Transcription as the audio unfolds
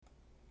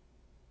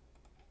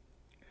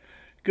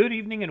Good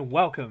evening and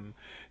welcome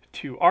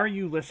to Are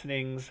You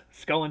Listening's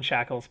Skull and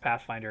Shackles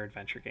Pathfinder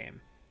adventure game.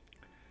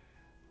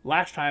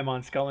 Last time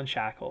on Skull and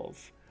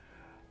Shackles,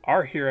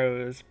 our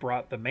heroes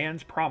brought the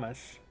man's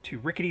promise to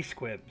Rickety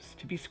Squibs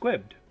to be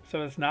squibbed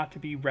so as not to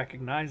be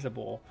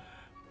recognizable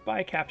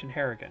by Captain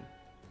Harrigan.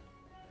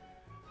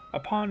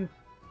 Upon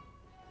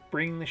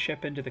bringing the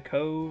ship into the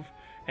cove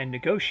and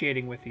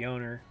negotiating with the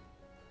owner,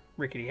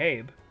 Rickety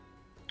Habe,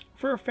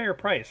 for a fair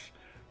price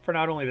for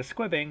not only the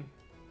squibbing,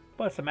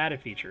 but some added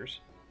features,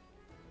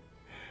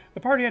 the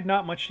party had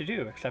not much to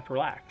do except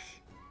relax.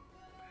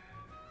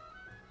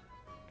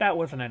 That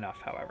wasn't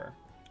enough, however.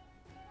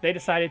 They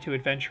decided to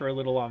adventure a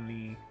little on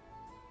the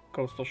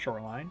coastal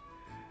shoreline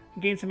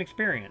and gain some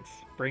experience,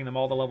 bringing them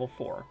all to level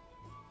 4.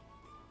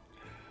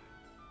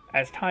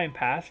 As time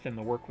passed and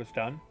the work was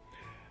done,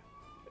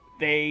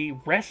 they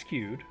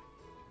rescued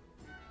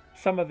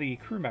some of the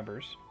crew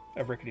members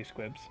of Rickety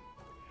Squibs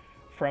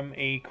from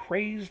a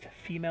crazed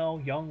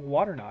female young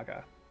water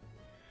naga,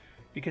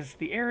 because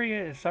the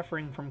area is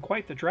suffering from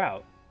quite the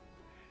drought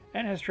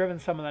and has driven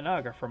some of the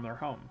naga from their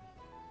home.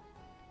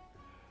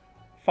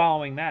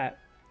 Following that,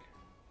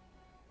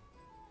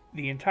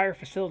 the entire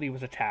facility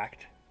was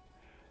attacked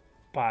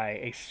by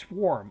a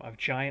swarm of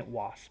giant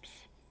wasps.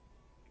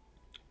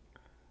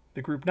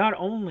 The group not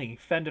only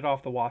fended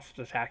off the wasps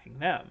attacking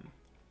them,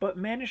 but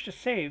managed to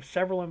save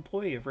several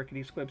employees of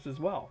Rickety Squibs as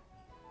well,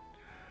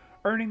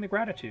 earning the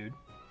gratitude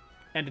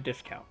and a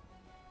discount.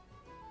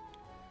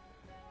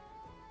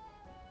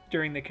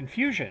 During the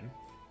confusion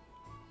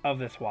of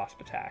this wasp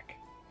attack,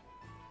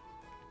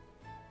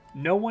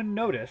 no one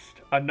noticed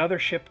another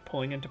ship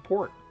pulling into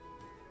port.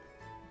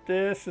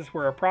 This is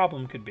where a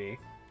problem could be,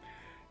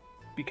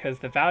 because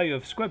the value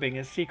of squibbing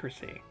is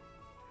secrecy.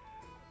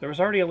 There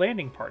was already a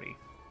landing party.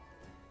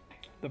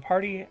 The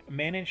party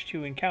managed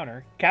to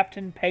encounter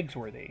Captain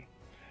Pegsworthy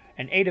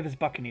and 8 of his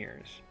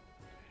buccaneers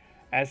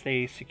as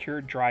they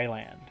secured dry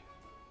land.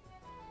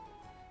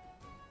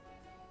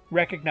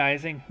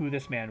 Recognizing who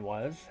this man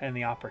was and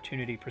the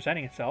opportunity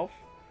presenting itself,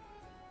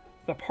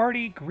 the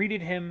party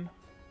greeted him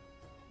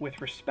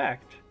with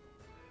respect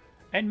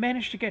and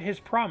managed to get his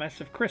promise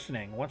of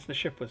christening once the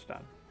ship was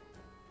done.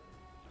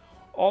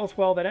 All's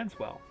well that ends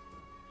well.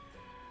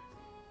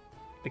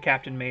 The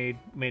captain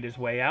made his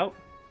way out,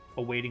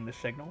 awaiting the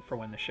signal for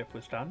when the ship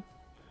was done,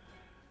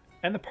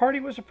 and the party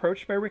was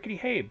approached by Rickety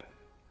Habe,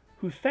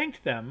 who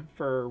thanked them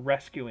for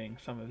rescuing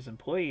some of his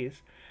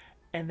employees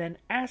and then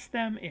asked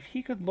them if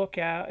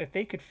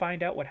they could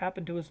find out what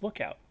happened to his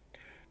lookout,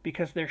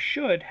 because there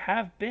should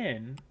have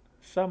been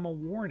some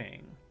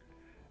warning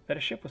that a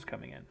ship was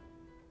coming in.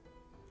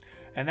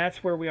 And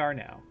that's where we are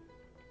now.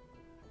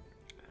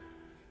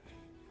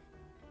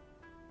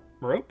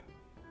 Rope?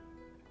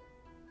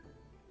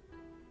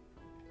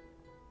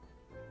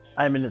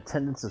 I'm in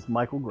attendance as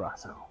Michael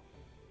Grasso,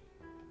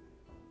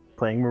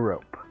 playing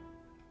Merope,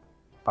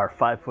 our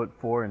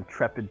 5'4"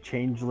 intrepid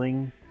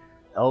changeling,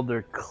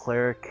 elder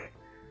cleric,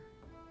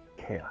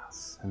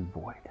 chaos and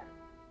void.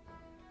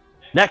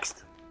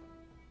 Next!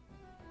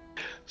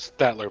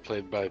 Statler,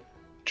 played by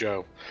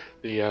Joe,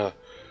 the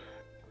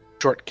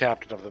short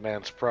captain of the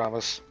man's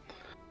promise.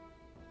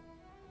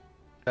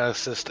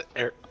 Assist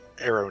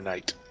Arrow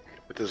Knight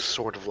with his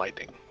sword of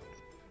lightning.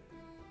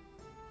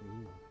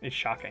 It's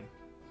shocking.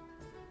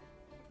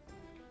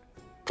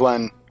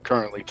 Glenn,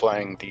 currently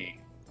playing the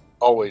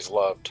always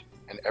loved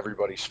and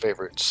everybody's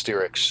favorite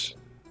Styrex,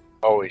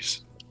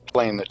 always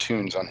playing the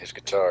tunes on his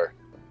guitar,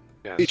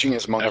 Yes, teaching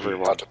his monkey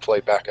everyone. how to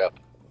play backup.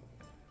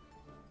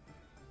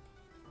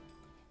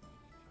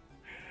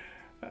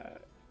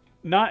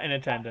 Not in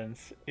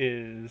attendance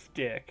is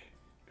Dick,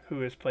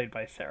 who is played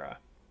by Sarah.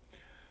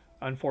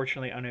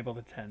 Unfortunately, unable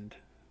to attend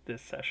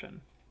this session.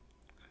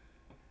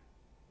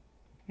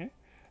 Okay.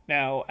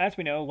 Now, as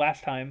we know,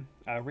 last time,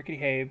 Rickety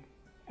Habe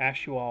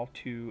asked you all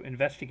to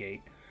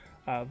investigate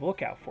the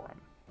lookout for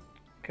him,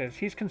 because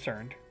he's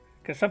concerned,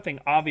 because something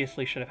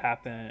obviously should have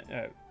happened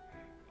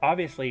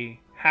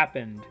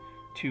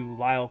to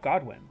Lyle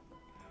Godwin.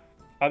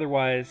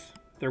 Otherwise,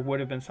 there would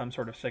have been some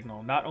sort of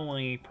signal, not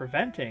only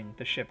preventing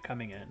the ship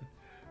coming in,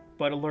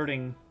 but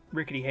alerting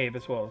Rickety Habe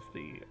as well as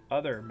the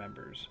other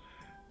members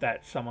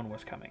that someone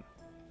was coming.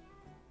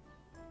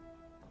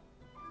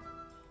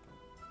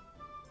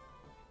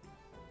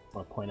 I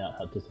want to point out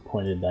how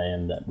disappointed I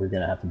am that we're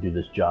going to have to do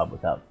this job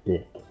without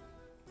Dick.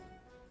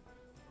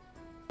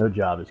 No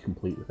job is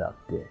complete without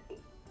Dick.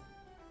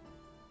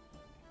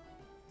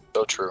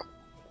 So true.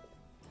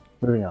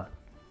 Moving on.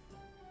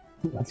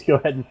 Let's go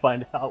ahead and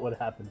find out what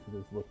happened to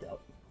this lookout.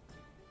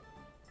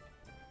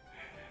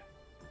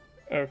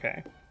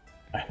 Okay.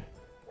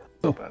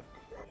 So bad.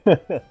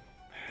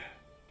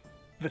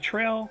 The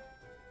trail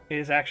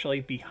is actually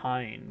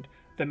behind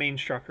the main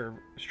structure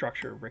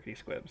of Rickety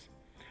Squibs.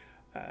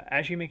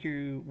 As you make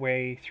your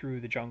way through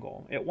the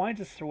jungle, it winds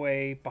its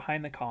way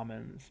behind the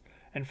commons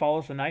and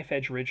follows the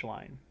knife-edge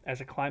ridgeline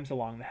as it climbs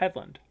along the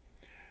headland.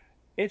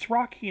 It's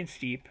rocky and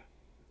steep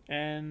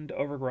and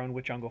overgrown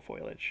with jungle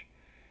foliage.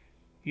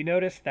 You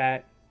notice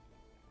that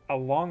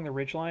along the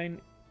ridgeline,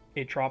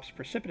 it drops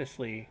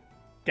precipitously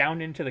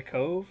down into the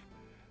cove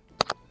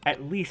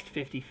at least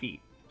 50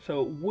 feet.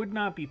 So it would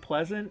not be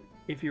pleasant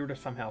if you were to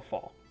somehow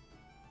fall.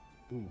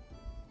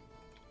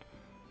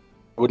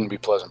 Wouldn't be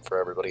pleasant for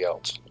everybody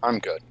else. I'm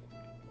good.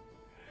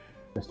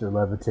 Mr.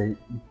 Levitate.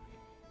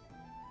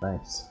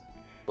 Nice.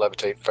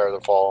 Levitate, feather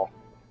fall.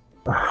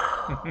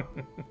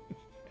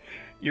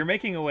 You're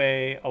making a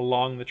way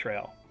along the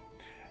trail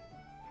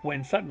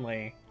when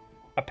suddenly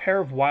a pair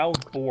of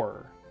wild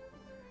boar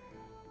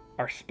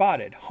are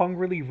spotted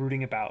hungrily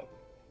rooting about.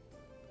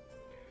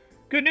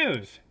 Good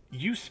news,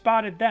 you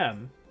spotted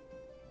them.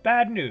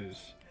 Bad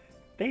news,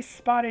 they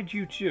spotted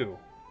you too.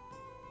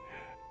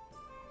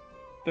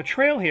 The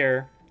trail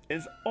here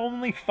is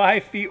only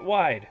 5 feet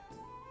wide.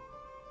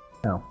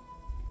 No.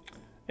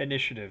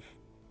 Initiative.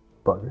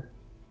 Bugger.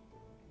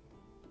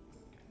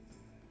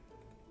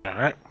 All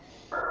right.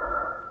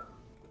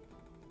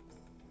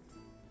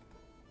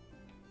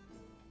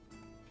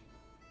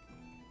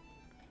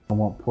 I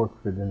want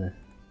pork for dinner.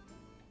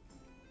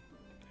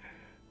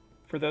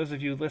 For those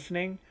of you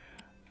listening,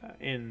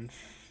 in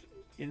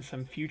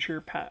some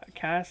future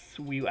casts,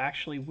 we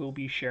actually will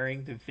be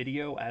sharing the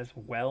video as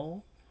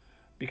well,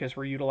 because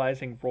we're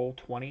utilizing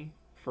Roll20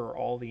 for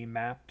all the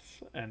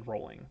maps and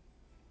rolling.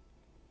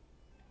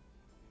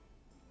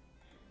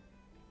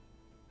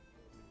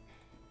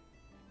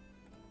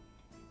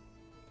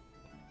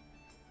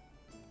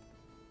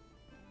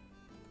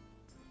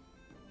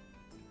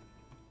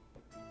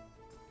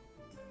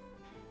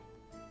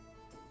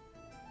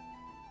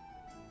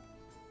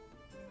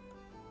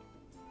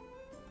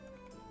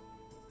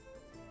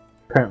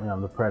 Apparently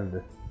I'm the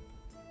predator.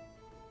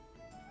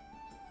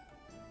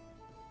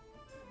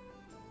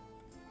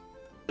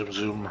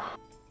 Zoom.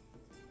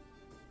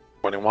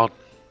 21.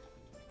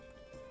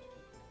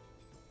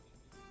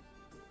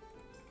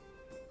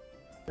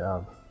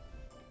 Job.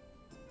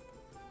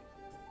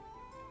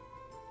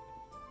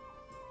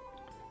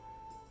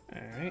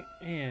 Alright,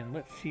 and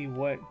let's see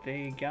what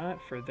they got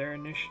for their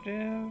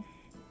initiative.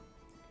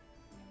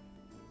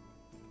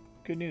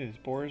 Good news,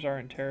 boars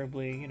aren't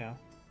terribly,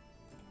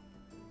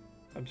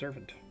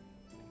 observant.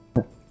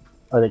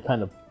 Are they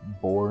kind of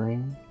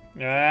boring?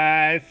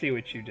 I see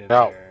what you did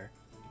No. there.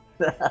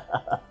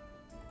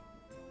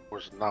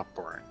 Was not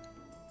boring.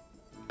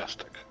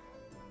 Fantastic.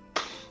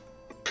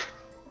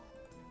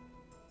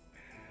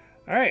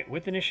 Alright,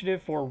 with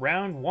initiative for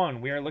round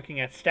 1, we are looking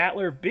at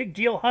Statler Big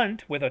Deal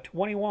Hunt with a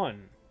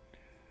 21,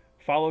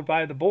 followed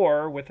by the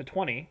Boar with a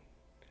 20,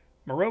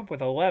 Merope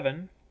with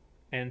 11,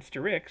 and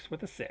Styx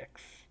with a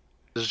 6.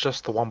 This is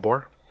just the one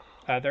boar?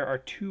 There are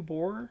 2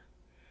 boar.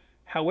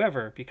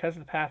 However, because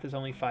the path is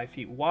only 5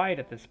 feet wide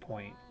at this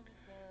point,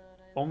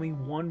 only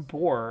 1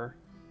 boar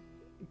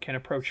can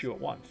approach you at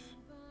once.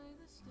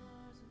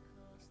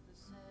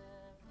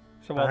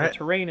 So while Alright. the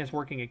terrain is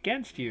working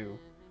against you,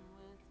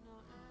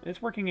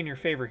 it's working in your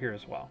favor here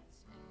as well.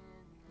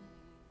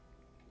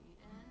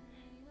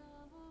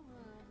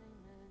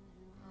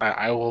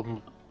 I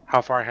will.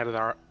 How far ahead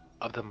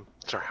of them?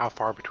 Sorry, how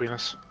far between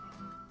us?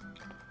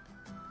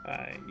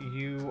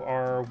 You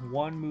are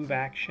 1 move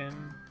action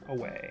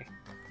away.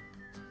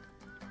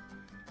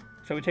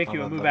 So it would take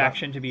you a move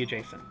action to be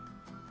adjacent.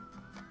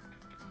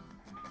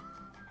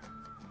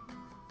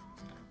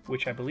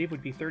 Which I believe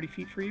would be 30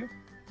 feet for you.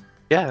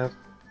 Yeah.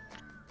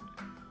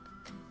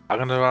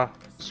 I'm gonna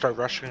start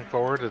rushing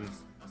forward, and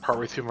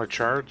partway through my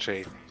charge,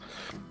 a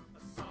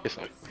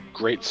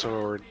great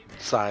sword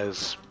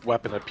size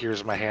weapon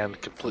appears in my hand,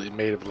 completely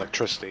made of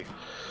electricity.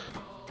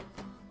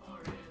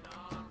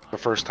 The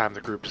first time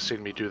the group has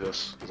seen me do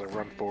this, as I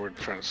run forward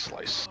trying to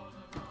slice.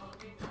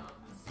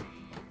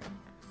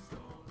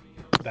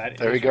 That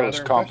There is he goes, rather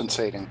impressive.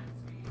 compensating.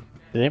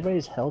 Did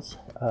anybody's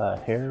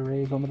hair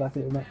raise on the back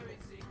of their neck?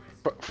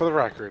 But for the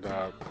record,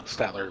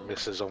 Statler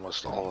misses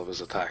almost all of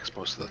his attacks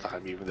most of the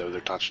time, even though they're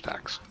touch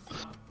attacks.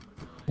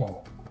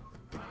 Whoa.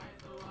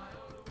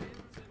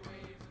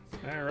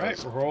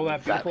 Alright, roll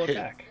that beautiful hit.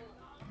 attack.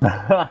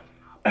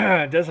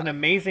 Does an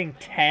amazing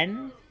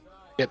 10?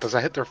 Yeah, does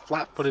that hit their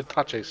flat-footed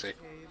touch AC?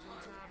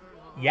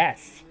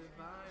 Yes,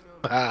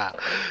 Ah,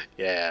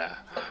 yeah.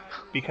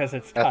 because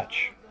it's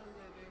touch.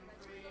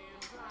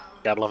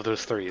 Gotta love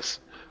those threes.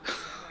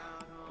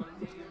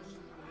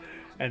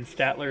 And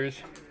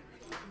Statler's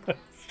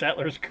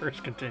curse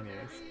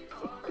continues.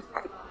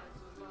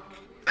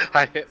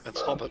 I hit,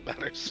 that's all that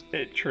matters.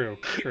 True.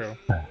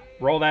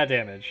 Roll that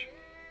damage.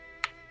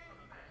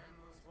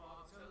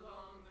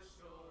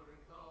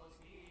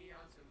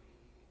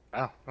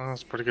 Wow,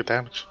 that's pretty good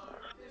damage.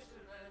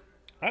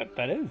 Alright,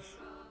 that is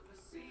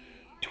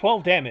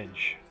 12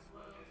 damage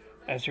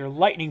as your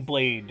lightning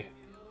blade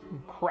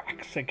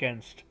cracks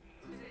against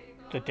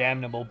the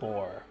damnable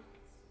boar.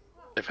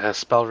 If it has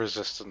spell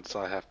resistance,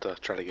 I have to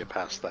try to get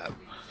past that.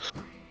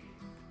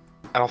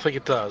 I don't think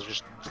it does,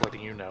 just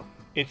letting you know.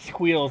 It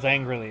squeals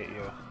angrily at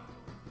you.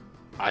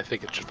 I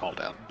think it should fall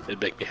down.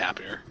 It'd make me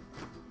happier.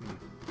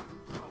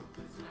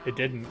 It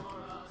didn't.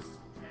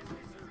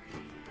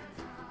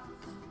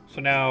 So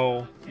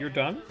now you're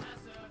done?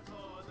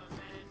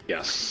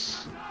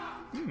 Yes.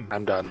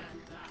 I'm done.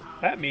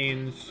 That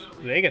means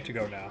they get to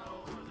go now.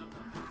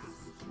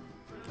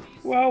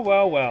 Well,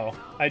 well, well.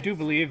 I do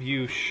believe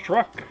you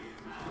struck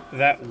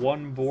that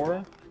one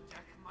boar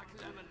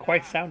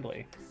quite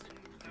soundly.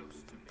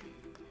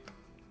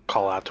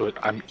 Call out to it.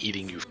 I'm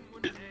eating you.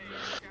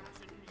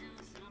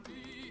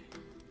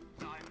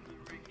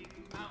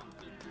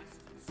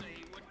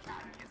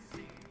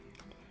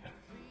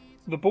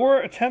 The boar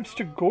attempts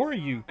to gore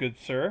you, good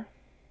sir,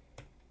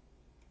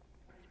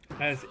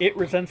 as it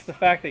resents the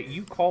fact that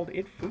you called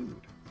it food.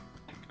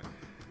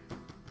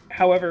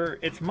 However,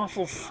 its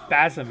muscles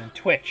spasm and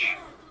twitch,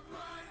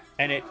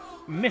 and it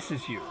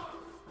misses you,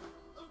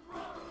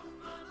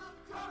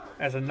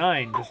 as a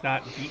 9 does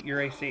not beat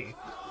your AC.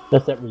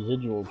 That's that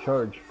residual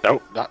charge.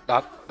 Nope,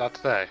 not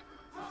today.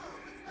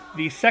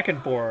 The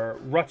second boar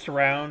ruts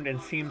around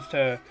and seems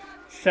to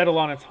settle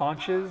on its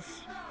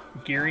haunches,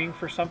 gearing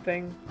for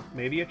something,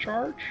 maybe a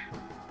charge?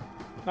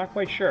 Not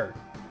quite sure.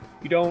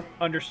 You don't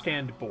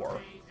understand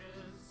boar.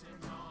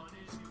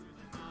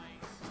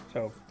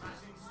 So,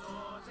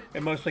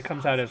 it mostly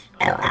comes out as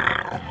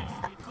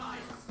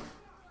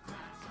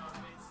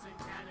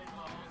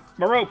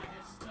Marope!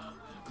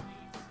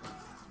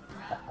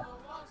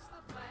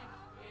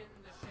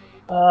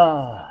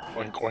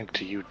 Oink oink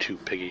to you too,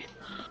 piggy.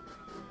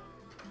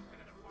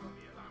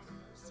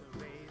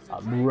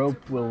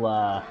 Rope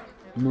will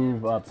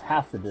move up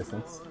half the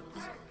distance,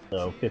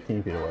 so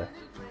 15 feet away,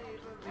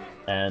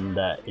 and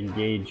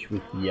engage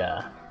with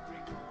the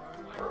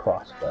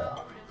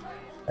crossbow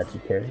that she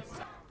carries.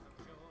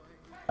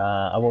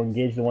 I will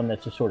engage the one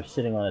that's just sort of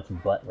sitting on its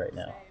butt right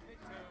now.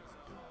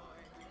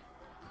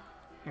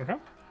 Okay.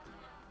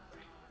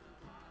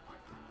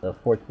 So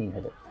 14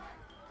 hit it.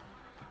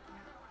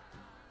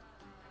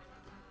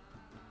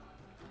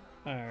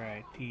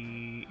 Alright,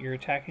 you're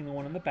attacking the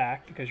one in the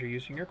back because you're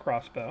using your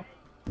crossbow.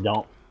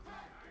 Don't.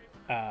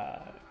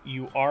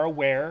 You are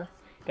aware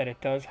that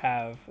it does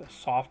have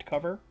soft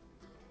cover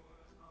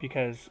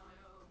because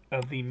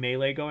of the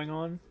melee going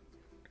on.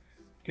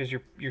 Because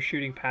you're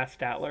shooting past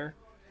Statler,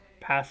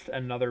 past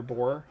another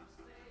boar.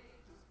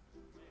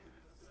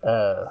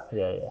 Yeah.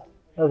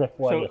 Okay,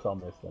 well, So- I guess I'll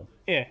miss then.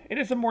 Yeah, it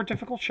is a more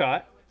difficult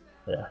shot,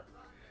 Yeah.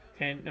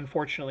 and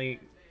unfortunately,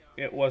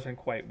 it wasn't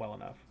quite well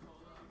enough.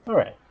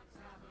 Alright.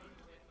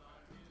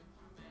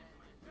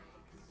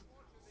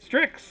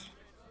 Strix!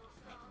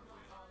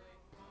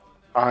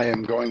 I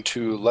am going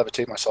to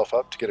levitate myself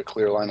up to get a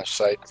clear line of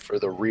sight for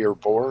the rear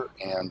boar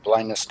and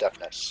blindness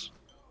deafness.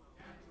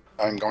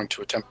 I'm going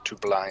to attempt to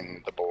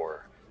blind the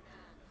boar.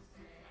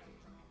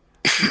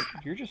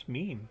 You're just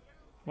mean.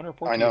 I want to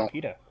report I to know. you,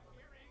 PETA.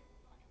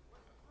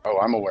 Oh,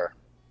 I'm aware.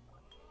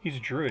 He's a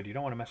druid. You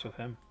don't want to mess with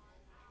him.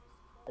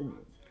 We'll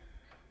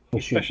He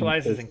shoot some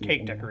specializes in toasties cake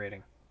in there.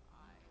 decorating.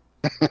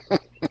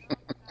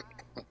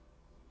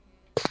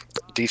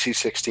 DC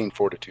 16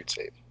 fortitude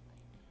save.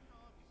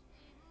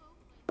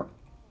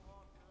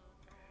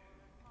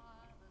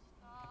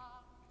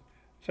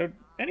 So,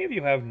 any of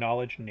you have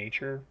knowledge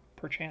nature,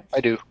 perchance?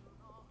 I do.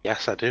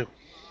 Yes, I do.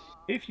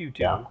 If you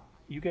do, Yeah.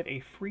 you get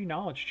a free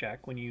knowledge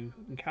check when you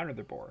encounter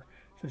the boar,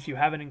 since you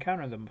haven't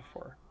encountered them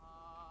before.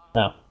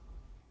 Now,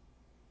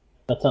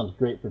 that sounds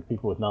great for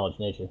people with knowledge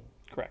nature.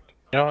 Correct.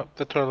 You know what?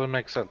 That totally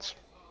makes sense.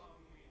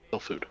 Still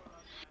food.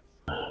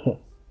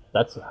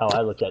 That's how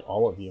I look at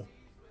all of you.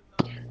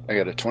 I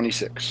got a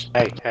 26.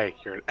 Hey,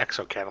 you're an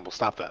exo cannibal.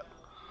 Stop that.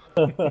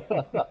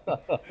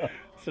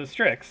 So,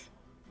 Strix,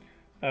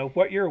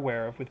 what you're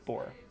aware of with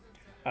boar,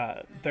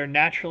 they're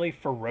naturally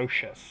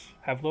ferocious,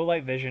 have low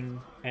light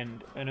vision,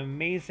 and an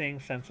amazing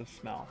sense of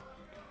smell.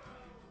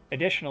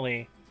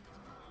 Additionally,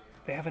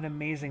 they have an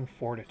amazing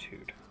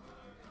fortitude.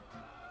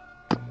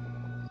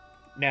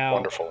 Now,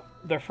 Wonderful.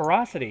 their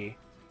ferocity,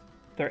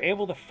 they're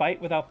able to fight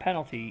without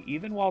penalty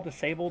even while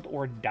disabled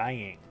or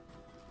dying.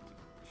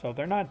 So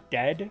they're not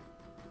dead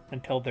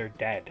until they're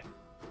dead.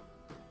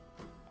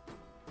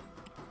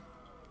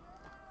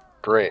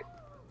 Great.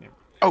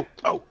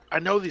 Oh, I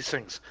know these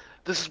things.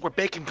 This is where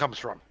bacon comes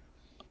from.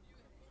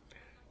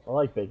 I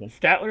like bacon.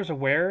 Statler's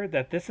aware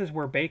that this is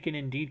where bacon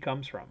indeed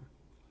comes from,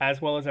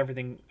 as well as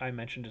everything I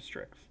mentioned to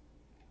Strix.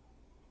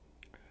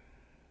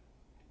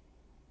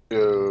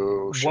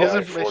 So, should Well, I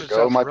information forego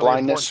sounds my really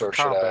blindness, or important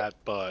should for I? combat,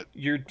 but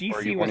Your Or are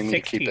DC you was wanting me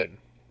to keep 16.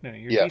 No,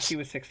 your Yes. DC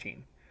was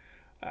 16.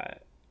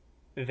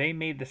 They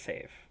made the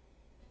save.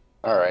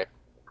 All right.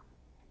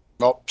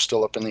 Nope,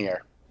 still up in the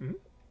air.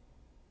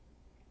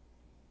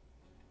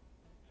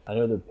 I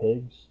know they're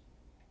pigs.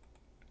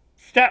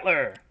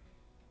 Statler!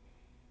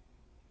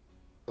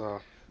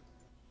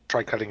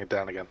 try cutting it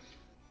down again.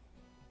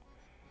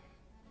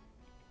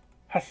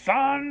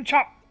 Hassan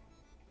Chop!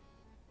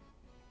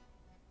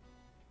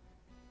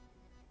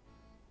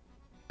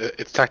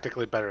 It's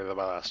technically better than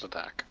my last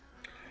attack.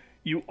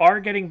 You are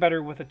getting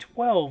better with a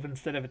 12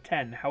 instead of a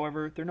 10.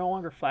 However, they're no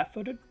longer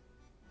flat-footed.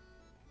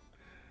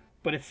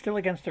 But it's still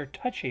against their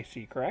touch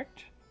AC,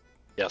 correct?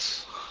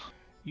 Yes.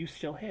 You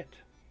still hit.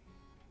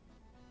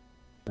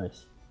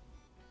 Nice.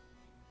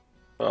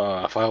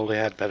 If I only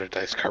had better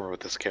dice cover with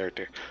this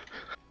character.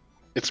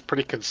 It's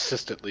pretty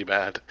consistently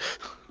bad.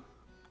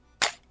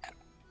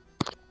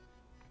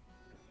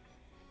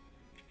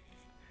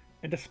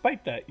 And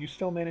despite that, you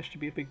still managed to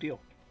be a big deal.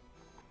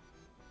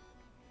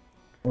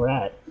 All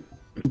right.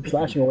 Keep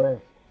slashing away.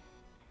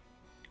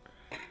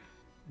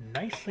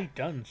 Nicely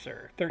done,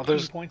 sir. 13 Well,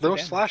 there's points no of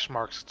damage. slash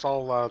marks. It's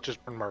all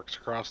just burn marks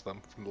across them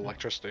from the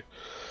electricity.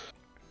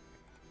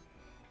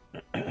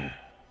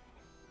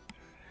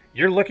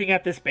 You're looking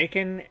at this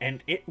bacon,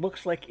 and it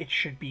looks like it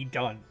should be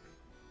done.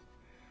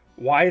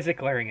 Why is it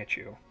glaring at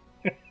you?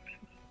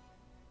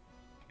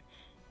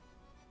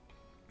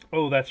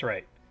 Oh, that's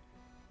right.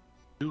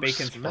 You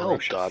Bacon's smell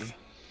ferocious. done.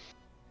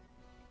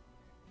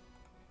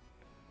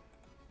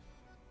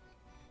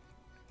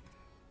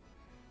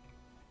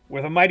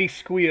 With a mighty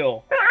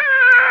squeal,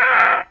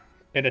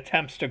 it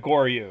attempts to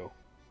gore you.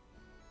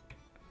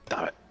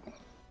 Damn it.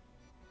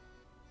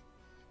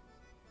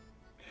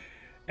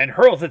 And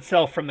hurls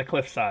itself from the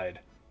cliffside,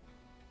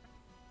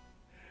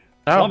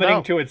 plummeting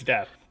no. to its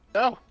death.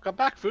 No, come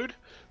back, food.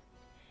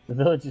 The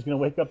village is going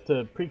to wake up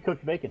to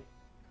pre-cooked bacon.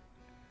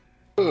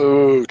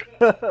 Food.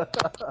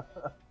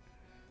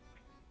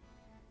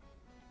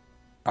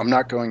 I'm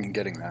not going and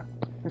getting that.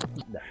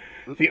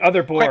 The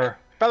other boar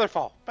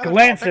Featherfall.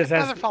 Glances Take a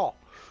as- Featherfall.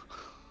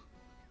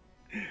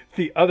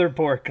 The other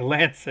boar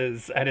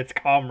glances at its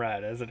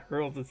comrade as it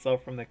hurls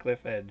itself from the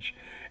cliff edge.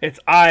 Its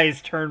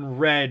eyes turn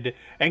red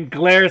and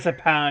glares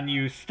upon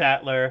you,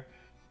 Statler.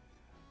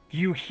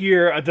 You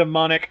hear a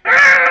demonic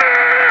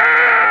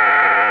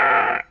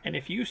and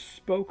if you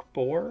spoke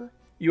boar,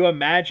 you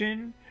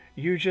imagine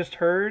you just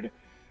heard,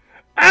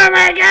 "Oh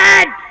my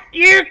god!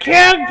 You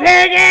killed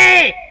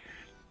Piggy!"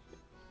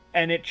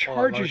 And it Hold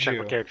on, let me charges check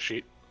you. my character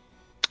sheet.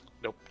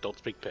 Nope, don't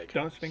speak pig.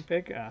 Don't speak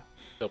pig? Yeah,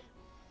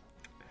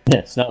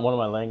 it's not one of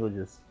my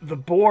languages. The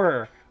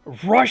boar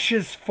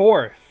rushes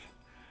forth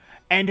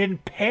and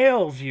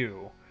impales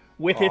you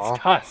with Aw. its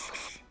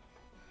tusks,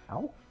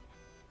 Ow.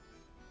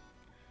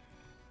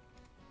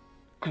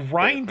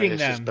 grinding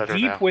This is them better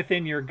deep now.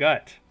 within your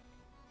gut.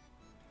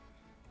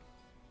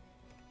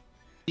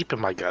 Deep in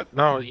my gut.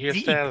 No, you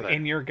Deep stay out of there.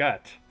 in your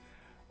gut.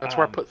 That's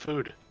where I put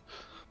food.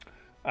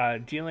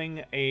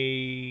 Dealing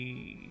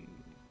a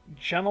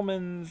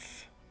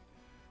gentleman's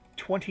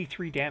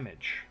 23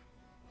 damage.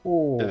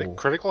 Oh, Did it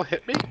critical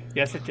hit me?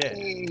 Yes, it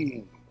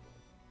did.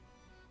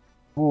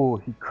 oh,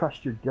 he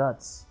crushed your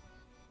guts.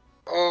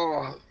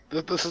 Oh,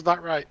 this is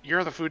not right.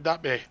 You're the food,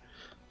 not me.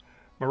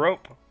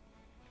 Merope,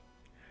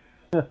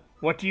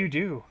 what do you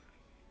do?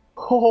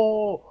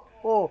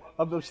 Oh,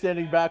 I'm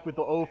standing back with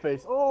the O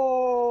face.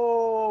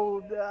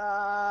 Oh,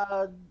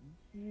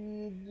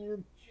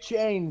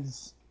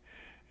 chains.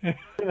 I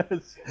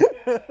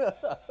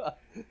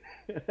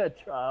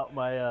draw out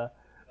my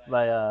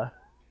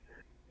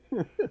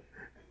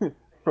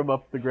from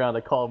up the ground.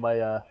 I call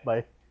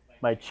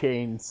my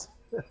chains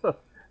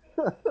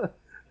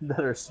that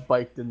are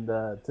spiked and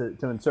to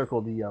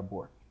encircle the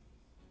boar.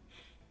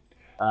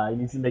 He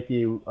needs to make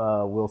a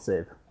will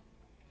save.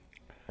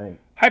 I think.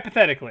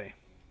 Hypothetically,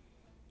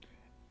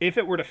 if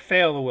it were to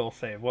fail the will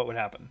save, what would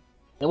happen?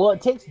 And well,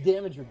 it takes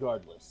damage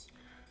regardless.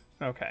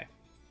 Okay.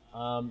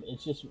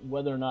 It's just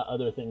whether or not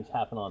other things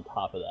happen on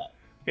top of that.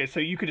 Okay, so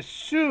you could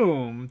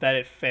assume that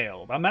it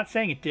failed. I'm not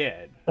saying it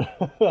did,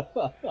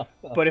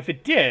 but if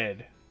it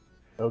did,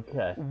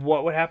 Okay.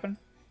 what would happen?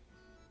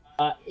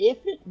 If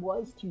it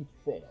was to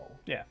fail,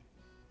 Yeah.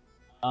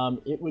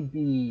 it would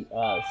be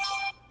I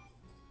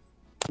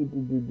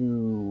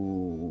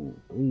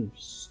believe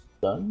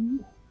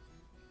stunned.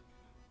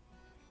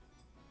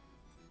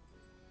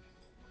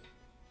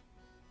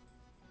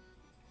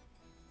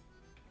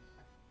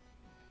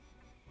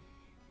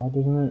 Why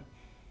doesn't it?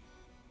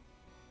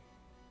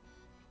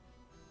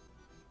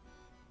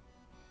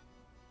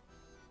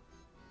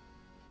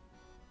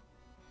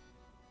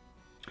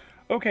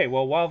 Okay,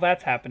 well, while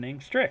that's happening,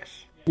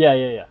 Strix. Yeah.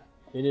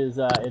 It is.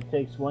 It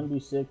takes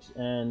 1d6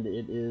 and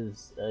it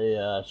is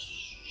a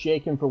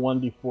shaken for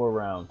 1d4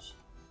 rounds.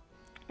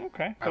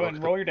 Okay, I go ahead look and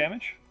at roll your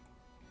damage.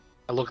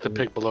 I look at the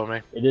pig below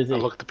me. It is I a.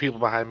 look at the people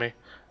behind me.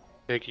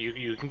 Pig,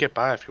 you can get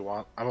by if you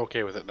want. I'm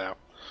okay with it now.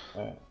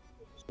 Alright,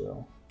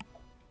 so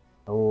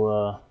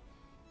I'll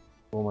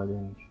roll my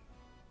damage.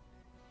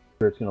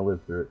 Sure, it's gonna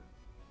live through it.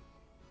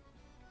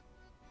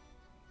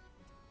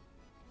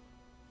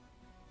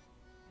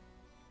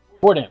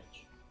 Four damage.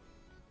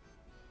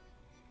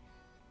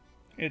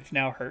 It's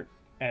now hurt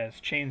as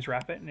chains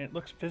wrap it, and it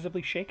looks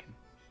visibly shaken.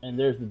 And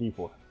there's the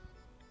D4.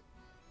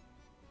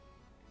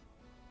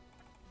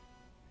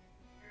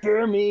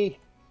 Jeremy!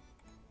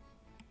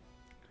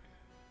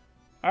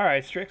 All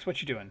right, Strix,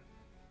 what you doing?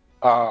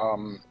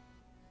 Knowing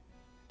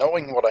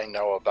what I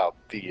know about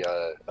the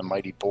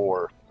mighty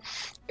boar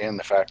and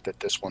the fact that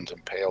this one's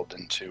impaled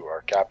into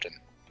our captain,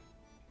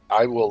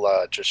 I will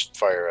just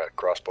fire a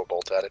crossbow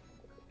bolt at it.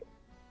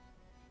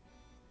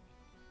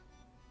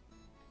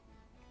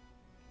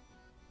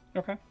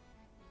 Okay.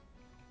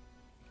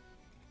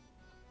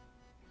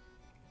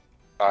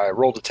 I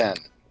rolled a 10.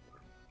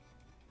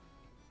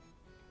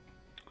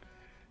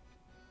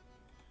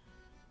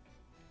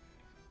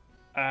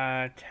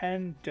 Uh,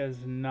 10 does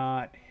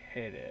not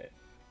hit it.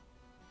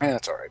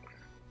 That's all right.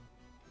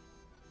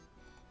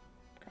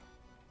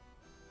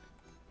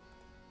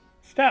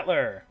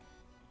 Statler.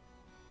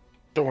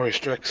 Don't worry,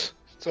 Strix.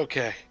 It's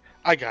okay.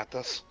 I got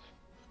this.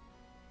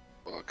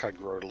 Well, I kind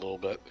of grew it a little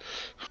bit.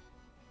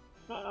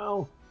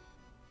 Oh.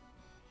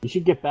 You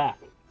should get back.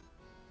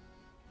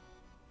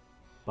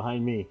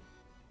 Behind me.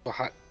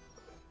 Behind.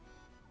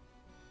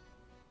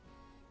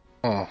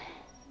 Oh.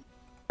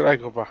 Should I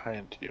go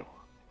behind you?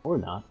 Or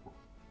not.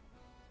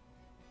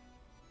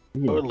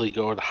 Totally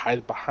go and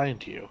hide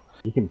behind you.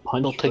 You can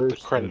punch Don't take the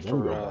first credit and then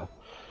for, go back.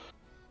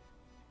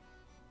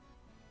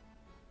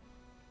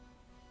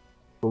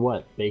 For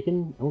what?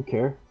 Bacon? I don't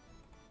care.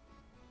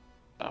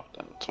 No,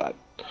 it's fine.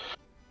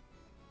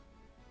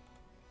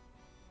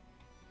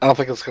 I don't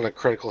think it's gonna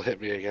critical hit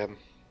me again.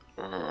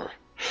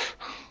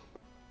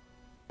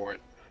 For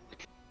it.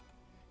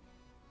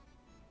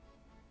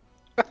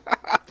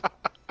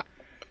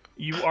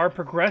 You are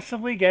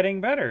progressively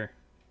getting better.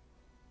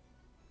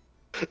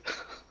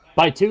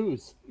 By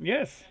twos.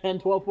 Yes. 10,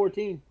 12,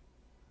 14.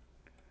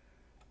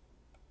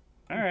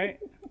 All right.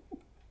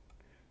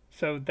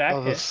 So that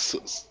Oh, hits.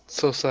 that's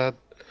so sad.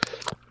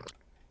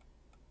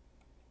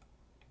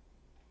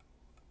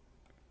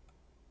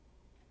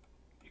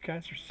 You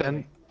guys are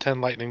silly.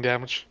 10 lightning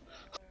damage.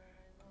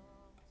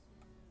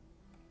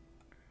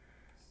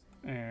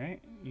 All right.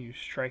 You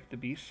strike the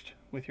beast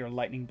with your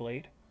lightning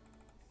blade.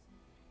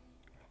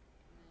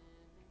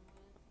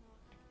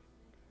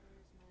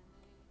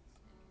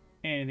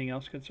 Anything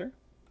else, good sir?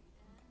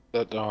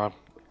 But no, I'm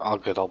all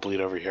good. I'll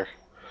bleed over here.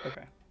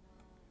 Okay.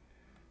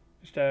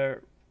 Just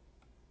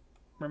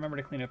remember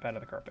to clean up out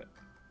of the carpet.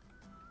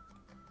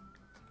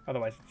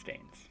 Otherwise it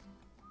stains.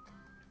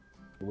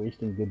 You're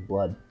wasting good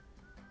blood.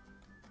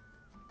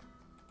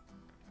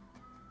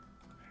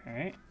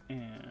 Alright,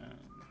 and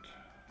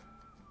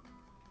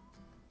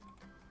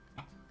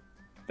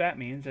that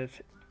means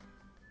it's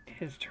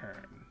his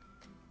turn.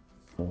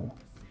 Oh.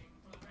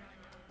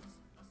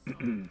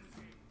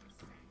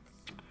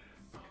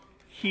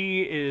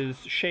 He is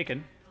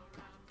shaken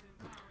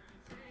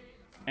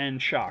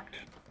and shocked.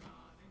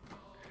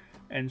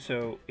 And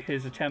so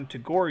his attempt to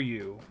gore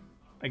you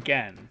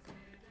again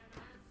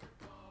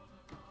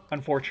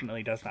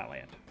unfortunately does not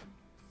land.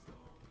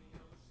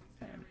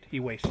 And he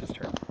wastes his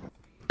turn.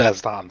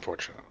 That's not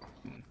unfortunate.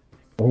 I'm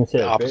going to say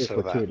The it's opposite very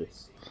of that.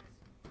 fortuitous.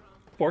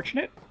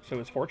 Fortunate? So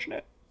it's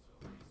fortunate?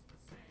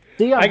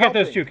 See, I get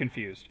those helping. two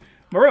confused.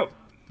 Maru!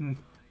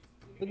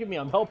 Look at me,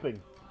 I'm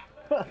helping.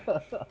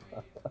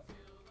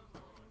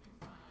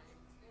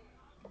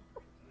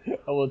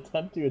 I will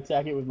attempt to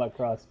attack it with my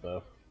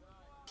crossbow.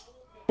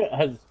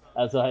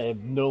 As I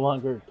am no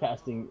longer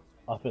casting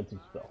offensive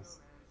spells.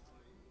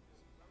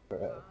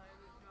 Alright.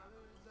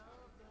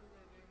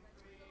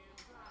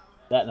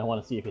 That, and I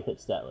want to see if it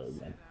hits Statler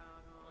again.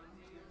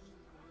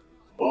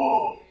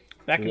 Oh!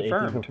 That Is it 18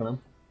 confirmed. confirmed?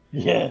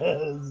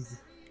 Yes!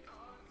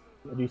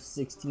 I do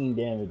 16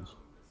 damage.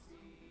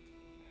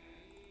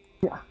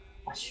 Yeah,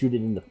 I shoot it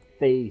in the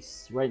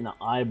face, right in the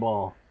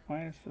eyeball.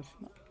 Why is this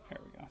not... There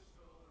we go.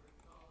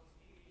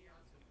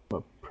 I'm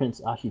a Prince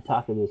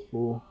Ashitaka this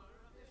fool.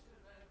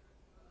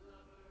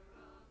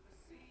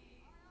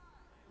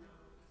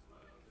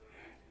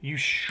 You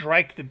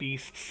strike the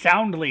beast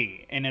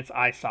soundly in its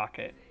eye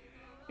socket.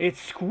 It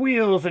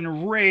squeals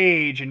in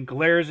rage and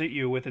glares at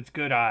you with its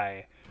good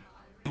eye,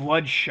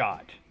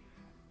 bloodshot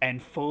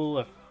and full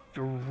of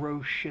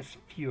ferocious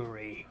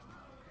fury.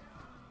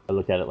 I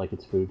look at it like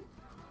it's food.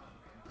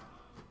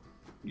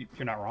 You're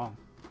not wrong.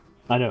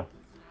 I know.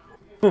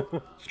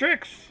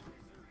 Strix!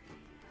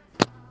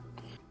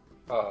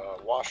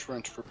 Wash,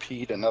 rinse,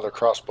 repeat, another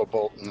crossbow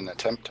bolt in an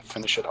attempt to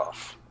finish it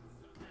off.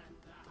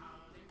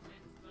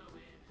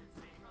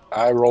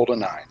 I rolled a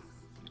 9.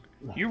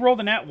 You rolled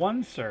a nat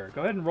 1, sir.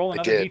 Go ahead and roll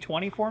another did.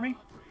 d20 for me.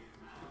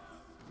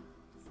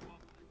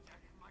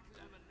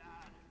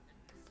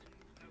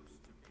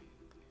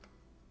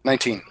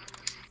 $19.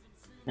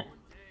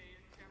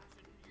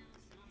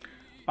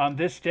 On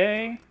this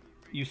day,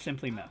 you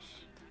simply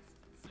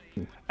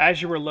miss.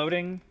 As you were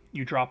loading,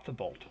 you drop the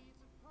bolt.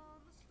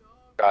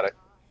 Got it.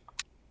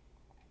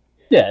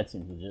 Yeah, it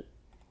seems legit.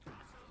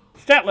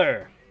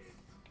 Statler!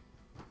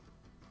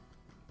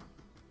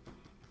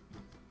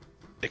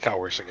 It got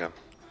worse again.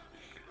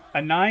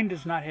 A 9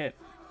 does not hit.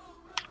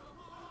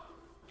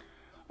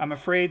 I'm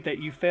afraid that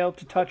you failed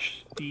to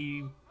touch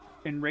the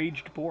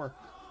enraged boar.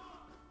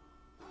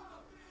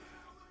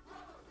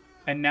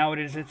 And now it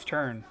is its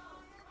turn.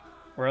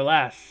 Where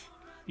alas,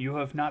 you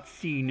have not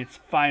seen its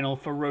final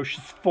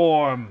ferocious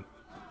form.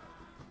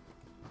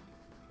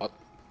 What?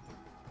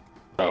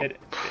 Oh.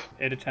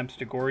 It attempts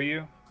to gore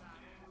you.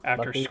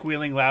 After Lucky.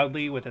 squealing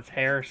loudly with its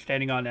hair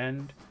standing on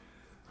end,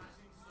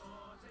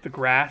 the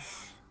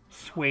grass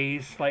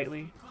sways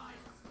slightly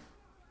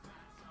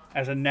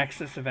as a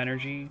nexus of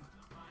energy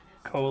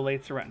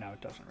collates around. No,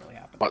 it doesn't really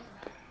happen. What?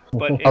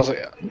 But I was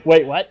like,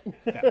 Wait, what?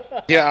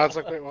 yeah, I was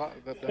like, wait, what?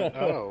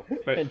 No.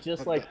 but And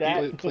just like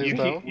that, Please you,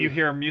 no. you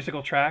hear a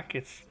musical track.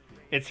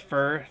 Its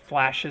fur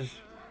flashes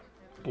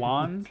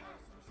blonde,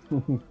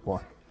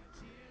 What?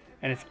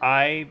 and its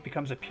eye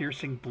becomes a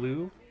piercing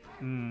blue.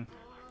 I'm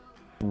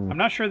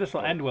not sure this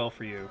will end well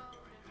for you.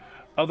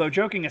 Although,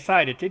 joking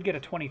aside, it did get a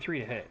 23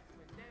 to hit.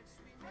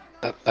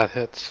 That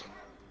hits.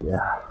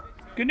 Yeah.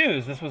 Good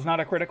news, this was not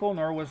a critical,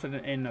 nor was it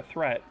in a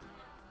threat.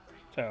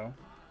 So,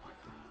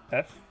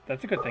 that's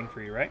a good thing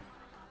for you, right?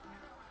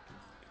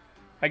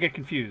 I get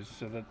confused,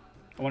 so that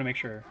I want to make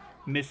sure.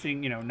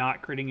 Missing,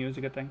 not critting you is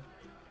a good thing.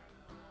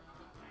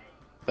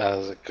 That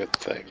is a good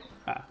thing.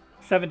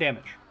 7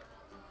 damage.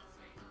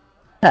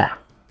 Ah.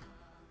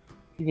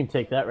 You can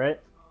take that, right?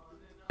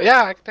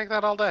 Yeah, I can take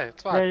that all day.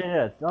 It's fine.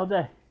 Yeah. It's all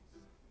day.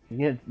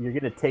 You're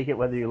gonna take it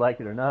whether you like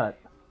it or not.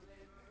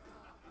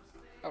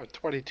 I have a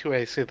 22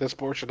 AC. This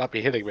board should not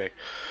be hitting me.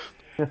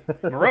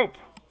 Merope.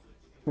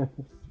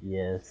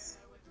 Yes.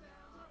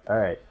 All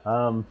right.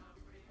 Well,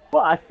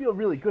 I feel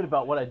really good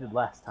about what I did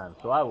last time,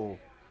 so I will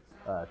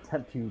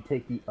attempt to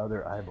take the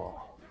other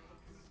eyeball.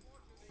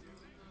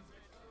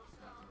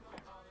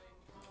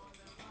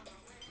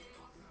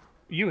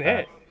 You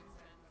hit.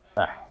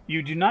 Ah.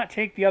 You do not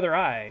take the other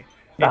eye.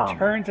 It Oh,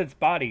 turns its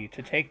body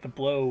to take the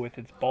blow with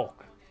its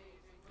bulk.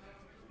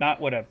 Not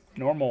what a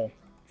normal,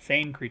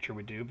 sane creature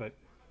would do, but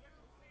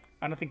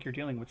I don't think you're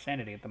dealing with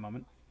sanity at the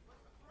moment.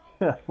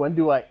 When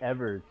do I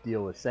ever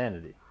deal with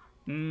sanity?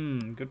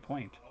 Good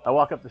point. I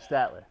walk up to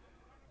Statler.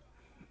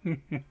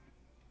 I'm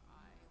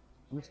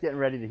just getting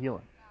ready to heal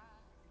him.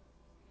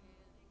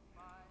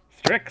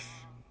 Strix.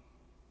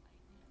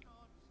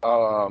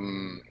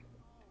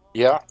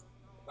 Yeah.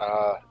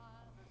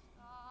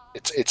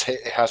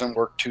 It hasn't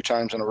worked 2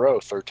 times in a row.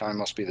 Third time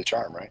must be the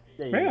charm, right?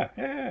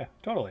 Yeah,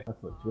 totally.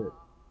 That's legit.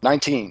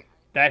 19.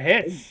 That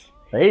hits.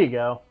 There you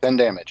go. 10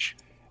 damage.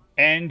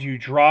 And you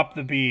drop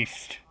the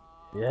beast.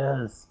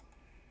 Yes.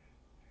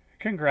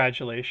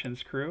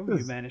 Congratulations, crew.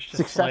 You managed to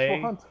Successful slay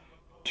hunt.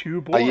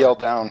 2 boars. I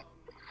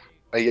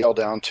yell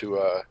down to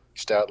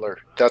Statler.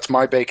 That's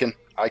my bacon.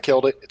 I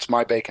killed it. It's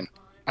my bacon.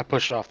 I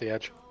pushed it off the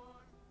edge.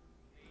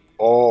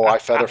 Oh, I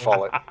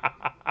featherfall it.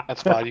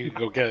 That's fine. You can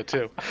go get it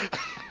too.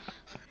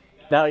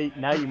 Now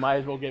you might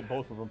as well get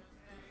both of them.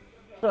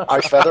 I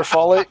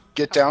featherfall it,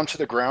 get down to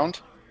the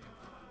ground,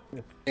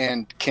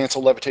 and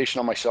cancel levitation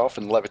on myself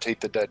and levitate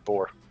the dead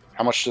boar.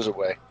 How much does it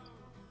weigh?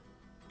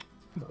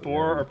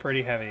 Boar are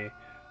pretty heavy.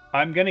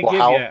 I'm gonna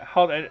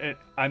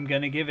I'm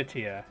gonna give it to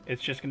you.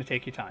 It's just gonna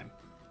take you time.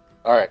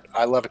 All right,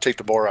 I levitate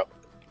the boar up.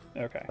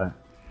 Okay. Right.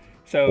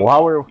 So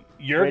While we're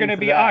you're waiting gonna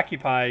for be that,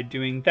 occupied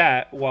doing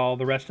that while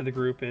the rest of the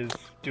group is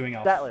doing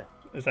else. Statler.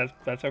 Is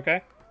that's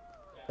okay?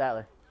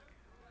 Statler.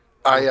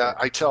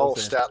 I tell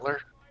Listen. Statler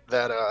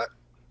that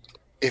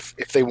if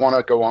they want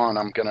to go on,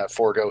 I'm gonna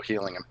forego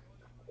healing him.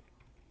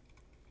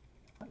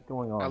 What's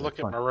going on? I look It's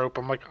at fine. my rope.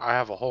 I'm like, I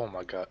have a hole in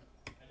my gut.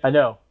 I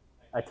know.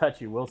 I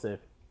touch you. Will save.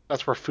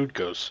 That's where food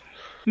goes.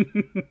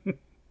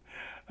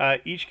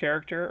 Each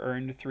character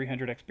earned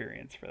 300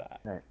 experience for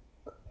that.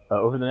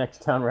 Over the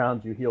next 10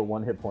 rounds, you heal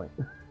 1 hit point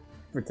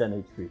for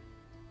 10 HP.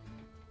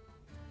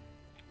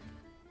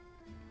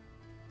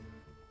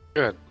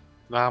 Good.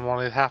 Now I'm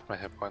only at half my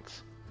hit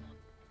points.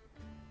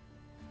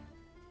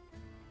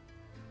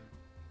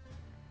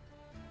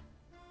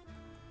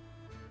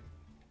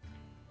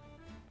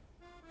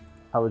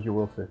 How was your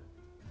will save?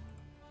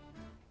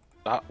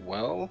 Not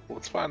well.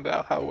 Let's find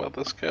out how well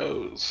this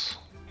goes.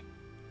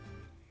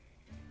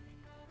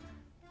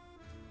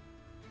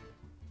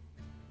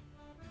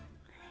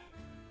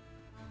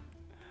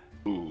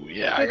 Ooh,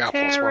 yeah, I got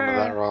 +1 to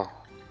that roll.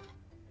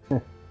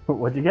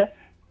 What'd you get?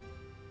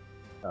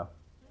 Oh,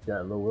 you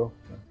got a low will?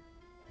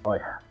 Oh,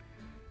 yeah.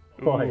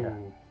 Oh, yeah.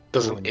 Ooh.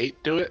 Does an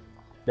 8 do it?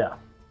 Yeah.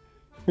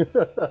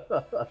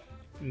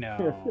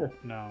 No.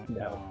 No.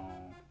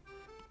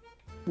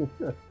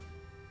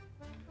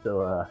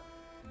 So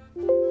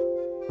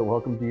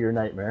welcome to your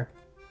nightmare.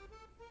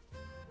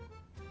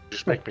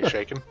 Just make me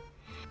shaken.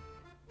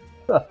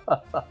 That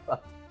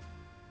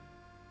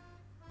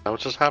what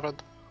just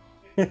happened?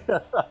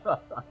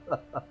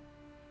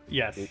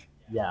 Yes.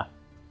 Yeah.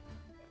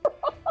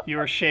 You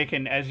are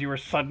shaken as you are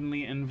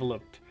suddenly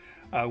enveloped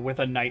with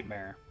a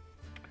nightmare.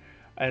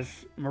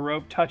 As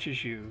Merope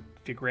touches you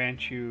to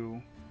grant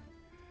you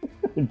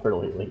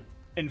Infernally.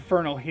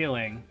 infernal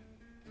healing,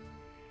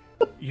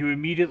 you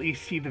immediately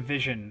see the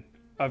vision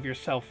of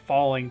yourself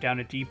falling down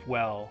a deep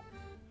well.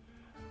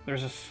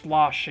 There's a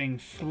sloshing,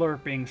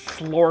 slurping,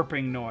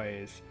 slorping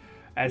noise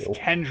as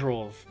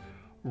tendrils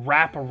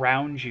wrap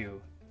around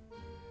you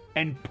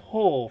and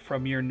pull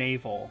from your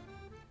navel.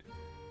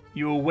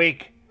 You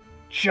awake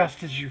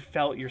just as you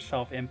felt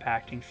yourself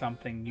impacting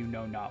something you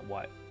know not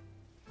what.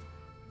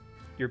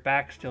 Your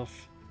back still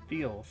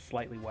feels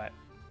slightly wet.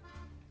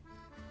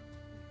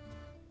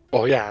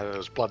 Oh yeah,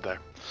 there's blood there.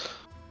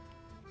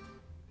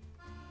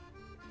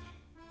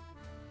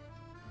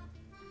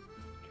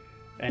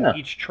 And Yeah.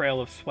 each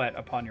trail of sweat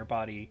upon your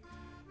body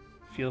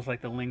feels like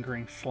the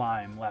lingering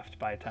slime left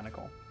by a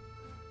tentacle.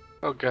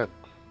 Oh good.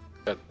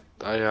 Good.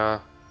 I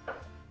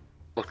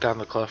look down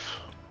the cliff.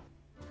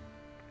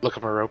 Look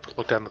at my rope,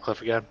 look down the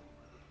cliff again.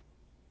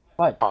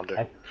 What?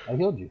 Ponder. I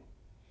healed you.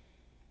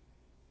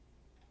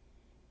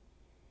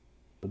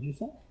 What'd you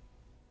say?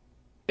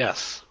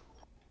 Yes.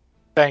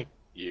 Thank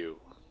you.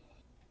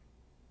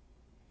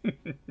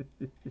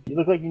 You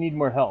look like you need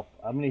more help.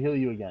 I'm gonna heal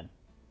you again.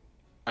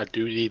 I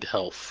do need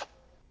health.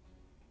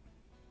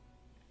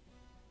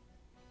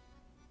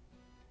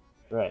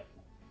 Right.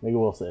 Make a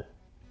will save.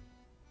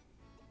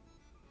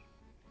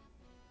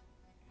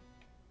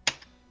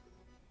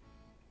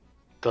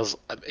 Does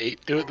an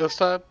 8 do it this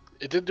time?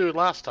 It didn't do it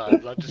last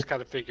time. I just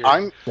kind of figured.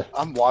 I'm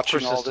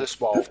watching all this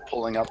while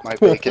pulling up my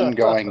bacon,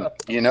 going,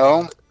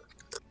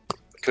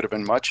 could have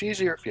been much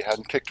easier if you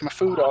hadn't kicked my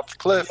food off the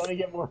cliff. I want to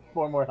get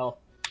four more health.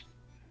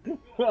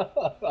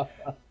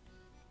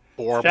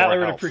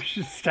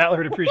 Statler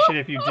would appreciate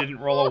if you didn't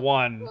roll a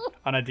 1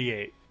 on a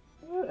d8.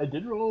 I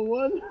did roll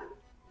a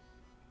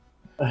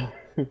 1.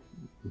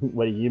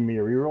 What, you give me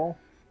a reroll?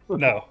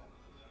 No.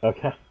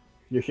 Okay.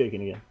 You're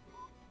shaking again.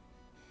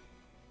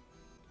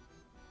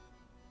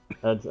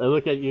 I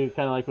look at you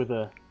kind of like with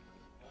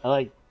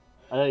I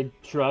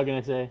shrug and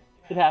I say,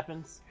 it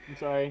happens. I'm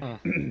sorry.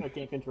 I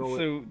can't control it.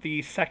 So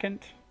the second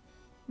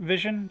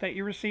vision that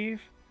you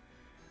receive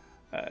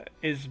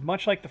is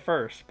much like the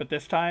first, but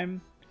this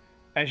time,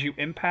 as you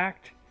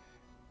impact,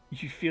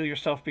 you feel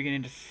yourself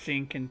beginning to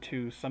sink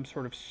into some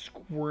sort of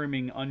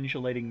squirming,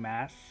 undulating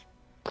mass.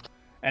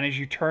 And as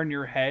you turn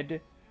your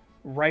head,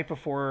 right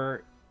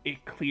before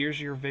it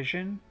clears your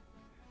vision,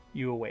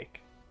 you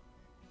awake.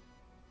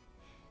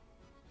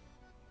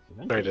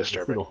 Very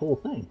disturbing. The whole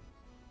thing.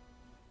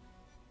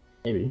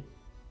 Maybe.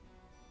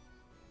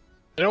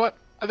 You know what?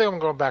 I think I'm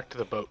going back to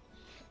the boat.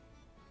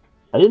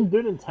 I didn't do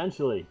it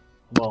intentionally.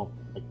 Well,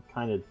 I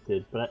kind of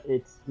did, but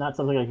it's not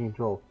something I can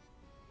control.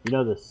 You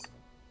know this.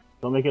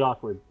 Don't make it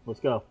awkward. Let's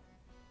go.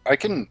 I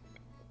can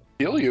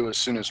heal you as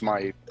soon as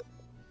my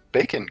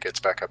bacon gets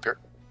back up here.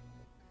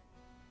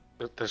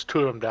 There's 2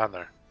 of them down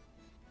there.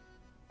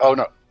 Oh,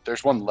 no.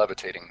 There's one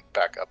levitating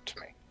back up to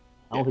me.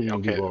 I don't think you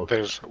can do both.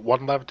 There's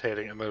one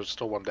levitating, and there's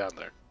still one down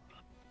there.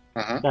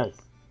 Guys,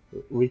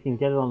 we can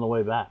get it on the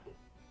way back.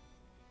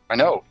 I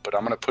know, but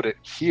I'm going to put it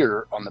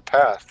here on the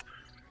path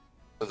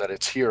so that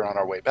it's here on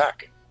our way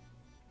back.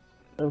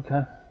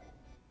 Okay.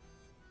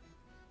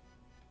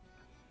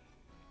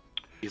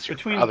 Easier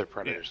for other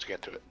predators to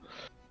get to it.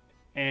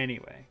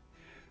 Anyway,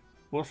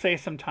 we'll say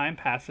some time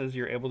passes,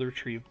 you're able to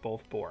retrieve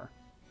both boar.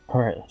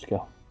 Alright, let's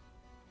go.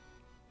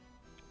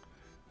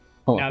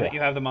 Now that you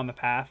have them on the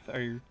path,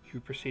 are you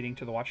proceeding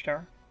to the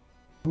watchtower?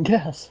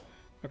 Yes.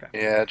 Okay.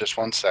 Yeah, just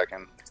 1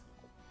 second.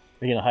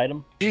 Are you gonna hide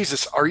them?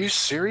 Jesus, are you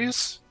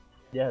serious?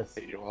 Yes.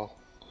 You all.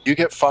 You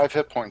get 5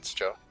 hit points,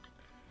 Joe.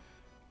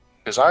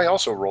 Because I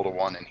also rolled a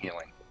 1 in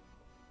healing.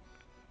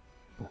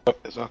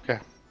 It's okay.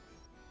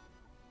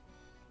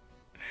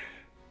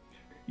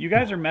 You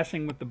guys are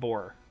messing with the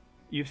boar.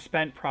 You've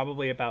spent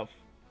probably about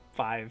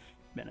 5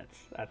 minutes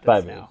at this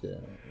 5 now. minutes, yeah.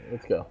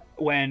 Let's go.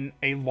 When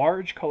a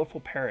large,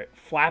 colorful parrot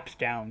flaps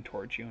down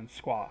towards you and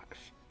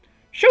squawks.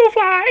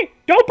 Shoofly!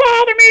 Don't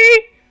bother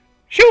me!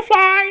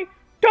 Shoofly!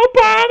 Don't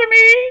bother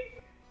me!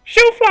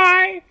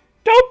 Shoofly!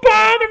 Don't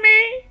bother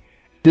me!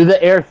 Do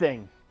the air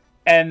thing.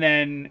 And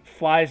then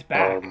flies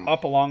back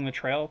up along the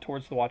trail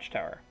towards the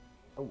watchtower.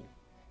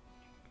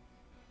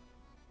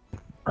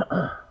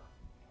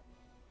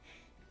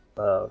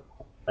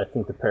 I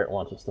think the parrot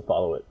wants us to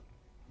follow it.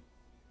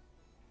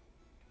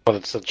 But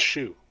it said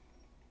shoe.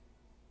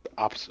 The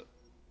opposite.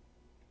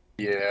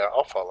 Yeah,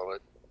 I'll follow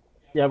it.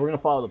 Yeah, we're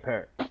gonna follow the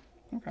parrot.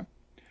 Okay.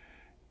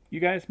 You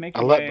guys make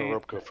I'll your let way... the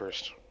rope go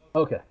first.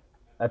 Okay.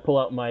 I pull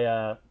out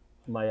my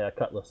my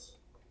cutlass.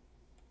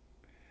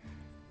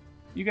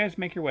 You guys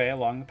make your way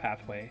along the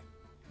pathway,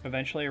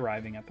 eventually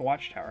arriving at the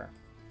watchtower.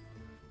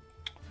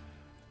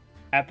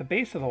 At the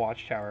base of the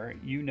watchtower,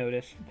 you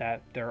notice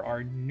that there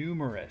are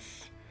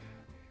numerous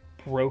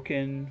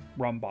broken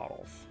rum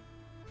bottles.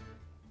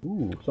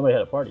 Ooh, somebody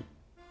had a party.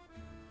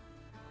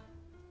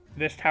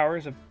 This tower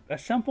is a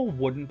simple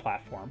wooden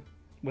platform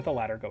with a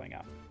ladder going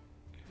up.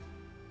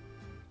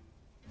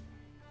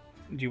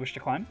 Do you wish to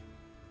climb?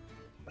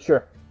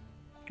 Sure.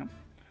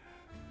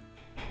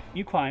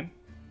 You climb,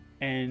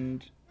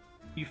 and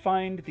you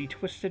find the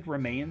twisted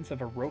remains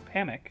of a rope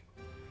hammock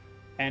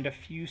and a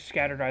few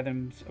scattered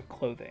items of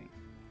clothing.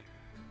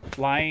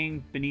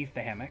 Lying beneath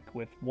the hammock,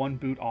 with one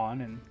boot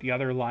on and the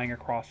other lying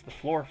across the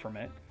floor from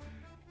it,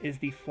 is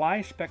the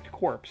fly-specked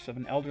corpse of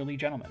an elderly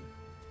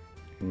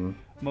gentleman.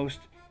 Most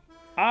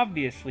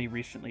obviously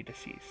recently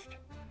deceased.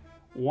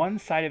 One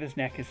side of his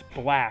neck is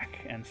black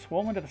and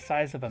swollen to the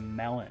size of a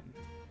melon.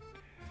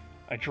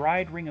 A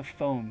dried ring of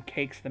foam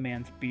cakes the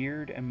man's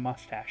beard and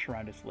mustache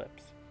around his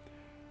lips.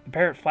 The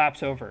parrot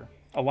flaps over,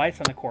 alights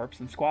on the corpse,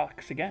 and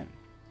squawks again.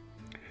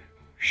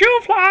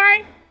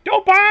 Shoofly!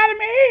 Don't bother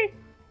me!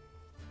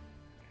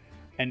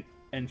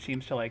 And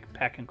seems to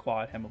peck and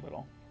claw at him a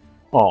little.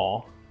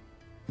 Aw.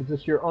 Is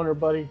this your owner,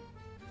 buddy?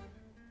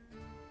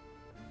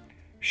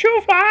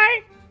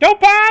 Shoofly!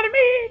 Don't bother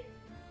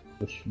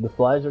me! The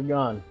flies are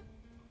gone.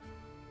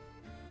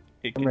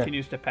 It Come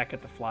continues to peck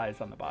at the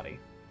flies on the body.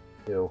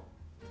 Ew.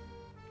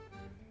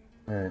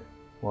 Alright.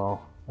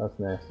 Well, that's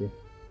nasty.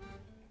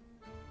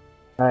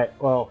 Alright,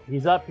 well,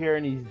 he's up here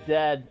and he's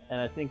dead, and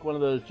I think one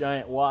of those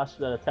giant wasps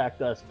that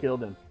attacked us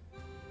killed him.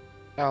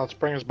 Now let's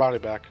bring his body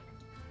back.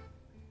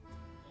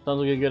 Sounds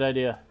like a good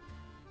idea.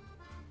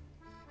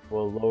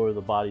 We'll lower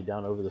the body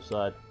down over the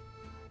side.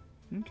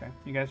 Okay.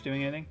 You guys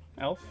doing anything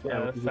else We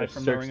can aside just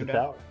from search lowering the him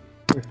down? tower.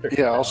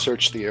 Yeah, I'll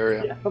search the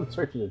area. Yeah, I'm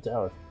searching the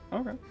tower.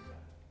 Okay.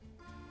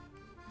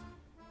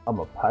 I'm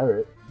a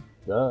pirate.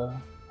 Duh.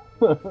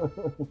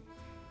 Does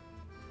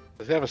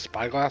he have a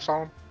spyglass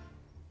on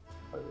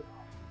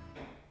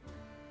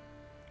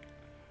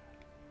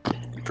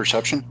him?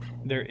 Perception?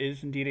 There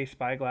is indeed a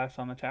spyglass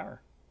on the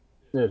tower.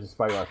 There's a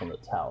spyglass on the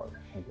tower.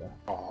 Okay.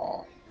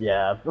 Oh.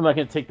 Yeah, I'm not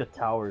gonna take the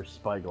tower's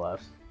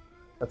spyglass.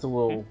 That's a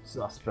little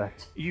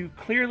suspect. You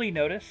clearly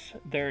notice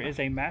there is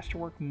a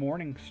Masterwork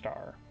Morning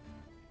Star.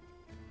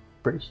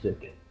 Pretty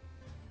stick.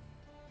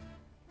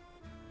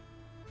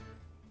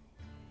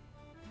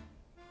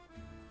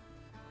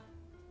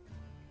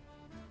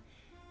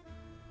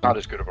 Not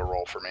as good of a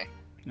roll for me.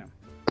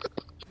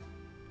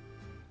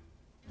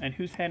 And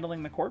who's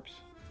handling the corpse?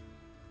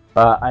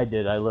 I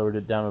did. I lowered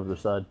it down over the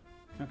side.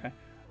 Okay.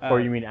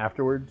 Or you mean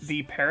afterwards?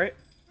 The parrot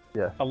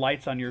Yeah.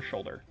 alights on your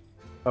shoulder.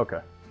 Okay.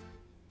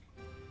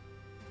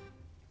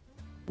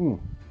 Hmm.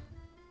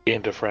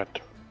 Gained a friend.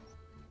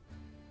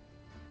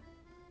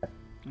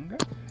 Okay.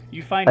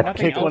 You find I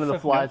nothing take else one of the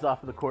of flies note.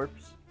 off of the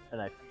corpse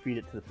and I feed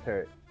it to the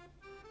parrot.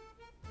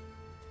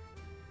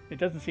 It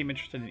doesn't seem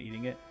interested in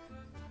eating it.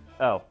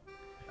 Oh.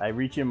 I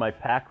reach in my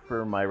pack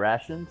for my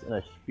rations and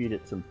I feed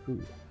it some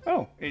food.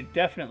 Oh, it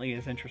definitely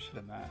is interested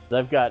in that.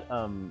 I've got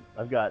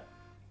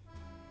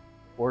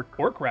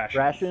orc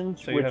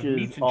rations. So you which have is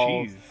meats and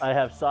all, cheese. I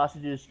have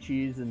sausages,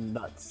 cheese, and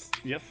nuts.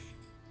 Yes.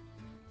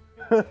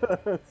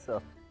 So,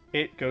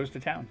 It goes to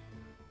town.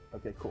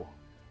 okay, cool.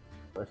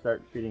 So I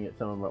start feeding it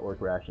some of my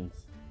orc rations.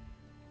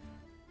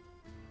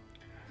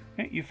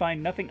 Okay, you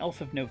find nothing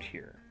else of note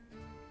here.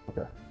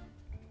 Okay.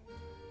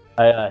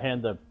 I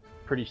hand the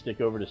pretty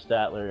stick over to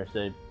Statler and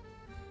say,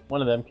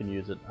 one of them can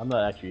use it. I'm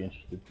not actually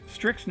interested.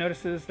 Strix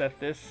notices that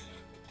this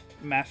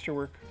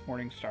Masterwork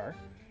Morning Star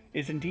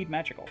is indeed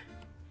magical.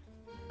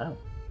 Oh,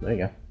 there you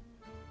go.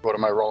 What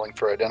am I rolling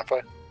for identify?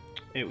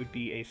 It would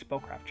be a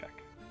spellcraft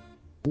check.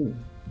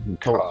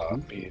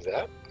 Copy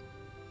that.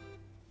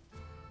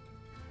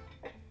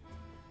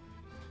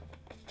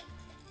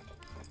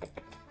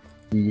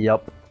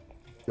 Yep.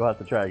 You'll have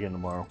to try again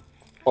tomorrow.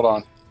 Hold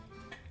on.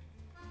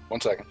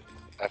 1 second.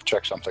 I have to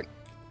check something.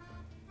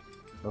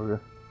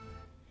 Okay.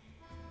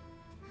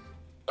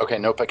 Okay,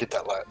 nope, I get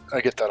that.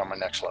 I get that on my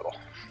next level.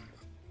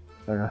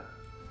 Okay.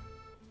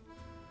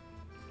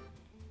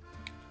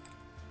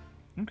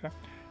 Okay.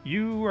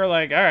 You were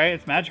like, all right,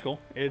 it's magical.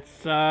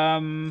 It's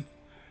a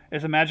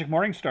magic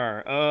morning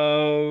star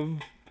of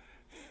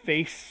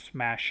face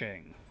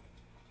smashing.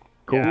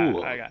 Cool. Yeah,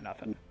 I got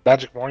nothing.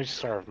 Magic Morning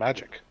Star of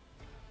Magic.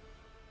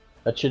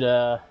 That should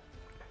I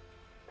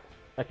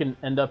can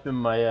end up in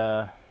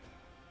my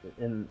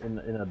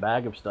in a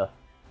bag of stuff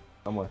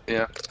somewhere.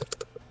 Yeah,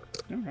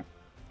 Okay.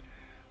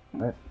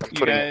 Right. I'm You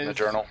putting it in the guys-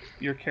 journal.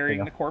 You're carrying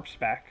Yeah. the corpse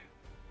back.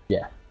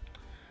 Yeah.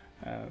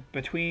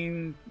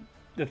 Between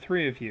the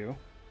three of you,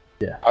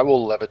 I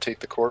will levitate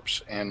the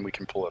corpse, and we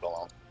can pull it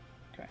along.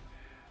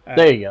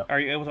 There you go. Are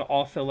you able to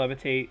also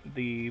levitate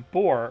the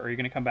boar, or are you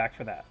going to come back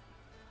for that?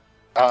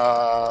 The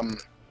Well,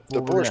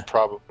 we're boar's gonna-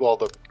 probably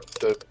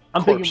the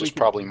I'm thinking corpse we is can-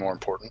 probably more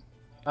important.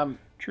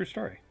 True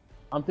story.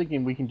 I'm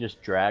thinking we can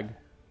just drag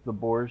the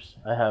boars.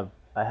 I have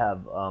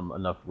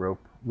enough rope.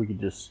 We can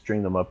just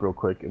string them up real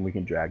quick, and we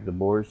can drag the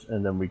boars,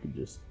 and then we can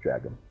just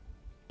drag them.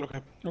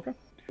 Okay. Okay.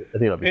 I think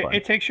that'll be fine.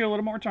 It takes you a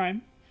little more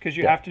time because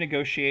you Yeah. have to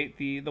negotiate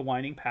the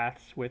winding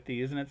paths with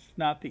these, and it's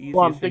not the easiest.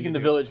 Well, I'm thing thinking to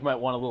the do. village might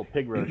want a little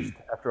pig roast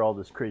after all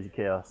this crazy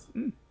chaos.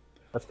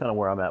 That's kind of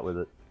where I'm at with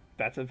it.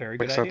 That's a very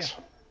good Makes idea.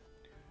 sense.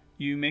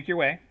 You make your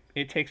way.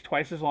 It takes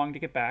twice as long to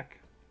get back,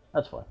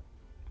 That's fine.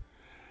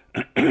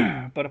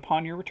 but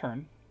upon your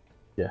return,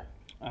 Yeah.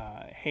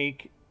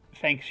 Hake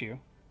thanks you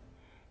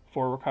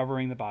for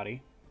recovering the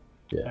body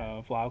Yeah.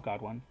 of Lau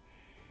Godwin.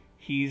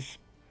 He's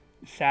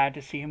sad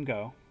to see him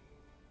go,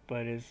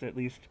 but is at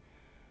least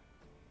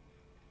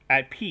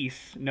at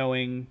peace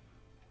knowing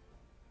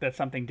that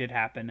something did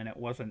happen and it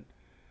wasn't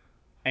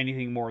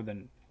anything more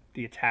than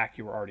the attack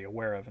you were already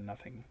aware of and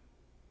nothing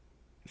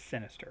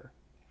sinister.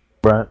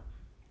 Right.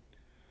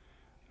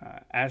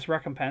 As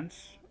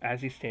recompense,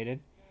 as he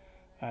stated,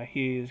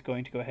 he is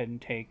going to go ahead and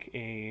take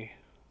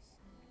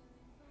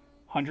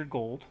 100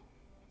 gold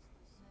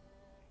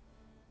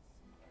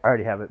I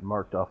already have it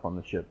marked off on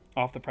the ship.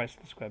 off the price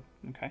of the squib.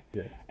 Okay.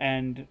 Yeah.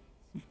 And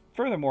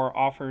furthermore,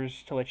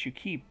 offers to let you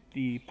keep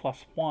the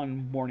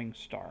 +1 Morning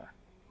Star,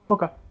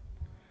 Okay.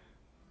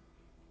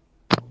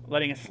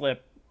 letting it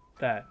slip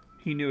that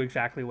he knew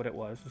exactly what it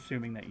was,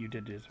 assuming that you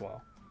did as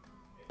well.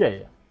 Yeah.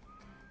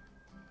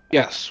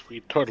 Yes,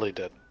 we totally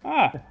did.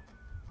 Ah,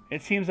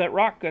 it seems that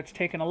Rockgut's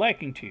taken a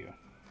liking to you.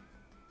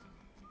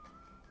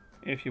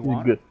 If you He's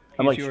want, good.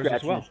 I'm he's like yours as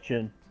scratching well. his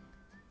chin.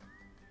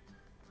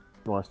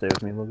 You want to stay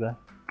with me, little guy?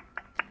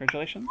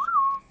 Congratulations.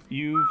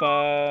 You've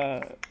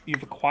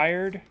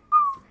acquired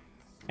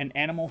an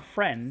animal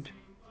friend,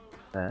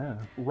 Ah.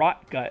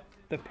 Rotgut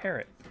the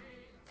parrot.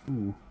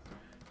 Ooh.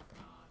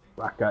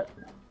 Rock gut.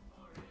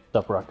 What's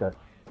up, Rock gut?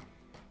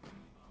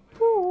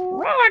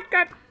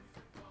 Rocket!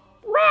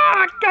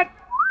 Rocket!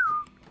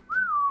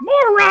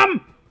 More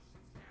rum!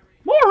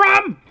 More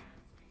rum!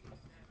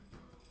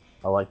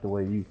 I like the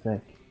way you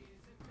think.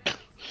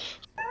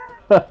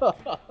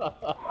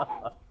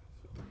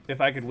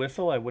 If I could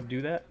whistle, I would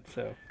do that,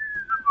 so...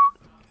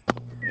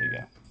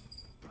 There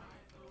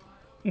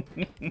you go.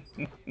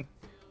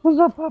 What's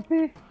up,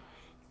 puppy?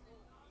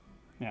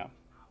 Yeah.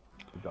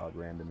 The dog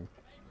ran to me.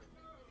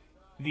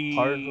 The...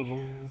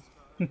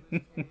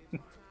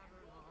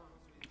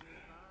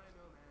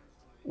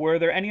 Were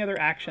there any other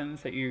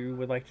actions that you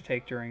would like to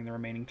take during the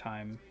remaining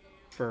time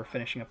for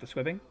finishing up the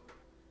swibbing?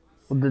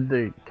 Well, did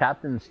the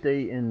captain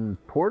stay in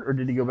port, or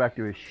did he go back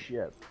to his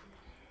ship?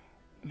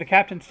 The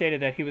captain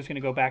stated that he was going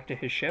to go back to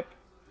his ship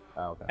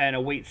Okay. and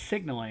await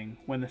signaling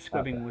when the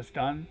squibbing was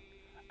done,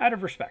 out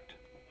of respect.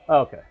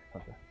 Okay. I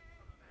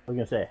was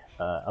gonna say,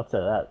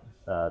 outside of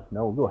that,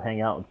 no, we'll go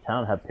hang out in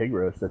town, have pig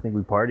roast. I think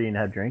we party and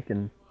have drink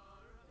and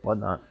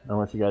whatnot.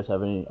 Unless you guys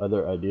have any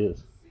other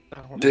ideas.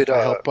 Did,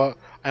 I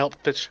help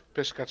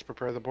Fish Guts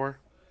prepare the boar?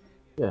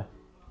 Yeah.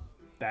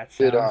 That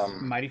Did,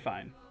 sounds mighty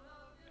fine.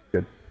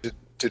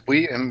 Did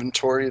we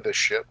inventory the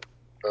ship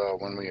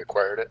when we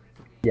acquired it?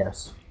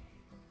 Yes.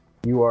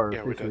 You are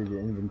Yeah, we officially did. the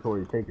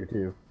inventory taker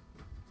too.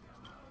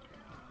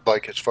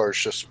 Like as far as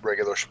just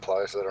regular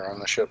supplies that are on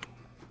the ship?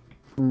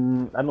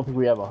 I don't think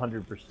we have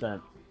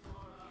 100%.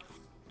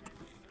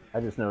 I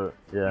just know,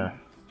 yeah.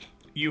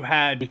 You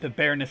had the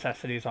bare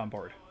necessities on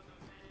board.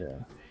 Yeah.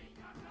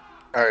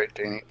 All right,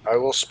 Danny. I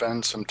will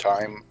spend some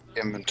time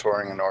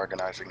inventorying and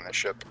organizing the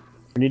ship.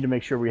 We need to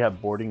make sure we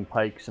have boarding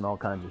pikes and all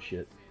kinds of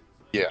shit.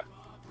 Yeah.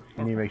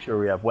 We need to make sure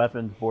we have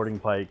weapons, boarding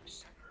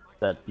pikes,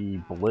 that the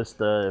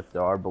ballista, if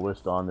there are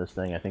ballista on this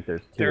thing, I think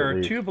there's two. There at are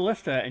least. 2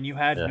 ballista, and you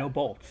had Yeah. no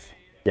bolts.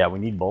 Yeah, we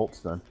need bolts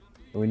then.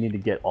 We need to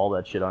get all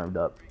that shit armed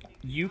up.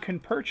 You can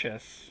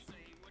purchase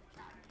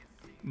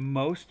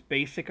most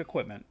basic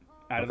equipment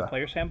out of the Okay.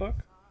 player's handbook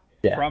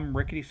Yeah. from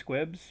Rickety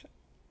Squibs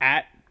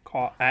at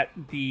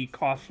the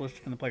cost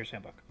listed in the player's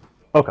handbook.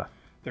 Okay.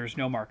 There's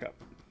no markup.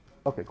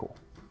 Okay, cool.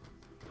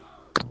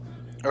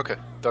 Okay,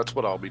 that's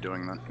what I'll be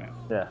doing then.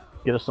 Yeah.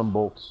 Get us some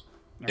bolts.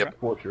 Yep.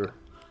 For sure.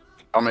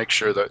 I'll make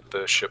sure that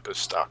the ship is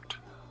stocked.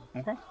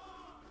 Okay.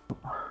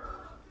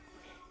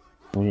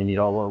 We need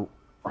all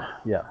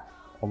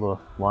the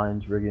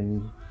lines,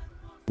 rigging.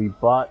 We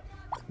bought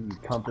the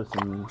compass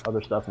and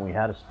other stuff, and we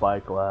had a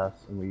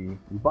spyglass, and we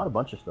bought a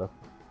bunch of stuff.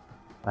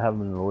 I have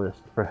them in the list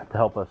to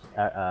help us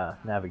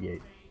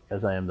navigate,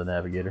 as I am the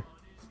navigator.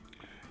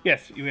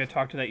 Yes, you had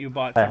talked to that. You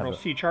bought I have several it.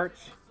 sea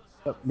charts.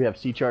 Yep, we have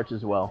sea charts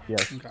as well.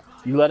 Yes. Okay.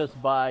 You let us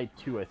buy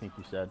 2, I think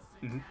you said,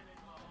 Mhm.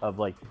 of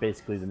like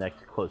basically the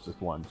next closest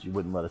ones. You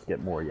wouldn't let us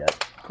get more yet,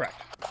 Correct.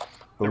 but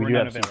There we were do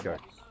none have sea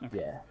available. charts. Okay.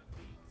 Yeah.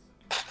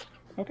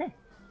 Okay.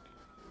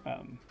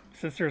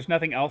 Since there's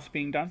nothing else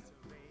being done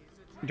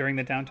during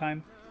the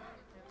downtime.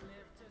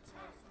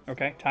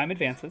 Okay, time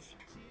advances.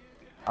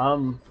 How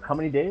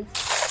many days?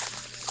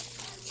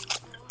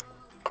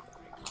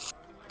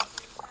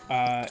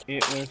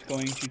 It was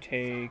going to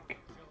take.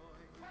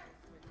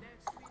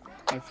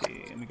 Let's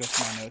see. Let me go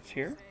through my notes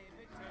here.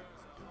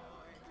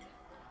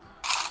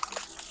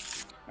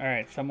 All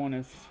right, someone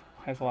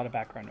has a lot of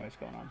background noise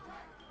going on.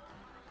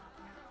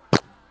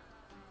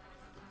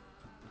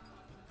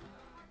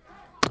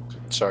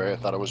 Sorry, I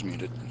thought I was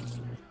muted.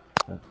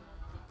 All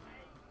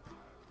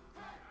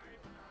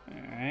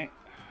right.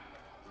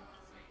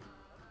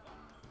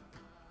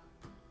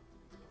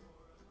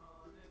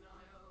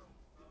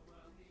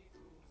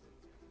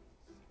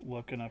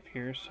 Looking up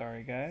here.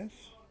 Sorry, guys.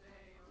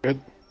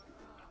 Good.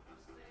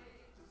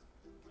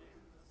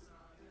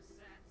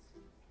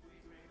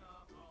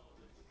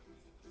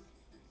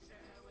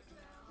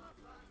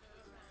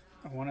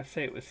 I want to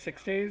say it was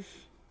 6 days.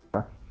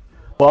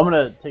 Well, I'm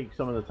gonna take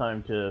some of the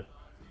time to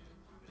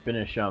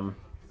finish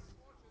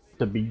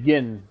to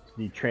begin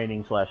the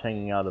training /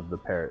 hanging out of the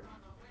parrot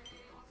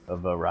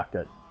of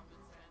Rocket,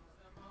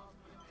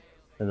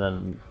 and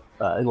then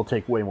it'll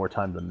take way more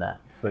time than that.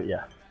 But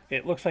yeah,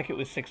 It looks like it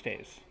was 6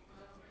 days.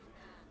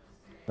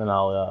 then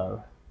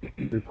I'll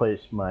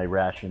replace my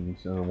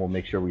rations, and then we'll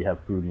make sure we have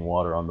food and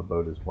water on the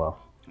boat as well.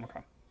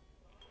 Okay.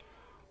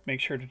 Make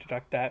sure to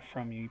deduct that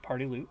from your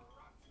party loot,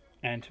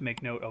 and to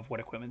make note of what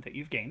equipment that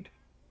you've gained.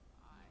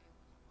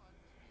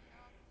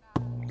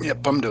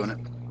 Yep, I'm doing it.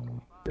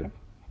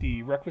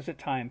 The requisite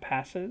time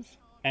passes,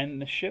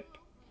 and the ship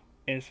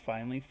is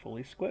finally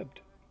fully squibbed.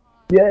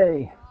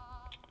 Yay!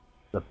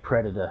 The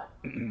Predator.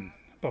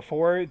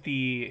 Before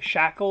the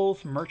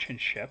Shackles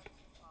merchant ship,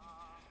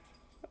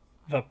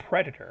 the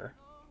Predator,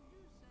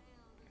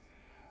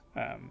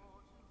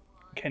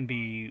 can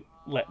be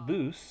let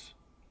loose.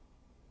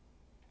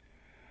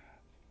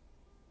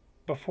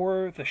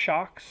 Before the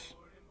shocks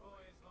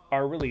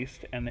are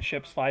released and the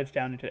ship slides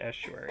down into the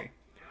estuary,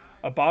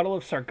 a bottle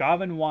of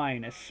Sargavan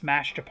wine is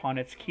smashed upon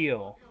its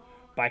keel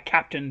by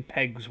Captain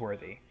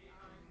Pegsworthy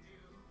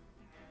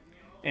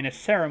in a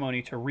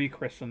ceremony to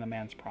rechristen the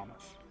man's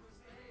promise.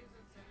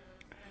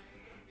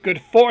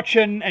 Good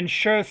fortune and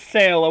sure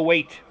sail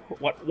await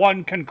what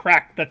one can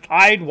crack the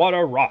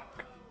Tidewater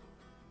rock.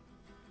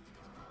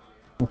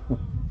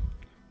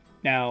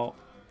 Now,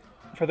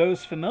 for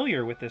those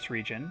familiar with this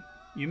region,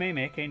 you may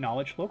make a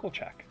knowledge local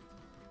check.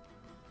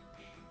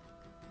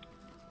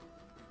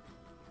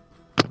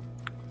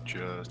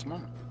 Just a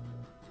moment.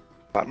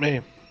 Not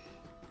me.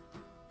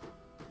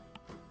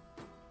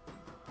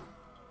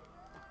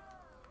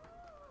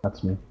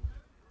 That's me.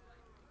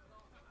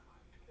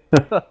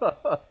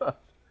 I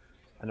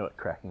know what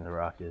cracking the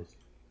rock is.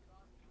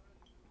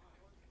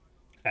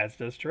 As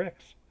does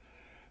Trix.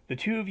 The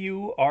two of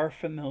you are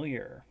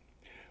familiar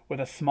with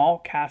a small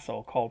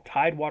castle called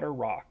Tidewater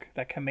Rock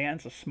that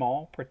commands a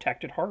small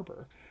protected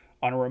harbor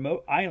on a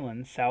remote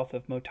island south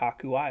of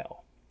Motaku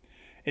Isle.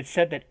 It's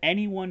said that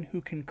anyone who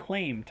can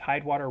claim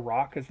Tidewater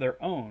Rock as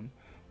their own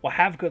will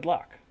have good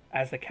luck,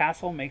 as the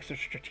castle makes a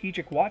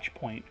strategic watch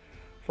point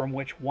from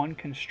which one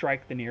can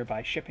strike the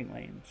nearby shipping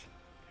lanes.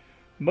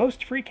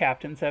 Most free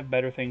captains have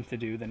better things to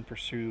do than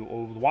pursue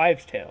old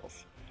wives'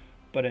 tales,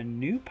 but a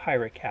new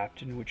pirate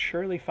captain would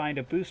surely find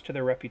a boost to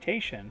their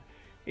reputation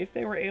if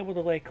they were able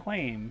to lay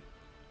claim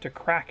to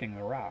cracking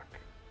the rock.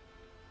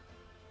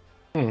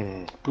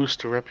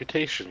 Boost to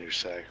reputation, you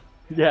say?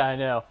 Yeah, I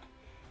know.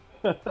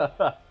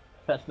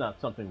 That's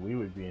not something we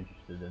would be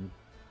interested in.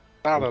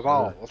 Not at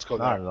all. Let's go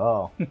Not there. at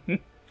all.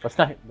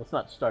 Let's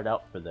not start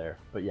out for there,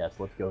 but yes,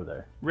 let's go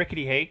there.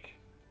 Rickety Hake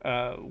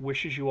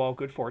wishes you all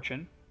good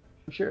fortune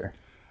Sure.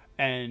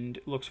 and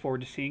looks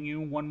forward to seeing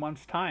you in 1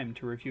 month's time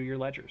to review your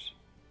ledgers.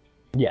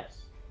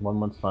 Yes, 1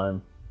 month's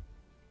time.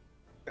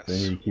 Yes. We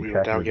need to keep We will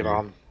track now of get it.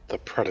 on the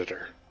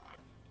Predator.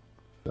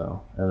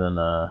 So, and then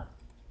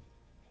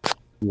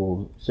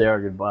we'll say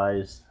our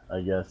goodbyes,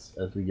 I guess,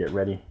 as we get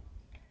ready.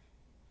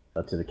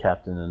 To the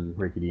captain and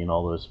Rickety and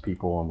all those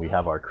people, and we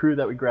have our crew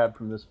that we grabbed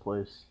from this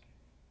place.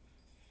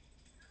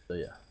 So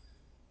yeah,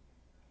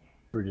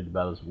 pretty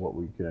about is what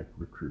we can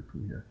recruit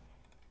from here.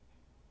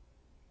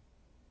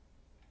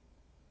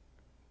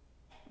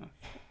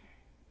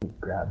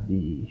 Grab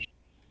the.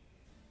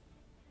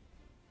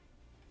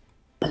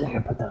 I think I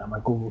put that on my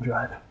Google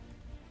Drive.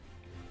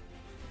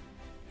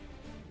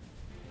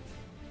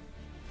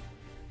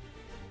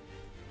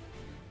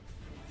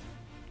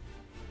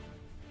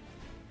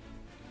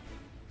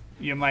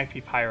 You might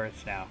be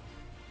pirates now.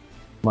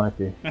 Might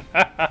be.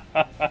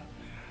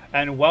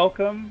 And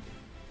welcome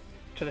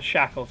to the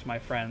shackles, my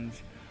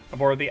friends,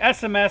 aboard the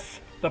SMS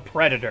The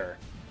Predator.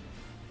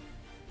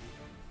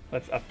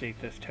 Let's update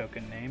this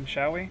token name,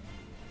 shall we?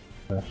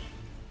 Yes.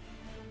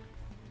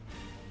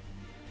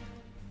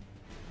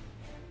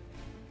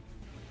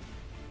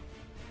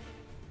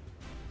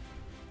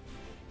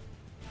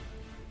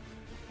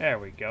 There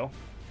we go.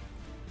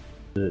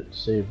 Did it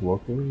save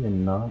locally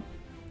and not?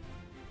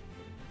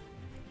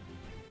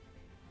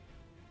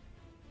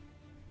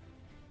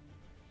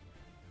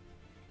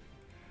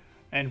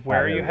 And where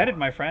are there you we headed, go.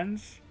 my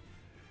friends?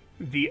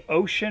 The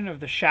ocean of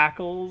the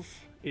shackles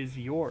is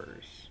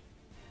yours.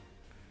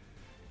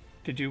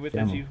 To do with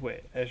as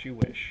you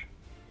wish.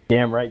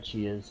 Damn right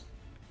she is.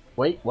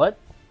 Wait, what?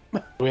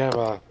 Do we have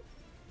an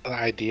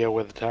idea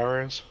where the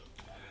tower is?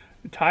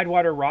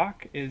 Tidewater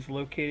Rock is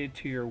located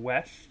to your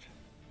west,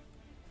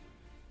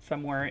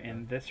 somewhere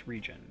in this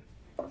region.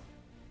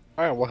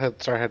 Alright, we'll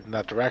start heading in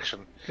that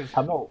direction. Because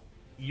How about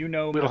you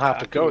know We don't have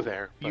to go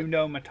there. You but-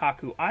 know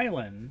Motaku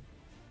Island,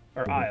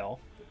 or Isle,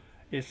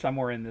 is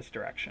somewhere in this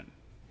direction,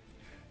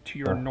 to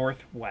your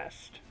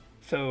northwest.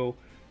 So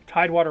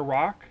Tidewater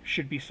Rock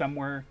should be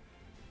somewhere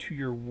to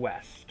your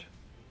west.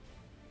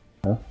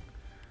 Go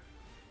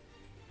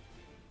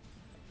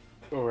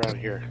around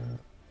here.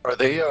 Are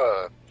they,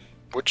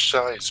 which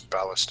size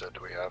ballista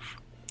do we have?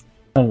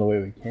 I don't know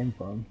where we came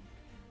from.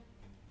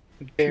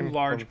 Two Came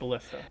large from-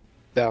 ballista.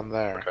 Down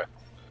there. Okay.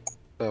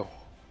 So,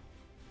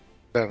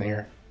 down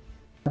here.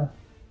 So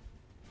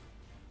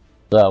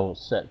I will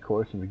set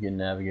course and begin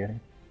navigating.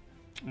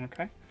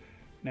 Okay.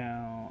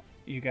 Now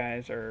you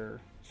guys are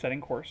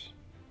setting course.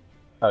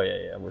 Oh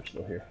yeah, we're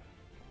still here.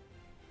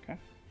 Okay.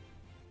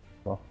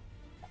 Well,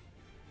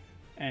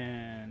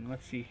 And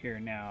let's see here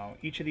now.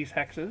 Each of these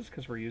hexes,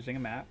 because we're using a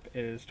map,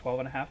 is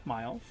 12.5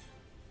 miles.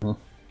 Hmm.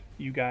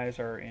 You guys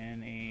are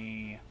in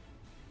a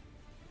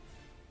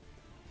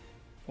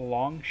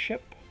long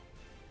ship.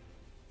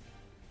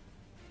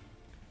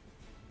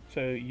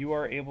 So you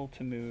are able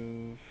to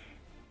move.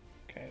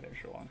 Okay, there's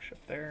your long ship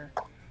there.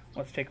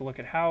 Let's take a look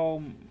at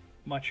how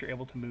much you're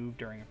able to move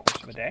during a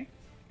course of a day.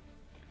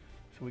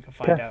 So we can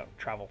find Okay. out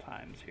travel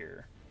times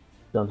here.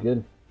 sounds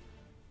good.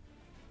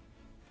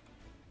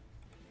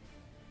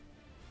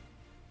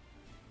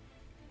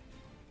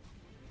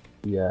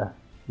 Yeah,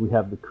 we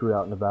have the crew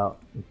out and about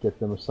and get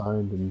them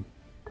assigned and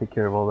take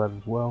care of all that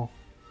as well.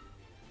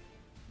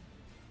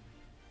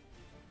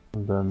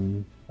 And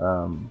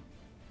then,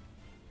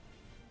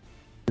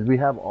 did we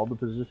have all the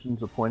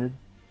positions appointed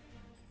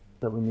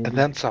that we needed? And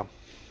then some.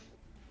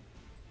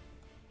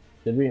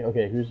 Did we?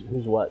 Okay, who's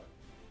what?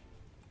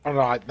 Oh,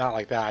 no, not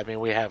like that. I mean,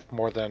 we have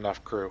more than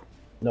enough crew.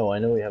 No, I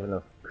know we have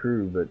enough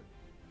crew, but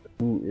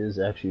who is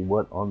actually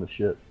what on the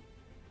ship?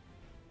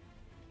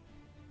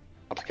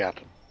 I'm the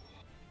captain.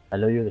 I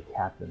know you're the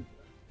captain.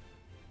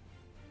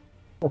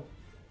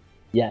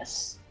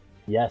 Yes.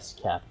 Yes,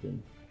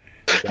 Captain.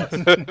 Yes,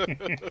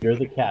 you're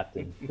the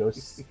captain.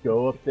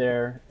 Go up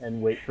there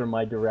and wait for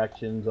my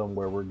directions on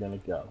where we're gonna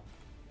go.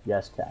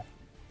 Yes, Captain.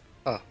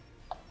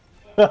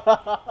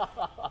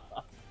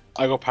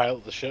 I go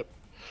pilot the ship.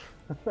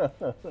 I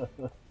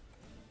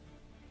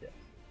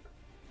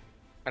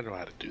know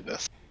how to do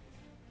this.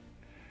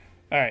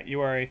 All right,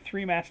 you are a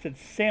three-masted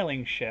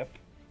sailing ship,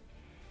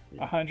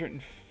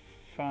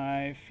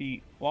 105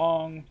 feet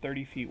long,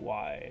 30 feet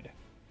wide.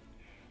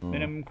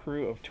 Minimum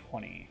crew of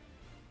 20.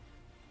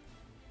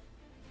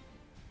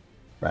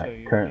 Right. So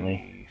you're Currently,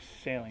 a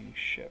sailing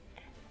ship.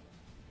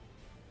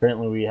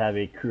 we have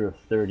a crew of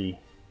 30.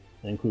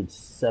 It includes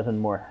 7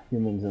 more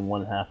humans and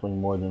 1 halfling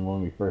more than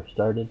when we first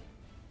started.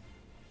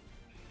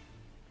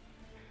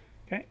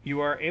 Okay, you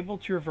are able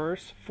to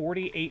reverse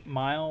 48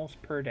 miles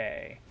per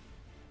day.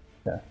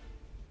 Okay.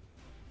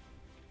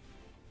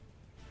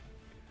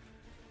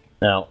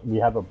 Now, we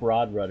have a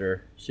broad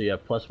rudder, so you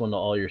have +1 to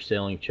all your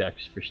sailing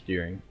checks for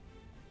steering.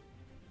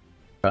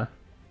 Okay.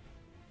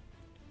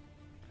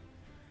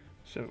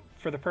 So,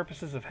 for the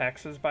purposes of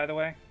hexes, by the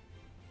way,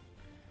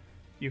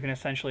 you can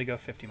essentially go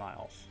 50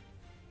 miles.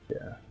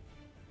 Yeah.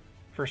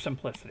 For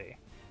simplicity.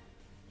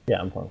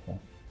 Yeah, I'm fine with that.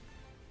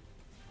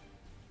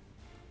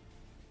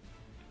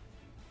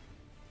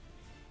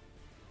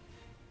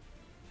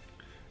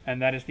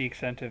 And that is the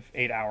extent of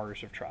 8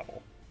 hours of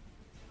travel.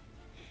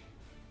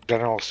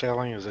 General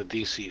sailing is a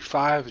DC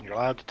 5, and you're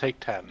allowed to take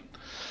 10.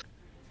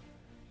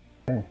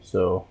 Okay,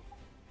 so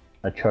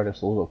I chart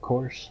us a little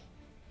course.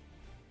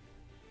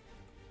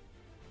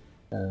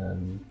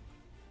 And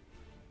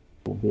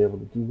we'll be able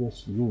to do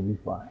this. You will be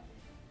fine.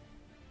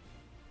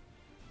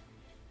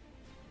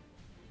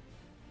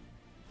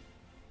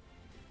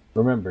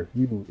 Remember,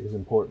 you is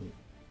important.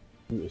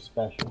 You is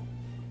special.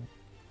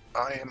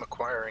 I am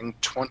acquiring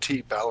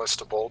 20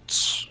 ballista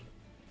bolts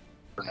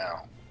for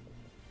now.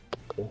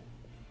 Okay.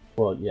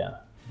 Well, yeah.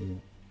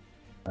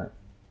 Alright.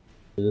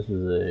 So this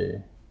is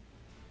a...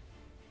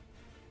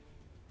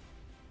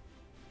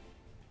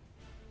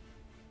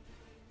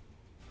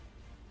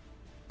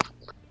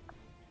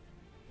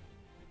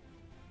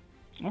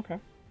 Okay.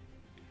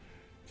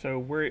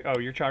 So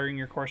you're charting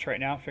your course right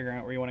now, figuring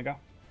out where you want to go?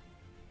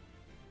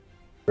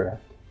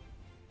 Correct.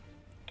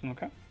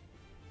 Okay.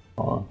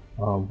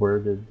 Where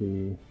did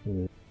the...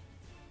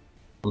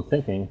 I'm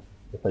thinking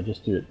if I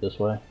just do it this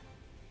way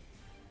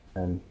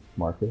and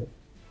mark it.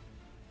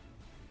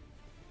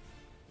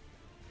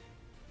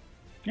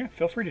 Yeah,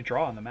 feel free to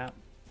draw on the map.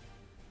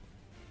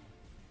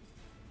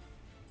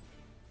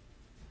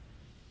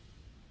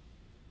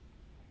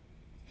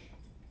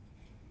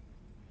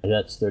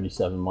 That's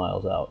 37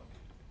 miles out.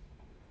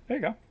 There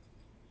you go. And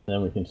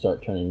then we can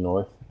start turning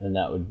north, and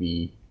that would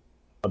be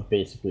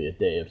basically a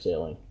day of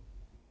sailing.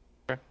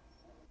 Okay.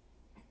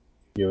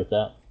 You with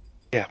that?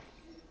 Yeah.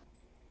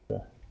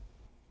 Okay.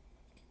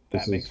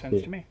 That makes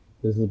sense to me.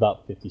 This is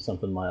about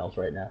 50-something miles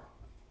right now.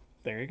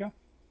 There you go.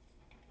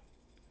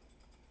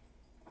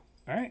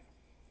 All right.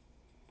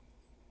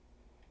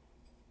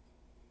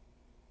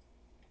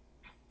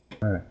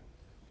 All right.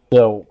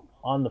 So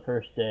on the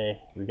first day,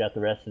 we got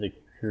the rest of the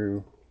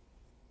crew.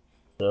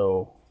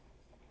 So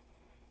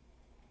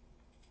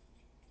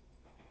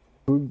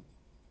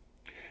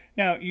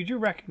Now, you do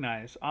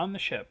recognize on the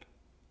ship,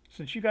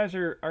 since you guys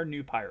are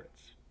new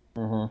pirates,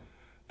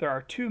 there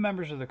are 2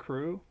 members of the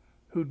crew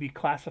who'd be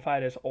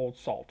classified as Old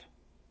Salt.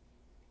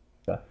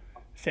 Okay.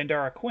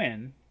 Sandara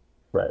Quinn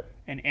Right.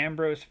 and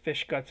Ambrose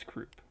Fishguts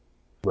Croup.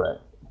 Right.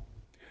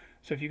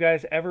 So if you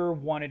guys ever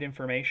wanted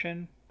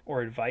information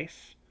or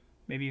advice,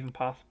 maybe even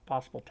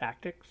possible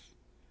tactics,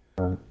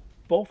 Right.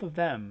 both of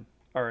them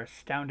are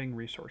astounding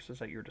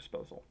resources at your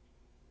disposal.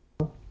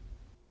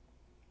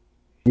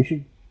 You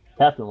should,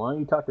 Captain. Why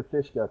don't you talk to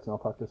Fish Guts and I'll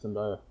talk to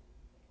Sandara.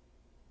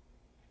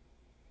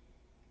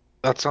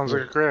 That sounds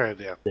like a great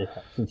idea.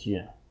 Since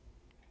you.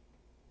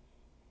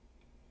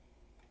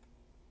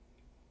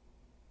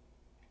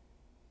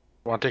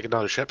 Want to take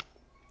another ship?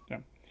 Yeah.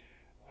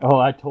 Oh,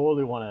 I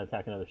totally want to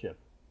attack another ship.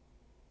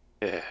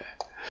 Yeah.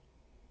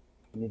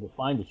 We need to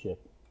find a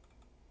ship.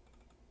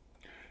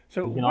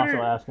 So You can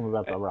also ask him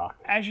about the rock.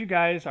 as you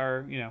guys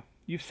are,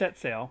 you've set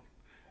sail,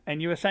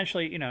 and you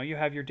essentially, you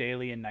have your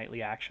daily and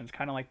nightly actions,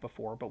 kind of like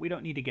before, but we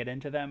don't need to get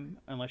into them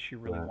unless you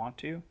really want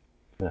to.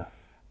 Yeah.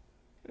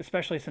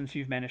 Especially since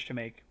you've managed to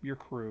make your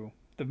crew,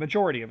 the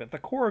majority of it, the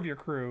core of your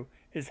crew,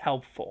 is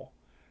helpful.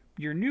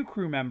 Your new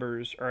crew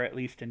members are at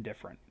least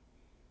indifferent.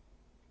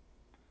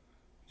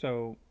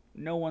 So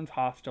no one's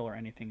hostile or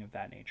anything of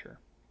that nature.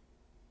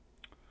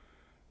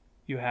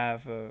 You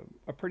have a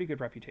pretty good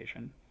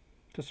reputation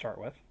to start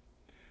with.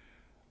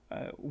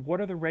 What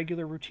are the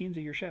regular routines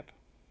of your ship?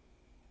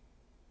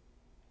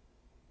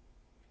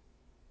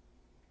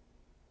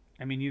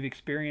 I mean, you've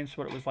experienced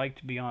what it was like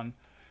to be on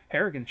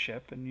Harrigan's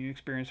ship, and you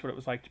experienced what it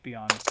was like to be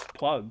on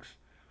Plug's.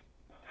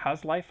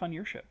 How's life on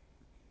your ship?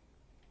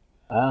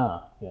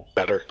 Yes.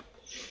 Better.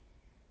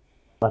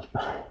 Much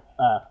better.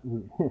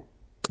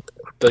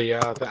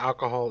 The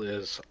alcohol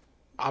is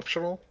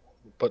optional,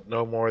 but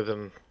no more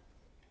than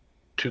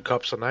 2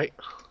 cups a night.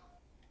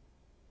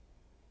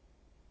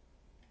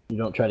 You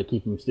don't try to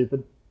keep them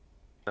stupid?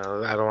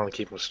 No, I don't want to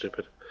keep them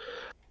stupid.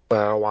 But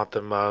I don't want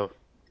them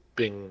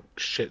being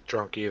shit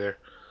drunk either.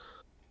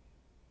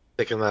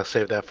 They can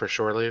save that for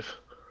shore leave.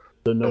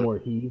 So no more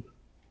heave?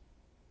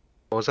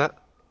 What was that?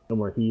 No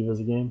more heave as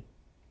a game?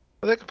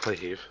 Well, they can play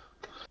heave.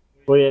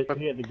 Well,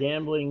 we have the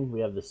gambling, we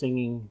have the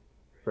singing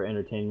for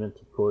entertainment,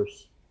 of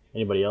course.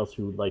 Anybody else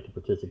who would like to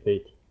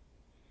participate?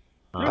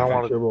 I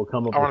wanna- I'm sure we'll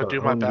come up I with want to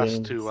our do my own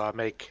best games. to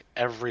make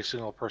every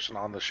single person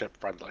on the ship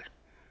friendly.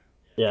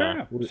 Yeah, Fair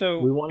enough. So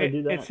we want to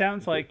do that. It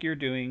sounds like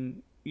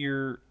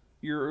you're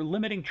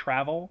limiting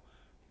travel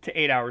to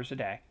 8 hours a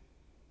day.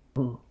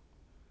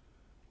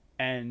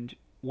 And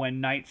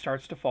when night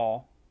starts to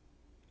fall,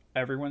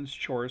 everyone's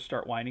chores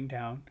start winding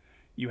down.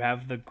 You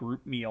have the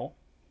group meal,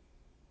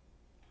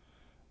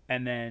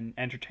 and then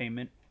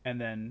entertainment, and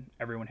then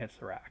everyone hits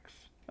the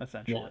racks,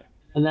 essentially. Yeah.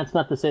 And that's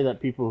not to say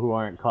that people who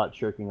aren't caught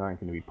shirking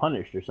aren't going to be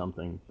punished or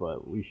something,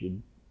 but we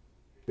should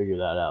figure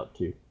that out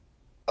too.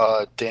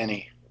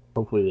 Danny.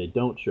 Hopefully they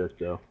don't shirk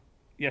though.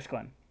 Yes,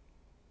 Glenn.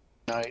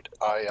 Night,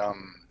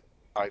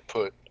 I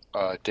put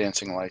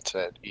dancing lights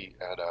at the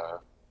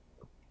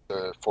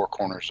four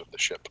corners of the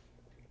ship.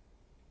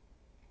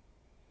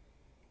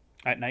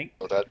 At night?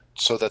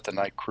 So that the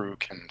night crew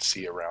can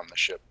see around the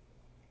ship.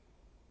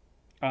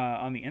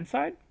 On the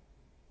inside?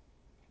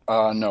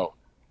 No.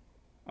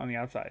 On the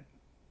outside?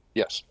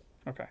 Yes.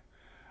 Okay.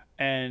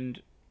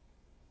 And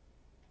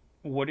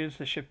what does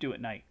the ship do at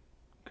night?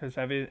 Because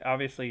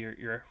obviously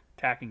you're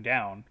tacking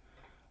down.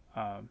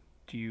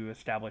 Do you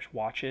establish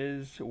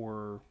watches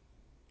or?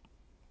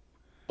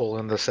 Pull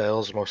in the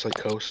sails, mostly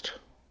coast.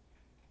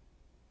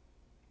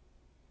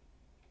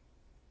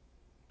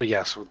 But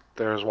yes,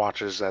 there's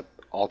watches at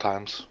all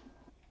times.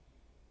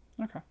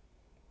 Okay.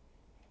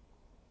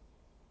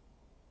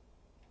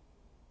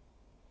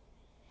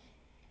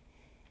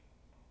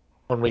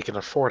 When we can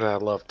afford it,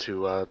 I'd love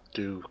to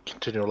do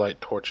continual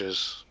light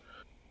torches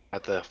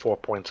at the 4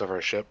 points of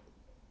our ship.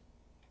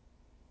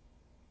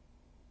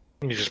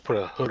 You just put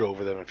a hood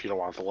over them if you don't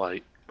want the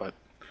light, but...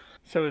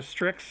 So is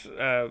Strix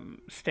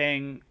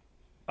staying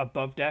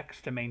above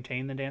decks to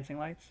maintain the dancing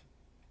lights?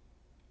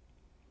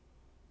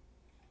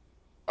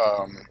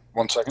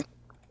 1 second.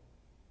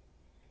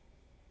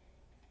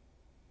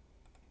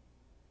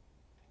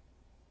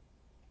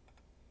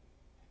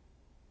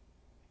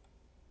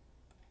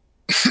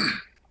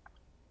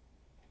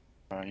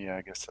 Yeah,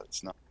 I guess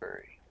that's not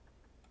very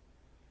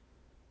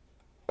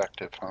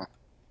effective, huh?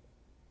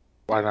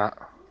 Why not?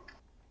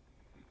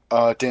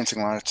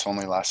 Dancing lights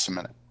only lasts a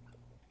minute.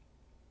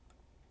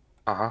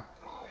 Uh-huh.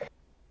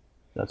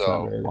 That's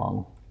not very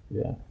long.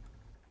 Yeah.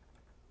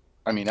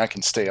 I mean, I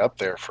can stay up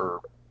there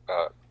for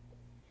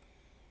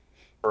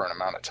an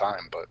amount of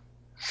time, but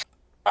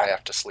I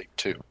have to sleep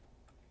too.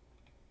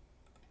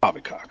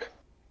 Poppycock.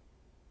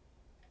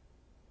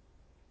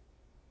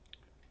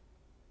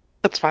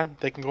 That's fine.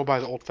 They can go by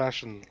the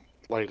old-fashioned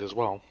light as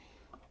well.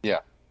 Yeah.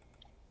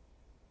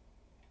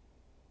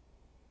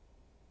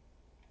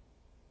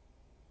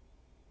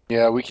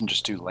 Yeah, we can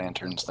just do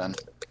lanterns then.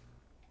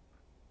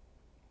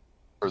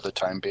 For the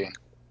time being.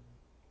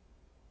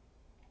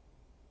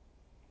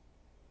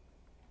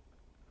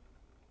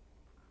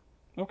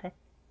 Okay.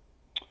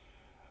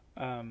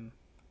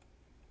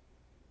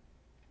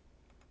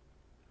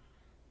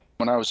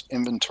 When I was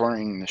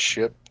inventorying the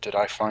ship, did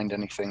I find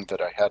anything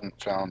that I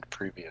hadn't found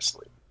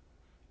previously?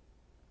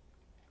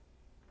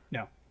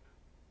 No.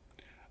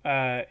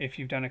 If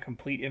you've done a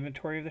complete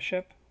inventory of the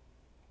ship?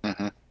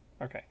 Mm-hmm.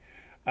 Okay.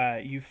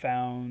 You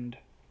found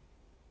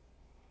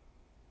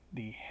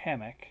the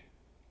hammock.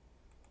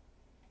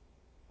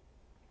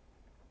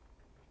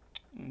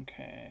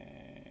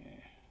 Okay.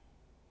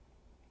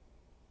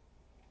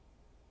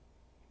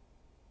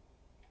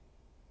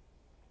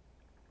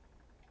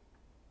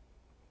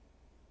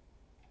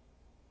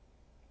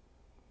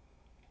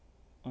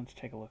 Let's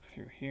take a look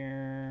through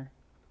here.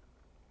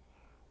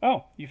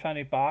 Oh, you found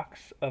a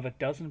box of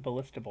 12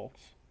 ballista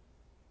bolts.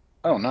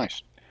 Oh,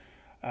 nice.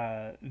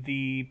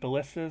 The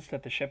ballistas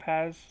that the ship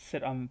has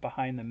sit on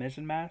behind the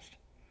mizzen mast.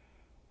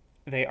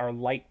 They are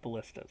light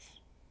ballistas.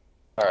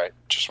 All right,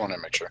 just wanted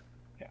to make sure.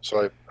 Yeah.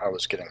 So I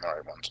was getting the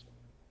right ones.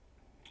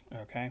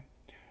 Okay.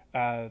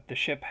 The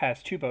ship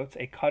has 2 boats,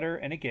 a cutter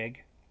and a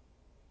gig.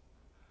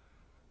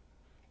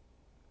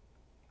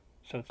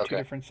 So it's 2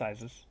 different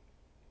sizes.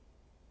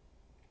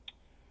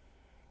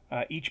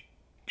 Each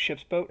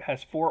ship's boat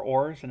has 4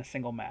 oars and a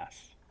single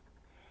mast.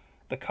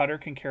 The cutter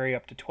can carry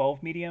up to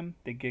 12 medium.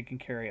 The gig can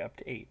carry up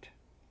to 8.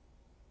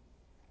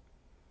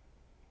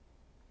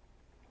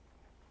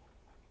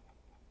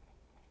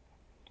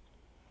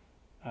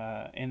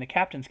 In the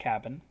captain's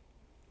cabin,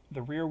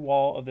 the rear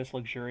wall of this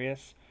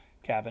luxurious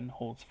cabin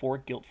holds 4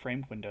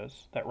 gilt-framed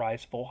windows that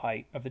rise full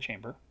height of the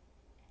chamber,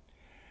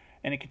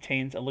 and it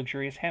contains a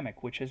luxurious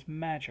hammock, which is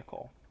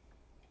magical.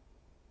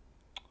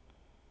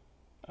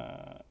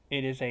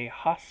 It is a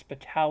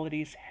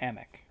hospitality's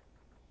hammock.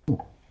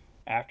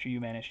 After you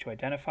manage to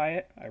identify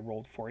it, I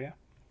rolled for you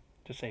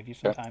to save you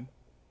some time.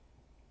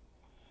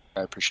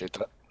 I appreciate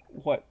that.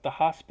 What the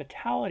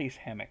hospitality's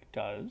hammock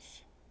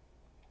does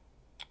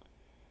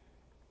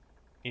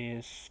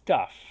is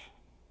stuff,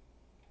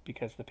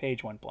 because the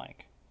page went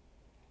blank.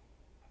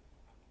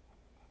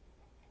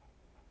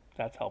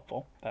 That's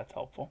helpful. That's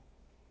helpful.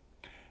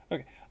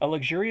 Okay. A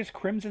luxurious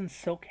crimson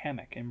silk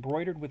hammock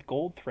embroidered with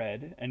gold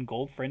thread and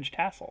gold fringed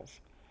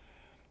tassels.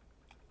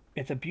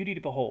 It's a beauty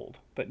to behold,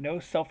 but no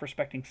self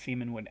respecting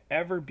seaman would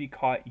ever be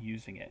caught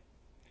using it.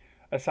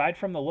 Aside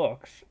from the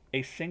looks,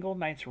 a single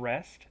night's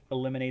rest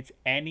eliminates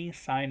any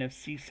sign of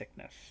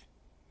seasickness.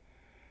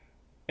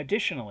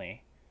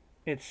 Additionally,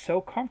 it's so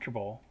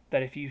comfortable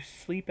that if you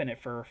sleep in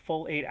it for a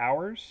full 8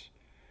 hours,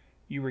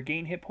 you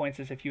regain hit points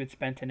as if you had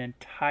spent an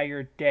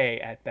entire day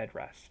at bed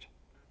rest.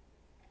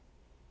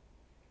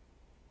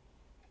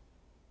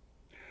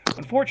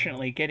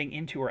 Unfortunately, getting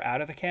into or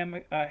out of the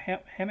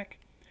hammock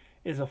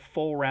is a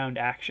full round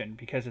action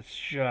because it's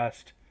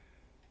just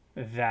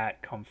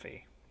that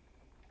comfy.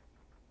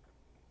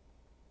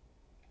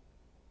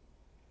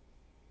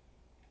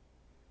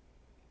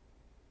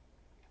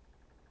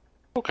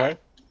 Okay.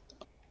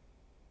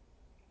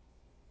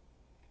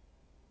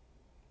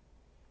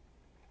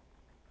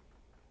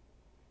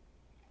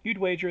 You'd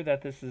wager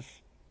that this is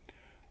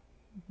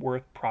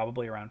worth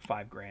probably around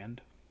 $5,000.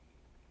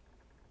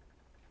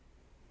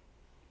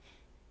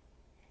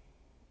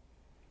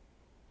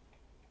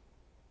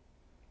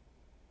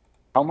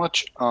 How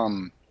much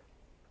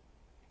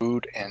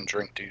food and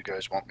drink do you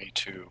guys want me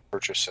to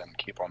purchase and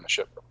keep on the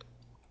ship?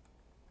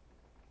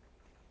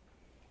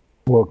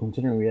 Well,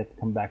 considering we have to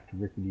come back to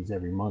Rickety's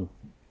every month,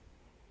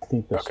 I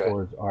think the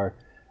stores are.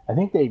 I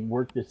think they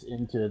work this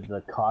into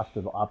the cost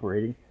of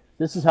operating.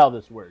 This is how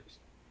this works.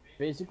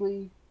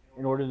 Basically,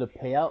 in order to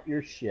pay out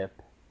your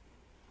ship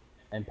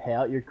and pay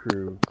out your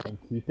crew and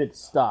keep it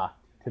stocked,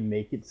 to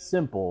make it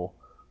simple,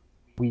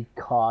 we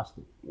cost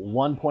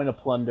 1 point of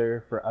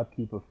plunder for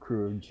upkeep of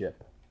crew and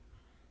ship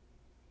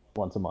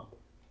once a month.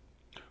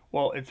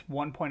 Well, it's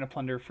 1 point of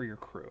plunder for your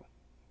crew.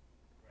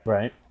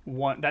 Right.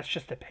 That's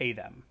just to pay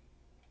them.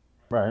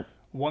 Right.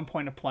 1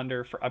 point of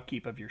plunder for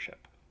upkeep of your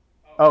ship.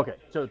 Okay,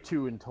 so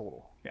 2 in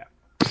total. Yeah.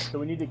 So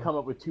we need to come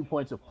up with 2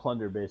 points of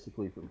plunder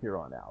basically from here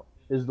on out,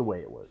 is the way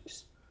it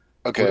works.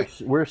 Okay.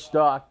 We're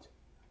stocked,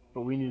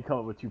 but we need to come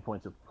up with 2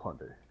 points of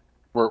plunder.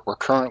 We're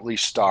currently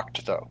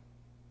stocked, though.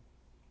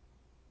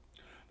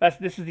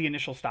 This is the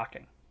initial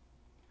stocking.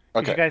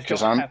 Okay,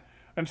 because I'm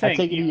saying, I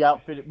take it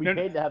outfitted. We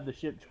paid to have the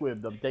ship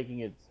squibbed. I'm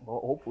taking it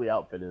hopefully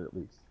outfitted at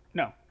least.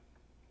 No.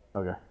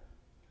 Okay.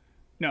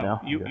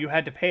 No, you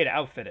had to pay to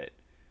outfit it.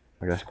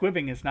 Okay.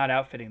 Squibbing is not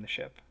outfitting the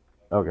ship.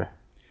 Okay.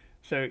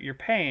 So you're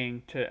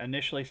paying to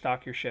initially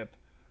stock your ship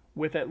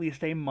with at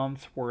least a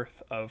month's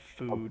worth of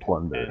food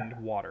and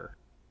water.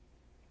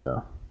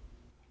 Yeah.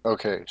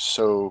 Okay,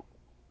 so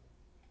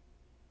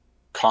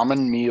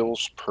common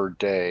meals per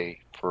day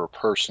for a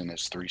person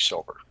is 3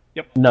 silver.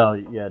 Yep. No,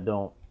 yeah,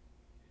 don't.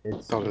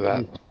 Don't do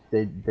that.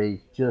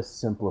 They just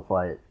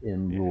simplify it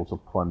in rules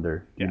of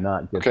plunder. Do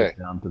not get this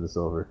down to the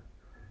silver.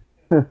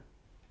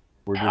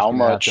 How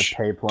much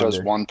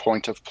does 1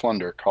 point of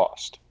plunder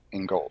cost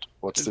in gold?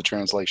 What's the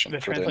translation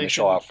for the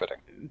initial outfitting?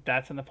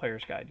 That's in the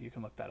player's guide. You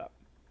can look that up.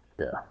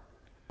 Yeah.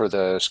 For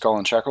the Skull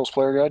and Shackles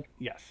player guide?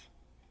 Yes.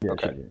 Yeah,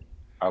 okay.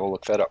 I will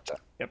look that up then.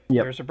 Yep.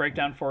 There's a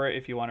breakdown for it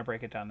if you want to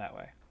break it down that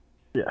way.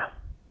 Yeah.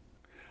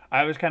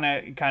 I was kind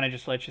of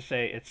just let you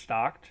say it's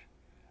stocked.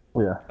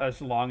 Yeah.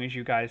 As long as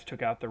you guys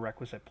took out the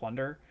requisite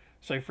plunder.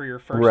 So for your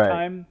first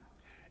time,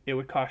 it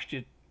would cost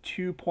you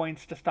 2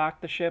 points to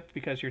stock the ship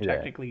because you're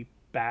technically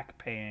back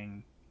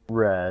paying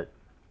the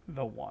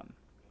one.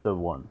 The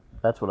one.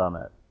 That's what I'm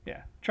at.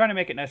 Yeah. Trying to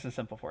make it nice and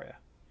simple for you.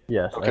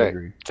 Yes, okay. I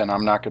agree. Then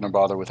I'm not going to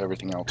bother with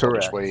everything else. Correct.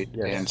 I'll just wait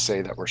and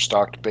say that we're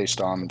stocked based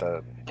on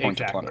the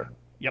point of plunder.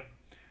 Yep.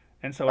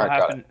 And so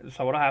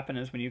what'll happen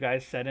is when you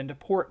guys set into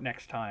port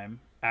next time,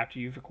 after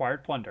you've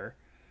acquired plunder,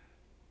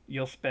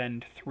 you'll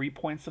spend 3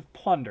 points of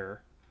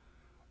plunder,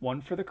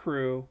 1 for the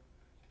crew,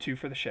 2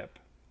 for the ship.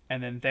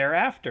 And then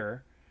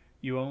thereafter,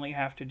 you only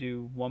have to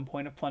do 1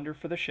 point of plunder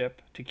for the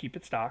ship to keep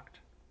it stocked,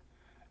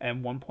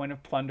 and 1 point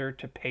of plunder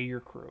to pay your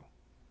crew.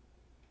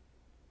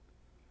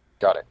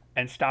 Got it.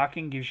 And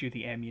stocking gives you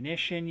the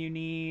ammunition you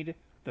need,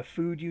 the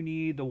food you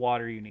need, the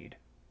water you need.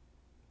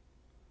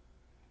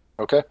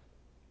 Okay.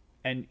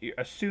 And you're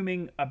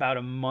assuming about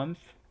a month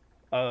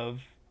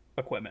of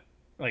equipment,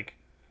 like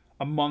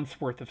a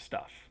month's worth of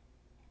stuff.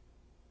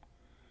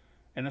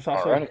 And this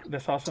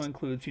also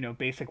includes,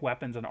 basic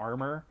weapons and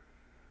armor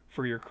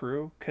for your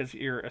crew, because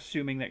you're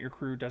assuming that your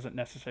crew doesn't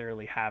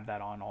necessarily have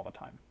that on all the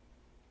time.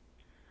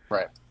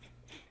 Right.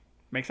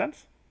 Make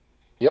sense?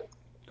 Yep.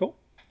 Cool.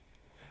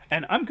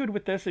 And I'm good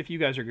with this if you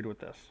guys are good with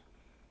this.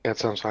 Yeah, it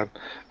sounds fine.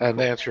 And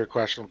to answer your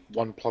question,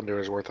 1 plunder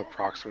is worth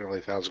approximately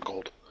 1,000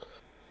 gold.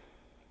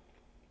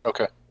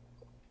 Okay.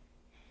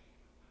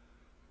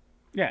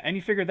 Yeah, and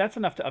you figure that's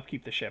enough to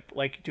upkeep the ship,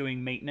 like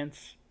doing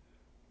maintenance,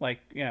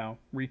 like,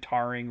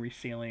 retarring,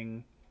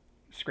 resealing,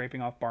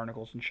 scraping off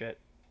barnacles and shit.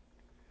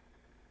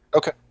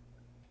 Okay.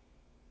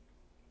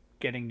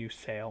 Getting new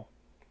sail.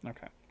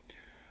 Okay.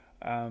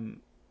 All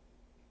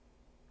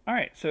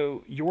right,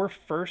 so your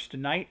first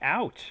night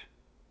out.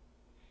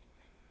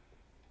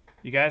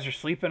 You guys are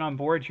sleeping on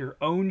board your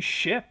own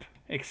ship.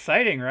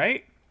 Exciting,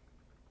 right?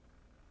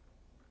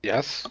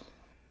 Yes.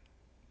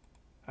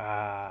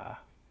 Ah.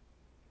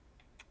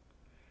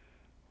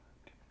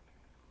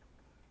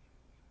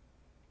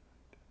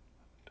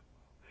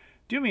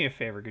 Do me a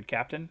favor, good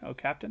captain. Oh,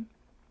 captain.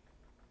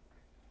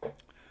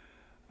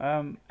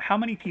 How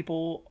many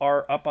people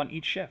are up on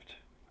each shift?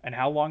 And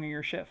how long are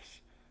your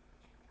shifts?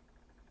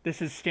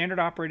 This is standard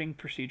operating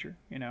procedure,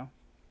 you know.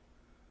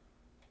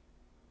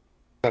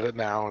 Set it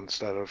now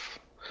instead of.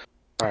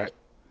 All right.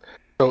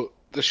 So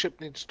the ship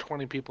needs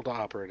 20 people to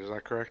operate. Is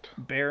that correct?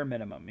 Bare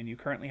minimum. And you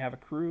currently have a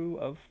crew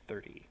of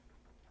 30.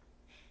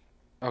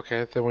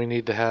 Okay. Then we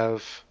need to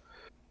have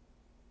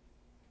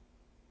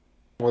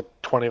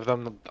 20 of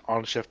them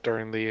on shift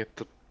during the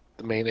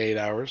main 8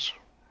 hours.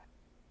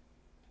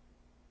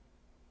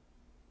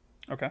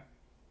 Okay.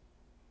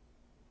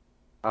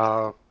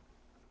 Sorry,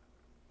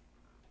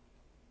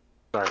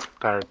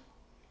 tired.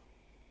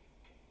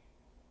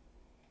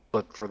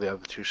 But for the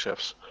other 2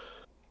 shifts.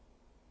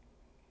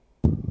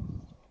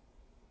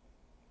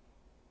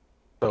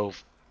 So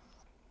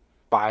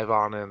 5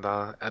 on and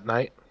at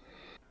night.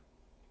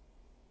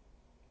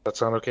 That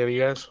sound okay to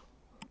you guys?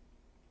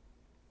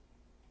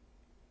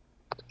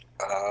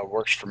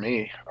 Works for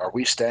me. Are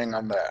we staying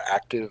on the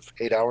active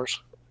 8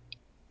 hours?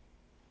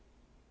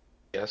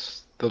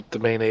 Yes. The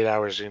main 8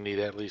 hours you need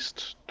at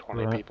least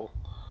 20 Right. people.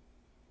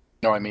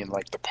 No, I mean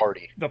like the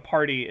party. The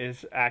party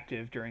is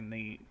active during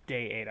the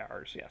day 8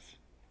 hours, yes.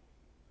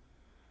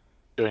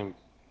 Doing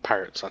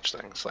pirate such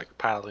things like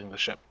piloting the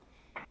ship.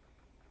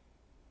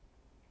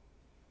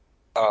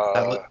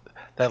 That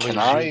Can leaves you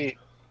I?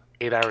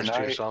 8 hours can to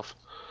I- yourself.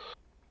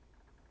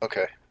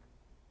 Okay,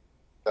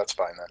 that's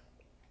fine then.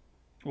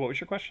 What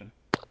was your question?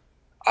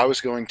 I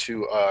was going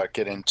to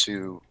get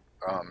into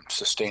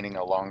sustaining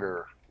a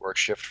longer work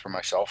shift for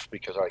myself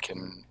because I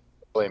can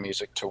play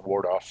music to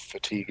ward off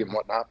fatigue and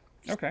whatnot.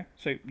 Okay,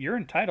 so you're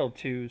entitled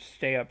to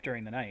stay up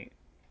during the night.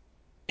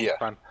 Yeah.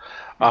 Fine.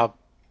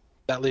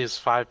 That leaves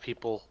 5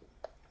 people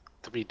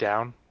to be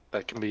down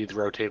that can be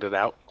rotated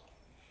out.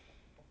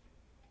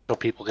 So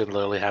people can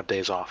literally have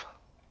days off.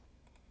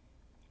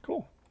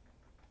 Cool.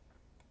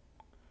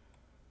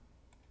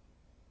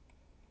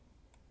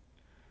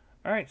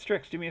 All right,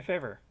 Strix, do me a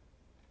favor.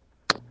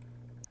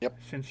 Yep.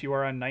 Since you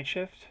are on night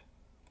shift,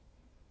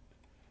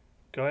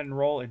 go ahead and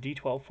roll a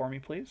d12 for me,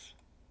 please.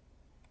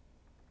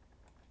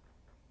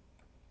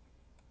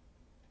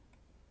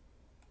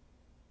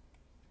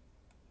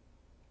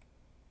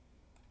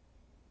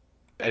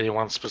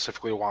 Anyone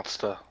specifically wants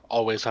to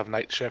always have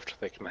night shift,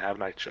 they can have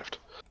night shift.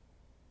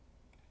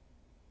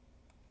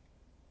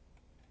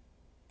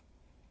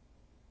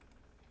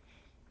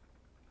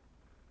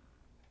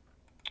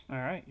 All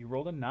right, you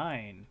rolled a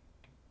 9.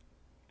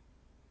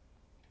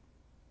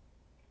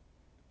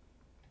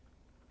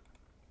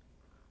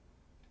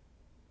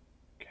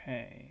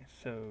 Okay,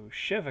 so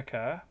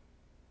Shivaka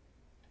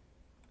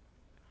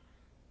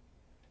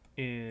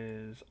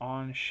is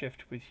on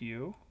shift with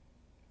you,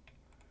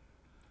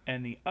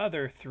 and the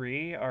other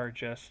 3 are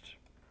just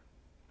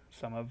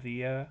some of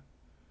the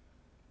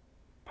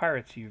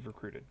pirates you've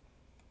recruited.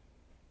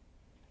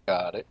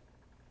 Got it.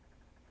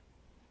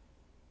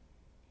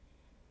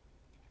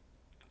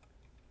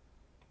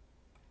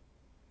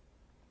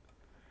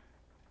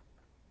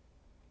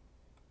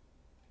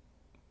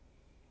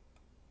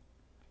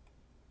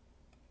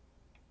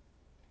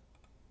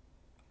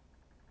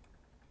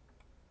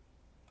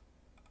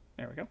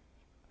 There we go.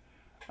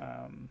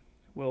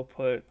 We'll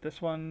put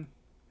this one.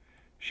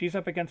 She's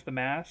up against the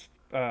mast,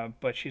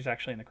 but she's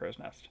actually in the crow's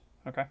nest.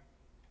 Okay.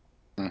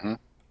 Mm-hmm.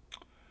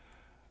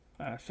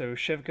 So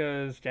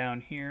Shivka's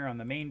down here on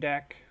the main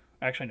deck.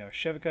 Actually, no.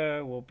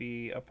 Shivka will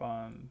be up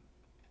on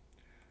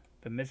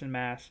the mizzen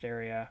mast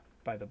area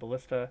by the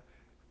ballista.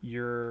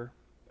 You're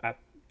at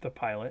the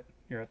pilot.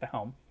 You're at the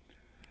helm.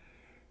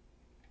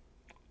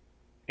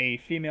 A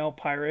female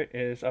pirate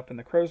is up in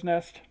the crow's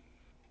nest.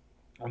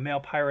 A male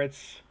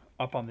pirate's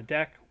up on the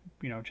deck.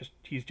 You know, just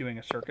he's doing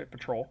a circuit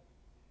patrol.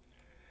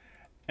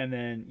 And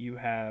then you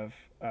have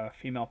a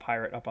female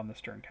pirate up on the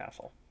stern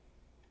castle.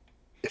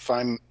 If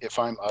I'm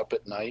up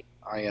at night,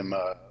 I am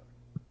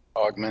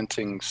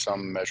augmenting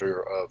some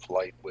measure of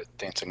light with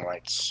dancing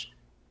lights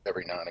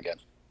every now and again,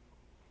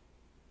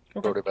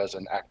 Okay. sort of as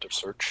an active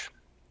search.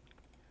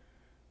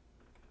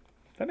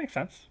 That makes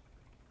sense.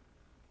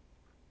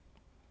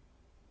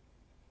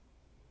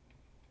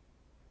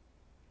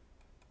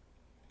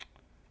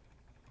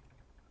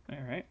 All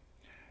right.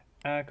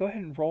 Go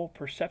ahead and roll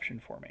perception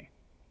for me.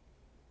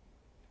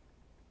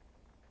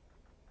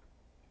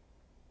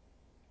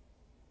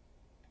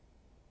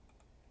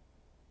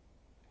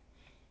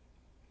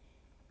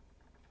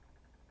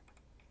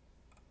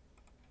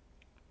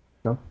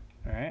 No.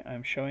 All right.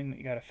 I'm showing that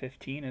you got a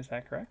 15. Is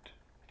that correct?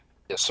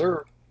 Yes,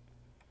 sir.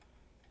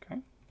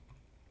 Okay.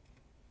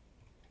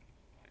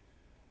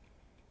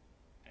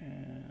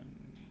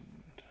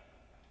 And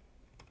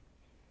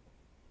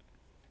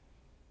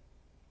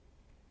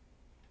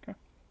okay.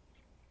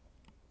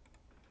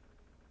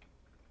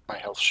 My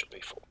health should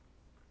be full.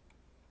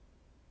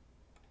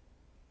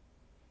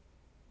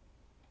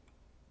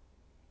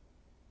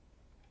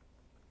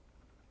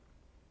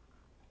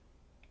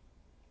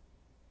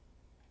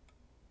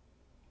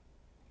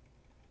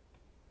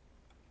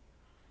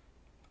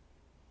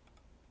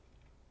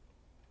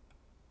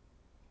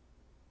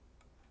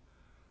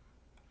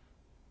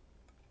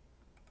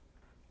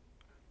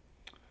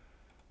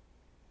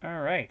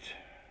 All right.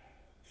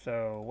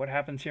 So what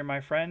happens here,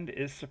 my friend,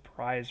 is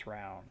surprise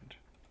round.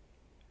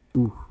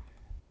 Oof.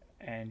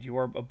 And you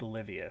are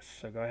oblivious.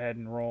 So go ahead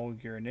and roll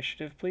your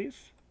initiative,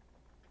 please.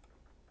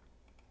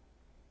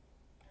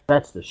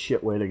 That's the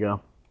shit way to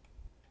go.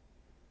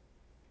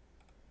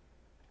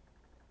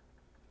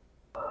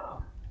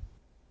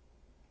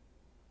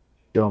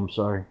 Joe, I'm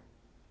sorry.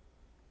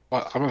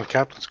 Well, I'm in the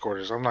captain's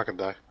quarters. I'm not gonna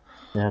die.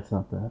 Yeah, it's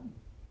not that.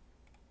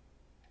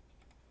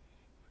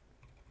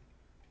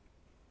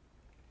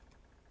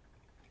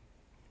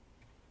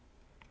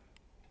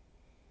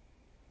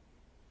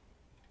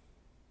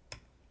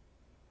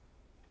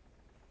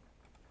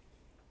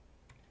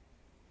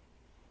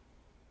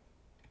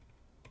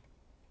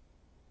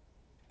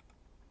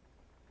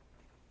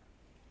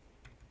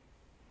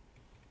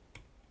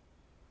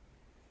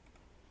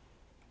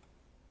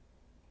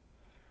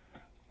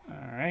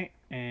 All right.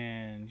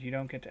 And you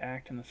don't get to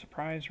act in the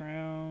surprise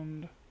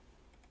round.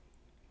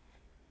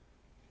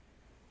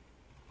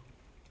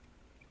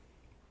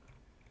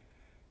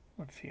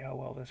 Let's see how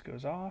well this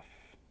goes off.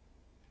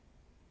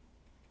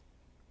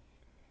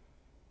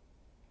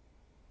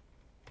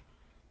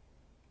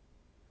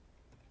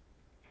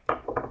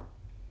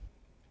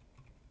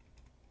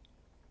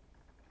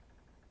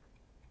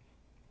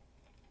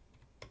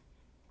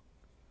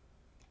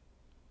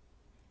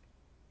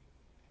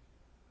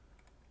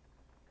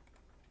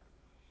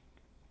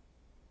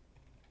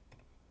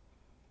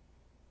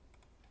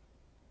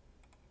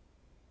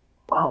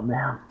 Oh,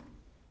 man.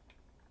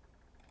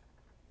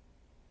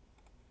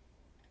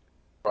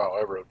 Wow,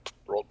 I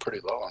rolled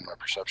pretty low on my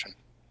perception.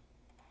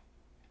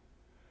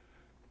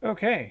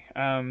 Okay.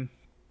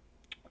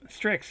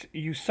 Strix,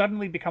 you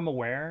suddenly become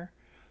aware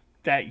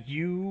that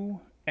you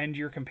and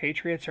your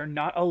compatriots are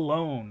not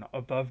alone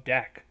above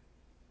deck.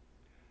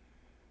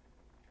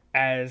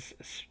 As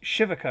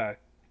Shivaka,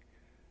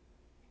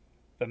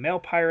 the male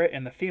pirate,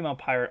 and the female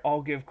pirate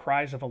all give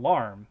cries of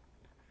alarm,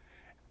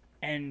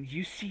 and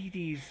you see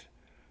these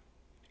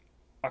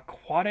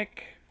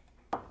aquatic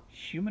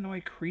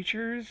humanoid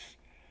creatures.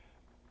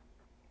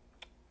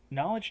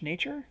 Knowledge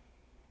nature?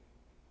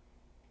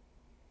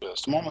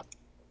 Just a moment.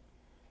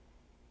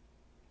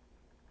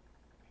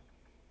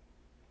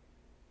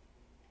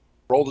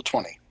 Roll the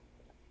 20.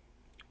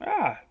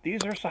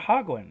 These are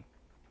Sahagwin.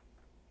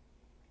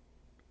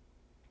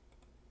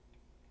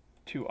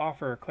 To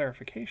offer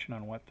clarification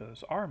on what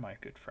those are, my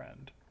good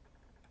friend.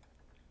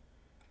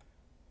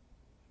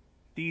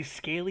 These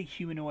scaly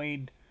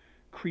humanoid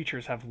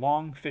creatures have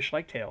long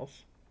fish-like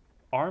tails,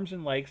 arms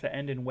and legs that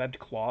end in webbed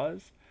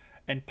claws,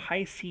 and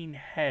piscine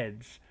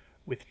heads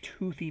with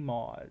toothy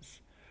maws.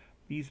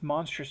 These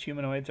monstrous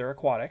humanoids are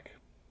aquatic,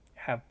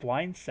 have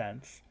blind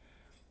sense,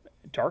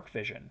 dark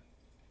vision.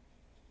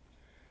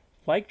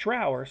 Like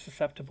drow, are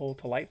susceptible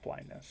to light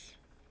blindness,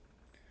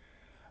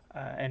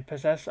 and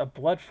possess a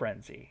blood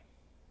frenzy.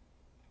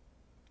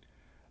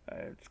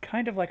 It's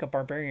kind of like a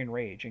barbarian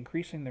rage,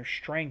 increasing their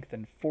strength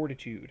and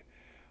fortitude,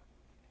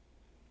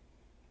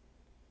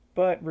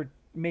 but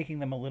making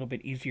them a little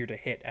bit easier to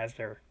hit as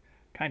they're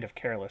kind of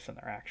careless in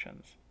their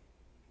actions.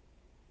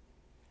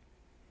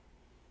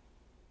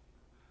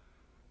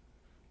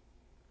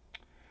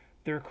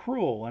 They're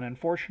cruel and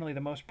unfortunately the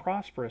most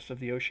prosperous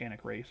of the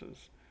oceanic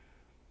races,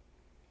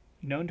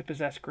 known to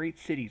possess great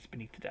cities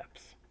beneath the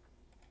depths.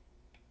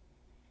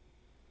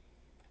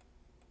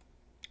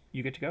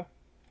 You get to go.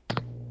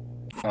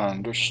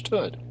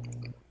 Understood.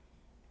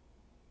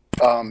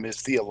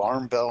 Is the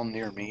alarm bell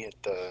near me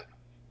at the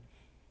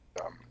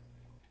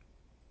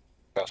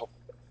castle?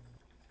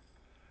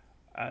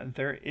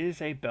 There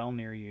is a bell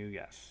near you,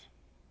 yes.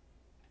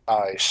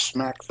 I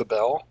smack the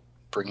bell,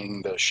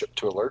 bringing the ship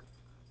to alert.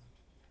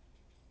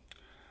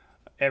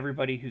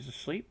 Everybody who's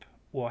asleep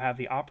will have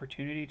the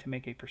opportunity to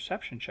make a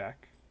perception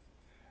check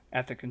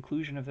at the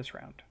conclusion of this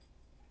round.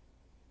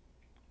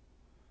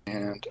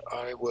 And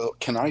I will.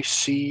 Can I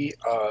see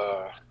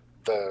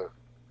the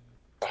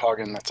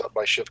Hagen that's up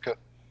by Shivka?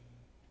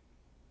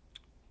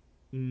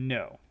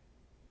 No.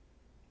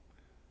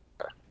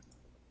 Okay.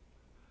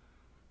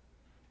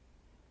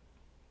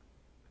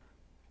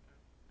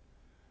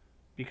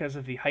 Because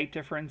of the height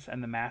difference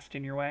and the mast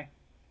in your way?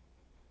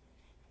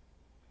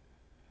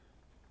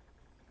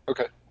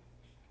 Okay.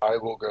 I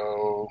will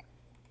go.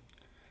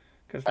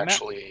 Because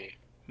Actually,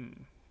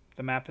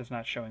 the map is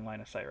not showing line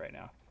of sight right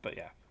now. But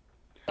yeah,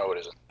 no, it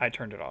isn't. I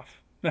turned it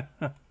off.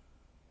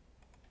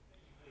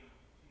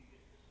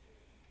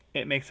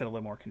 It makes it a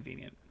little more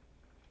convenient.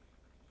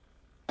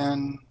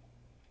 And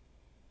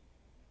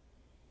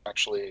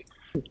actually,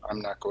 I'm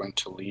not going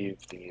to leave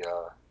the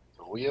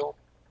wheel.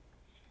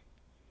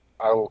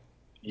 I will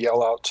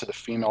yell out to the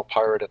female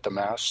pirate at the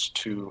mast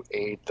to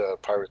aid the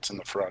pirates in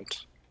the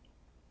front.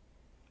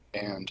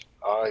 And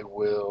I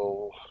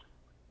will.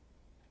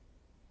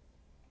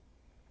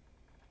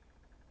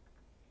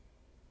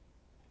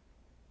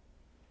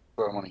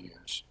 What do I want to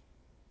use?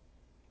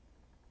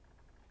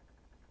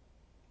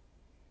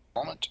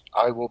 Moment.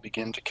 I will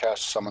begin to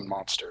cast Summon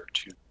Monster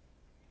to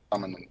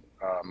summon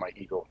my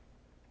eagle.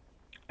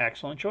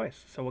 Excellent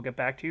choice. So we'll get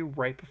back to you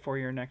right before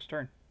your next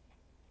turn.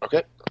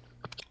 Okay.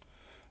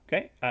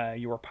 Okay,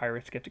 your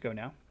pirates get to go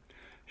now.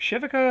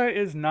 Shivika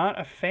is not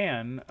a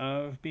fan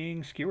of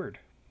being skewered.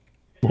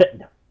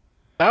 No,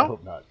 I No?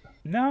 hope not.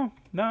 No.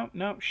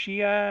 She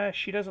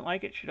doesn't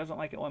like it. She doesn't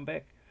like it one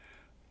bit.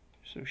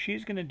 So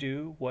she's gonna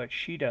do what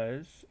she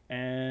does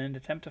and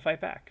attempt to fight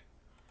back.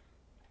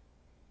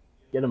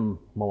 Get him,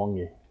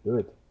 Malongi. Do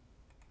it.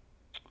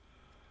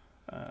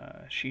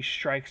 She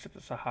strikes at the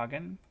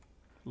Sahagin,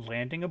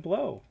 landing a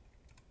blow.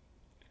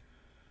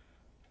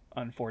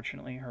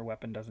 Unfortunately, her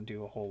weapon doesn't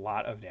do a whole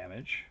lot of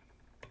damage.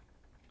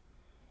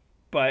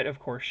 But of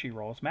course, she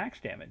rolls max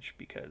damage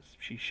because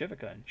she's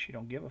Shivika and she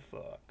don't give a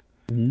fuck.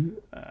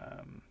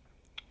 Mm-hmm.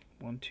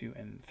 1, 2,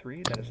 and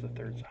 3. That is the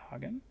third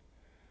Sahagin.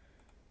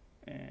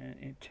 And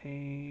it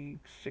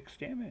takes 6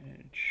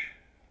 damage.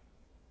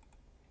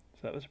 So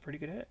that was a pretty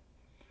good hit.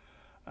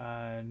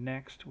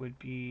 Next would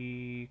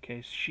be,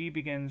 okay, she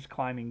begins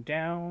climbing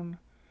down.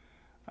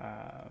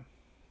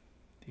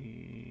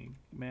 The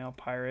male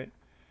pirate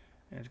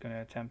is going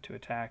to attempt to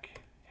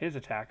attack his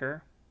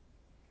attacker.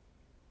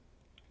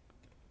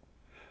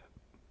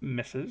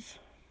 Misses.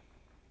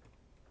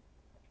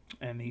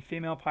 And the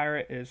female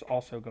pirate is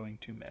also going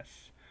to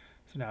miss.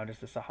 So now it is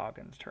the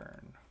Sahagin's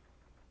turn.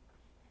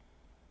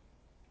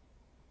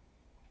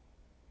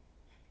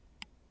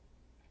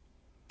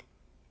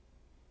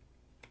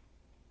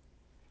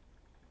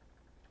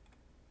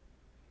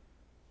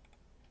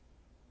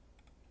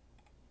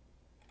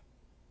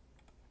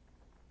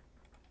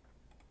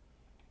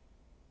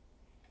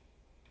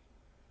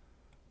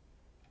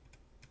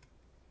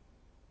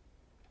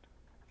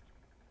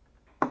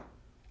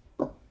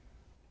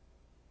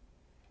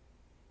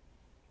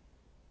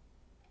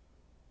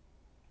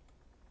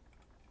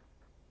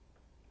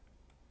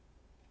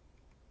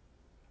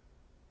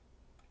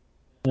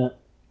 Yeah.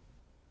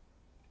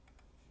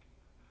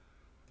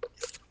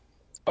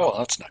 Oh,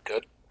 that's not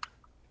good.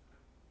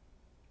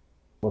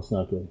 What's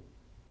not good?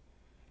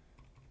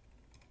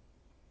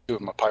 2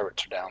 of my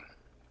pirates are down.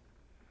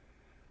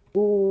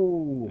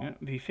 Ooh.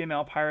 The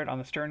female pirate on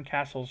the stern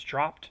castle's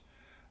dropped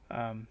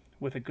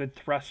with a good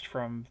thrust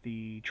from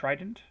the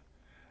trident,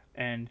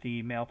 and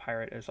the male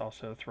pirate is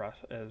also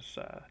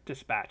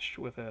dispatched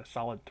with a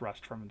solid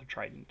thrust from the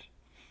trident.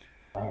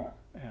 Let's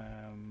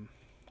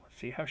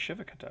see how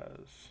Shivika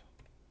does.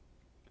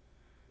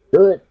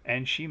 Good.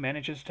 And she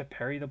manages to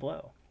parry the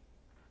blow,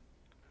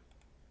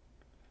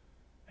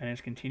 and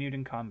is continued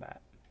in combat.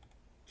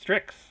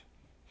 Strix.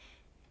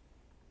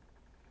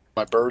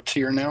 My bird's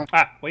here now.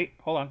 Wait,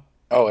 hold on.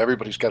 Oh,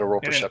 everybody's got to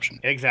roll No, no,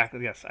 perception.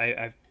 Exactly, yes.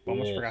 I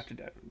almost Yes. forgot to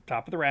do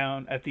top of the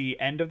round. At the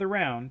end of the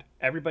round,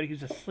 everybody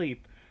who's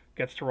asleep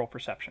gets to roll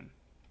perception.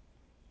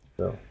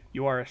 So.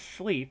 You are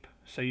asleep,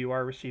 so you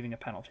are receiving a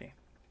penalty.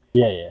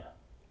 Yeah.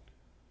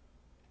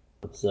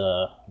 Let's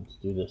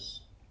do this.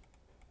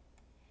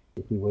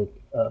 If you wake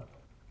up.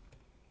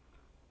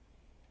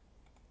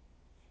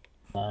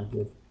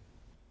 Good.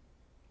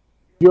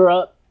 You're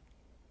up.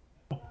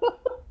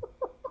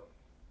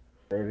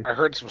 Baby. I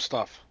heard some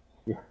stuff.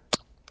 Yeah.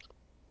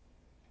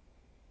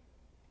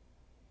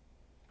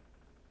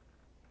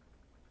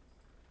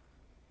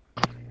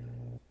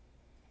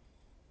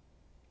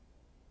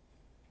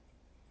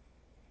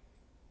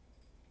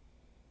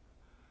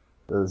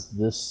 Does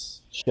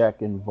this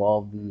check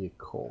involve the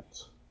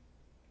occult?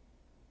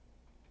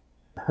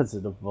 Does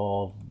it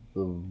involve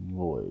the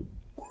void?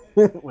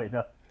 Wait,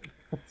 no.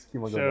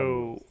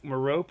 So,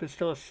 Merope is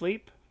still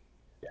asleep.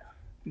 Yeah.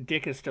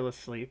 Dick is still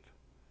asleep.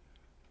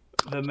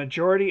 The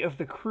majority of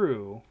the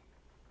crew,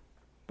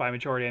 by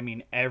majority I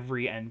mean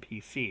every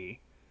NPC,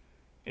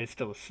 is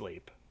still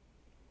asleep.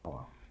 Oh,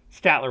 wow.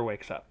 Statler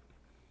wakes up,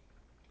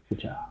 Good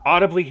job.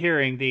 audibly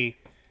hearing the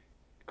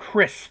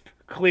crisp,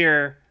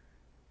 clear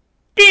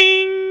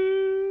ding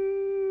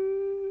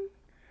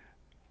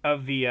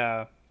of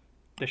the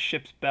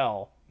ship's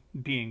bell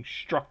being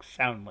struck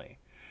soundly.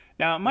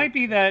 Now, it might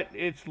be that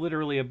it's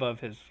literally above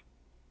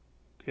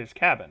his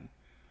cabin.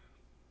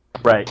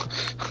 Right.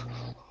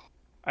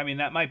 I mean,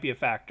 that might be a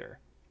factor.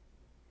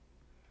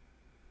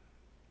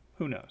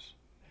 Who knows?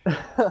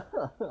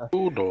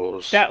 Who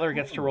knows? Statler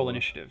gets to roll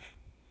initiative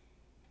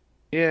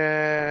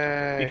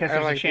Yeah. because I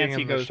there's like a chance being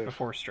he goes initiative.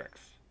 before Strix.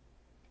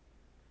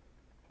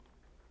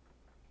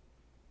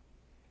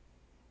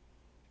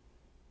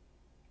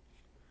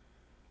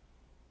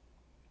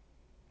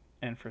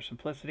 And for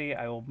simplicity,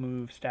 I will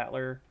move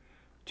Statler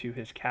to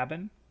his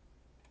cabin.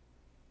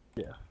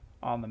 Yeah.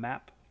 On the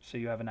map, so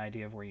you have an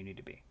idea of where you need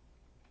to be.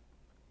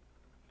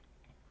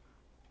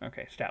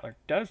 Okay, Statler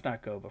does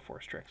not go before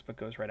Strix, but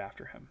goes right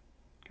after him.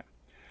 Okay.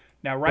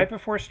 Now, right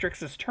before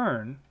Strix's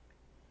turn,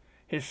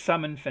 his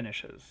summon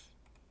finishes.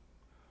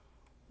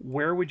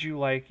 Where would you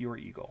like your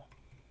eagle?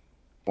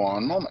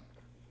 One moment.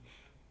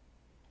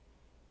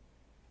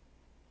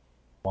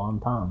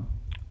 Wonton.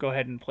 Go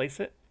ahead and place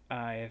it.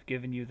 I have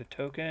given you the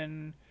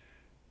token.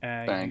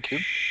 Thank you.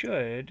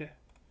 Should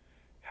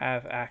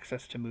have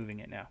access to moving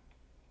it now.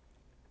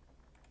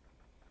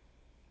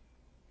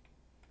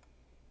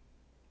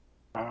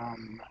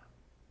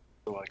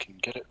 So I can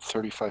get it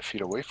 35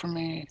 feet away from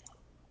me.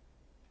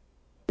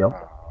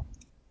 Yep.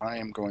 I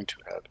am going to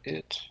have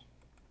it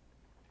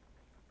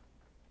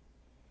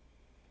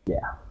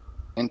Yeah.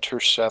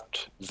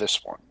 intercept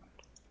this one.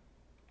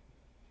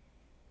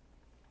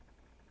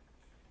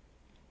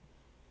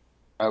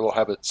 I will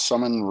have it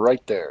summon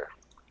right there.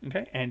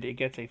 Okay, and it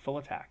gets a full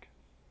attack.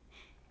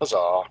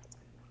 Huzzah.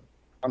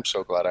 I'm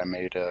so glad I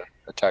made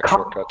attack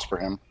shortcuts for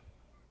him.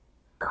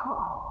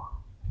 Caw.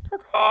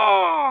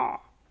 Caw!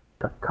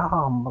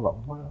 Caw,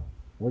 motherfucker.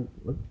 Wait.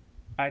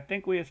 I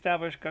think we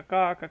established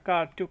caca,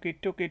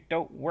 tuki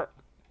don't work.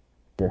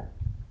 Yeah.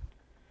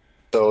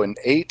 So an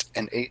 8,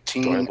 an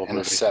 18, Enjoyable and a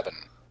movie. 7.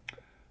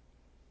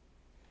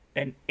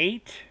 An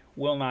 8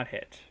 will not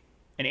hit.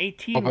 An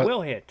 18 but-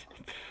 will hit.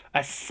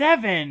 A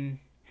 7?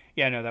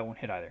 Yeah, no, that won't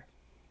hit either.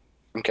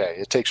 Okay,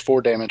 it takes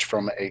 4 damage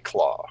from a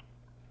claw.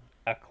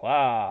 A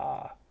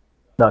claw.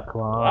 The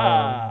claw.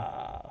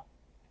 Claw.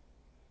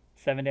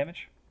 7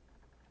 damage?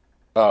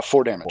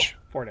 4 damage.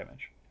 4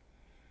 damage.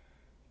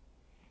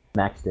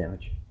 Max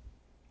damage.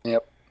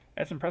 Yep.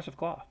 That's impressive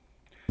claw.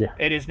 Yeah.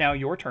 It is now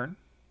your turn.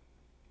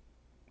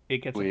 It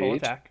gets a full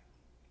Sweet. attack.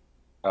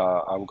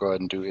 I will go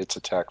ahead and do its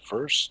attack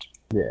first,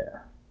 Yeah.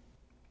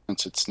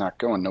 since it's not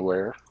going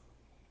nowhere.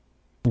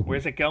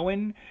 Where's it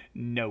going?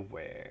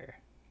 Nowhere.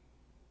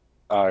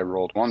 I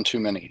rolled 1 too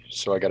many,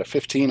 so I got a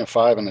 15, a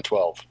 5, and a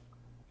 12.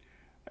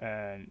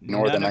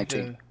 Nor the none of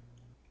 19.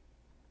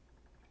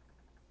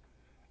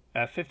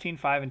 15,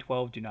 5, and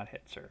 12 do not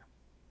hit, sir.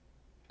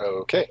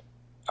 Okay.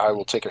 I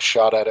will take a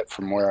shot at it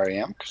from where I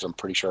am, because I'm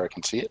pretty sure I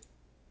can see it.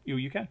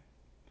 You can.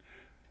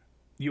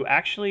 You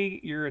actually,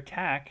 your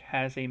attack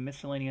has a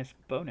miscellaneous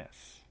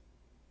bonus.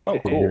 Oh,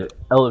 Okay. cool. Your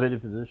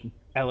elevated position.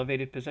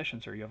 Elevated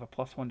position, sir. You have a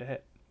 +1 to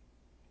hit.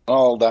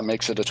 Oh, that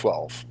makes it a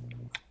 12.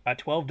 A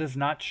 12 does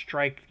not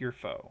strike your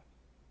foe.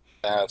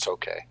 That's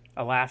okay.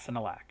 Alas and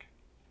alack.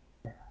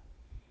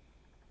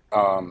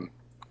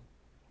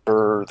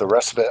 For the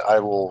rest of it, I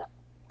will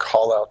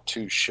call out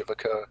to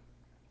Shivaka,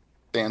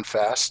 stand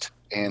fast,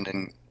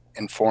 and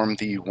inform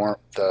the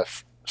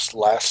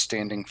last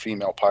standing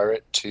female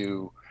pirate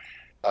to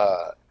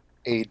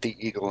aid the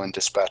Eagle in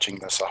dispatching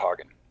the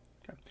Sahagin.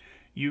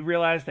 You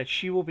realize that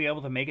she will be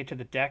able to make it to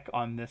the deck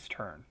on this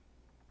turn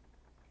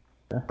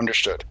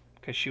Understood.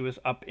 because she was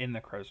up in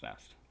the crow's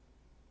nest.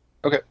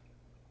 Okay.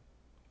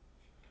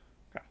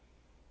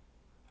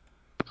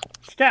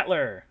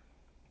 Statler,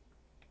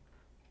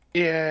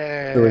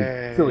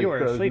 Yeah. Silly you are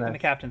crow's asleep in the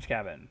nest. captain's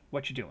cabin.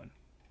 What you doing?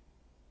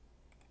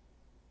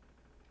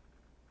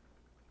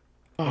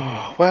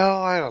 Oh,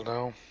 well, I don't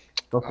know.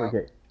 Don't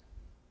forget.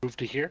 Move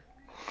to here.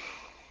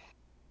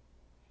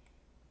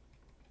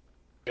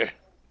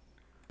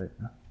 Wait,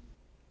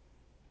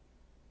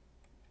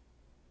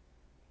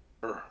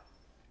 huh?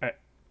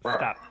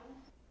 Stop.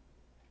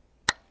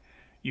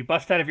 You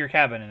bust out of your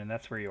cabin, and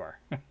that's where you are.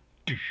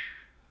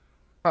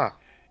 Huh.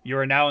 You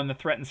are now in the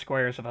threatened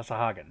squares of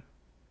Asahagan.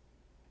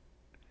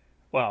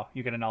 Well,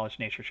 you get a knowledge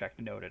nature check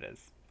to know what it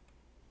is.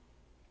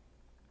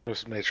 There's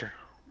some nature.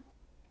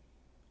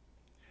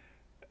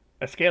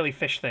 A scaly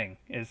fish thing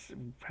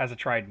has a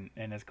trident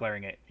and is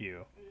glaring at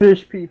you.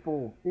 Fish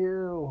people.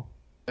 Ew.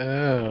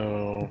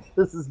 Oh.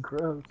 This is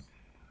gross.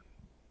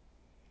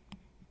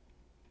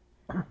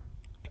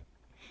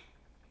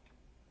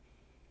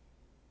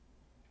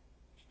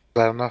 Is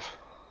that enough?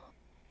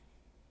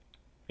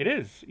 It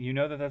is. You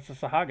know that that's a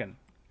Sahagan,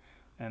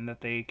 and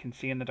that they can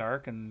see in the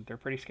dark, and they're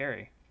pretty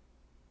scary.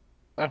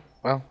 Oh,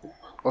 well,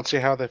 let's see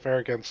how they fare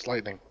against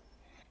lightning.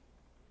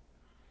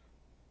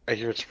 I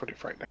hear it's pretty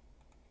frightening.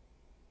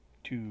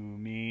 To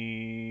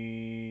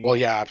me. Well,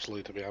 yeah,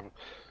 absolutely, to be honest.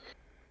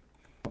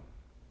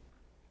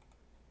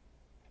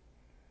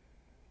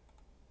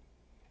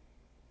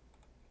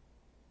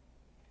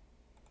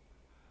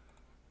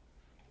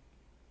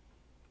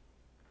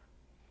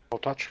 Full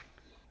touch.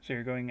 So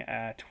you're going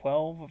at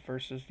 12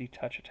 versus the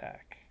touch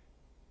attack.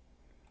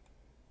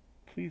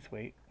 Please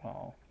wait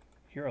while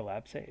Hero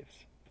Lab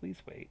saves. Please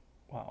wait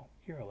while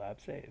Hero Lab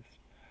saves.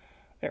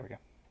 There we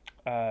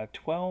go.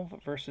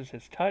 12 versus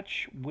his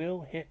touch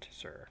will hit,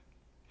 sir.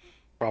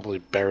 Probably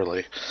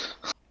barely.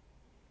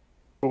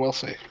 But we'll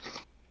see.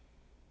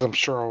 I'm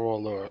sure I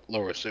will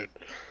lower soon.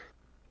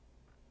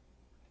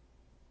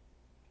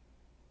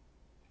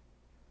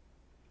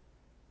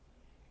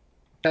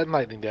 And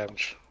lightning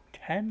damage.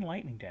 10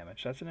 lightning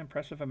damage. That's an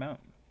impressive amount.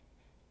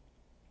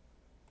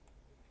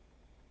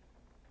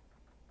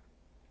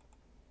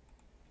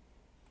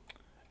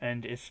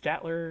 And is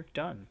Statler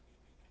done?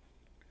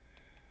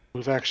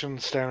 Move action,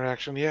 standard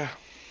action, yeah.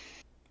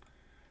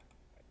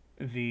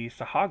 The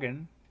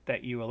Sahagan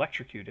that you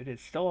electrocuted is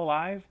still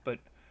alive, but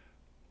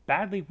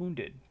badly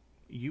wounded.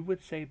 You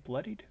would say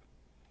bloodied?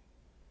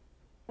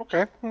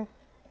 Okay.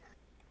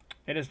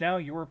 It is now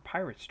your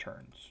pirates'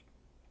 turns.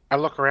 I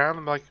look around and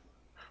I'm like,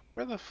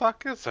 where the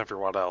fuck is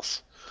everyone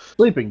else?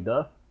 Sleeping,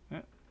 duh.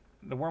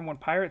 The Wormwood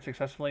pirate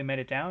successfully made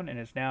it down and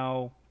is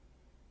now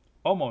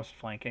almost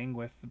flanking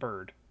with the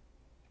bird.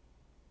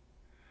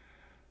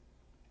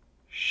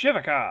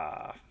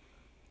 Shivaka!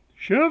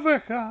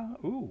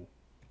 Shivaka! Ooh.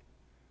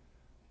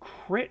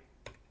 Crit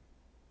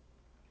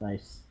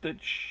Nice. the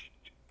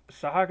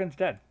Sahagan's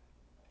dead.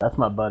 That's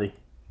my buddy.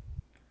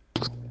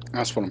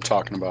 That's what I'm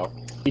talking about.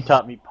 He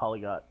taught me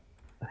polygot.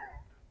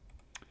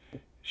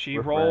 She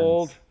We're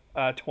rolled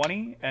friends.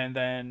 20, and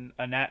then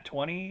a nat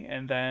 20,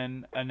 and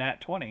then a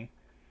nat 20.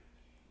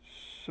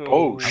 So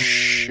Oh,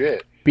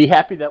 shit. Be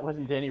happy that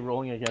wasn't Danny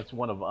rolling against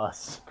one of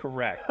us.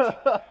 correct.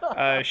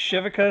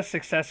 Shivaka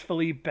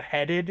successfully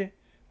beheaded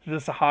the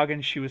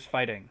Sahagan she was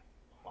fighting.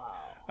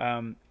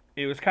 Wow.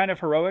 It was kind of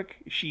heroic.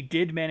 She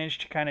did manage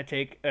to kind of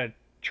take a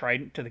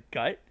trident to the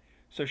gut,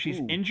 so she's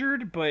Ooh.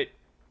 injured, but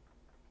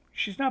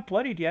she's not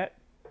bloodied yet.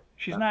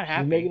 She's not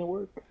happy. She's making it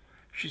work.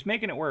 She's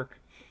making it work.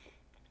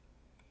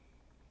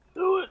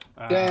 Do it.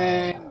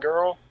 Dang,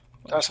 girl.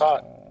 That's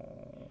hot.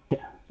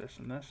 This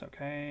and this,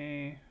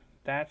 okay.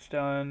 That's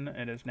done.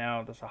 It is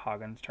now the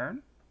Sahagan's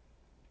turn.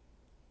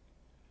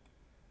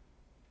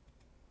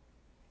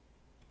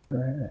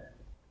 Alright.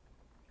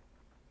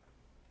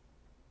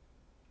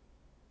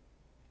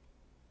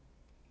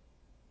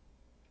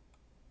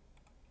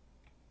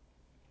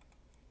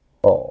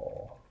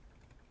 Oh.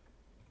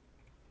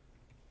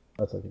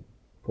 That's like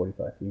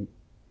 45 feet.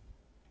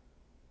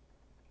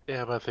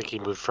 Yeah, but I think he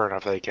moved far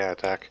enough that he can't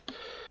attack.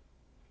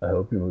 I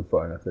hope you move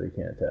far enough that he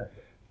can't attack.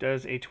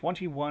 Does a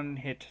 21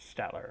 hit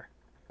Statler?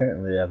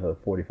 Apparently they have a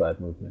 45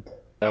 movement.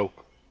 No.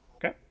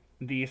 Okay.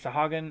 The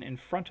Sahagan in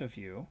front of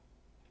you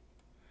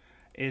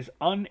is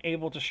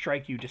unable to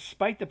strike you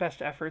despite the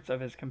best efforts of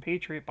his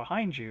compatriot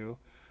behind you,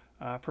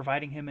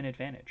 providing him an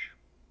advantage.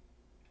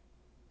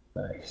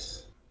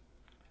 Nice.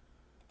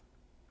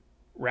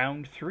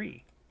 Round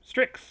 3.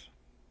 Strix.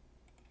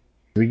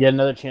 We get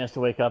another chance to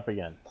wake up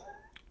again.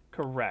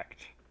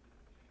 Correct.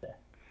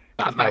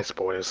 Not nice,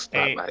 boys.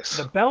 Not nice.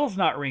 The bell's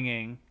not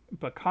ringing,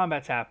 but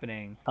combat's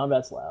happening.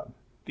 Combat's loud.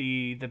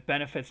 The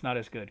benefit's not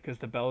as good because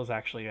the bells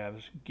actually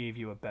gave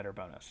you a better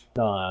bonus.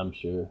 No, I'm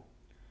sure.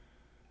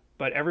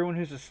 But everyone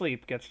who's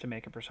asleep gets to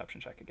make a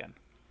perception check again,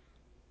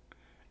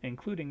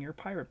 including your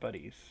pirate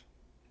buddies,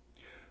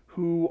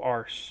 who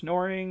are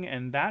snoring,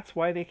 and that's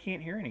why they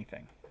can't hear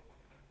anything.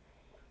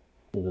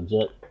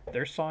 Legit.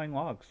 They're sawing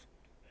logs.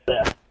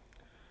 Yeah.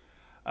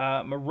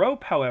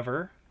 Merope,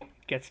 however,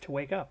 gets to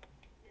wake up.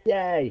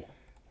 Yay!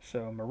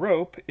 So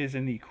Merope is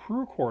in the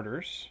crew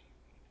quarters.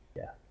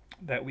 Yeah.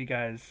 That we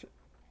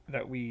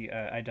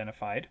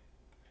identified.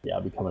 Yeah,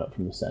 I'll be coming up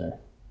from the center.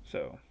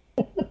 So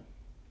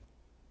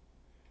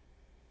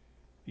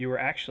you were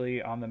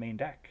actually on the main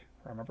deck,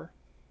 remember?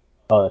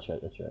 Oh, that's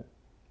right, that's right.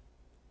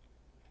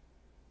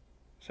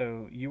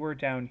 So you were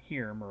down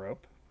here,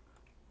 Merope.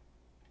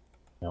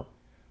 Nope.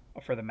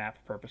 For the map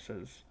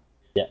purposes.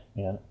 Yeah,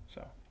 yeah.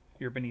 So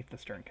you're beneath the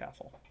stern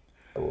castle.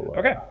 Will,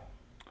 Okay.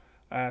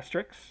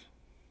 Strix.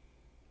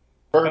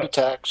 Bird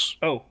attacks.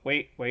 Oh,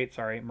 wait,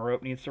 sorry.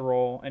 Merope needs to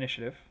roll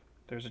initiative.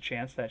 There's a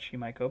chance that she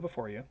might go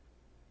before you.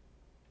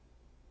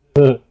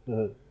 I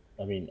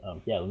mean,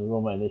 yeah, let me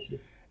roll my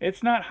initiative.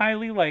 It's not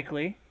highly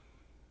likely.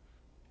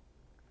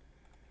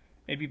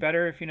 It'd be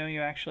better if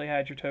you actually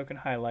had your token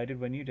highlighted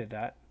when you did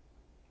that.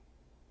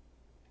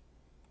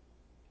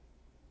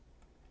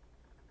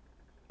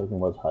 Token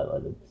was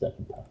highlighted the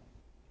second time.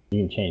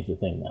 You can change the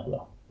thing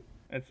now,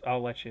 though.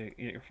 I'll let you.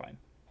 You're fine.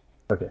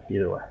 Okay,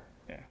 either way.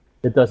 Yeah.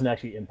 It doesn't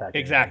actually impact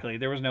Exactly.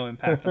 There was no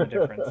impact on the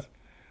difference.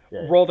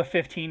 Yeah. Rolled a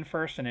 15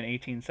 first and an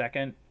 18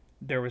 second.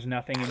 There was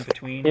nothing in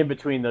between. In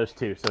between those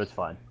two, so it's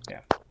fine. Yeah.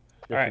 Just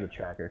All right. for the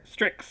tracker.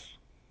 Strix.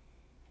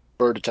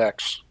 Bird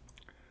attacks.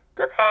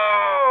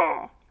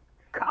 Caw!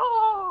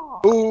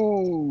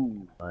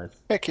 Ooh! Nice.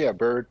 Heck yeah,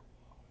 bird.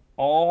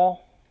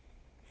 All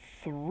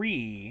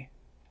 3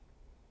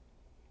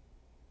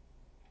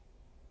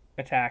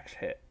 attacks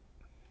hit.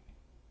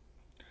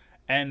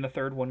 And the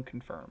third one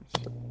confirms.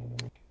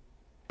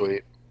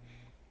 Sweet.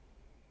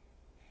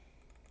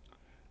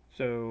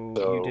 So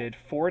you did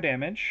 4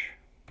 damage,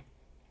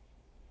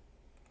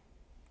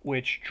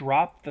 which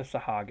dropped the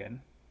Sahagan.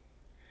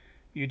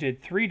 You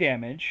did 3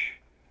 damage,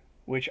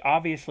 which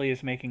obviously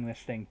is making this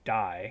thing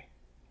die.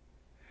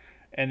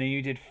 And then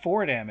you did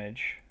 4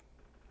 damage,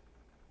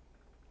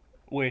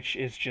 which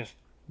is just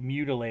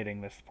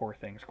mutilating this poor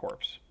thing's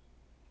corpse.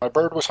 My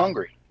bird was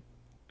hungry.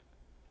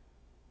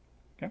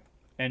 Okay.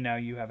 And now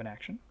you have an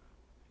action.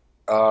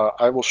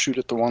 I will shoot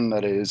at the one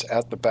that is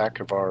at the back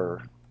of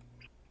our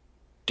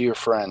dear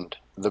friend,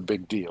 the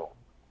big deal.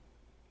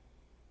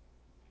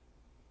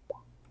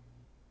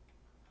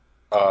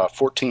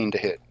 14 to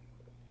hit.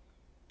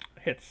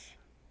 Hits.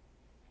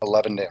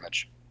 11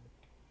 damage.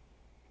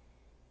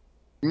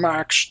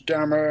 Max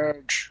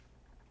damage.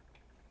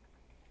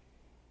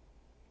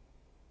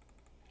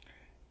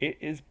 It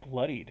is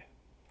bloodied.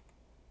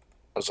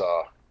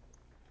 That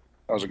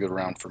was a good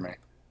round for me.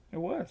 It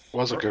was.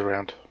 Was a good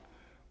round.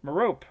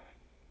 Merope,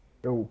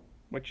 Yo.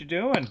 what you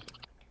doing?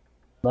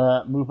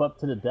 Move up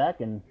to the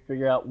deck and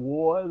figure out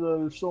why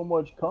there's so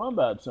much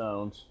combat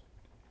sounds.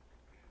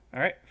 All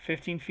right,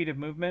 15 feet of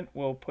movement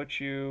will put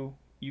you...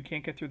 You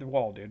can't get through the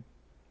wall, dude.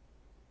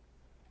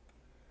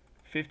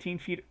 15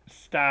 feet...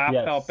 Stop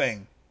Yes.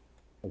 helping.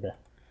 Okay.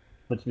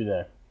 Puts me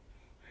there.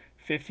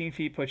 15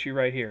 feet puts you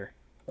right here.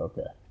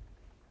 Okay.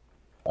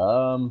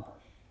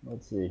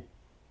 Let's see.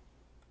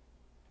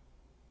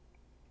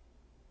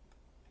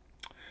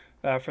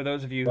 For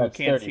those of you who That's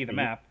can't 30 see the feet.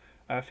 map,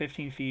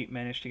 15 feet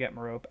managed to get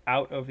Merope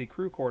out of the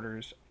crew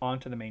quarters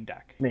onto the main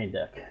deck. Main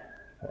deck.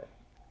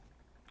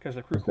 Because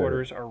the crew Is there-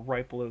 quarters are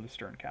right below the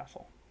stern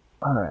castle.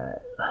 Alright.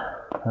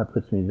 That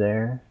puts me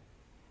there.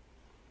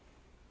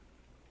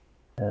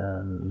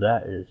 And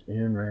that is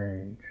in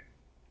range.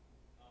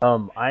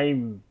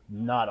 I'm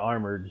not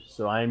armored,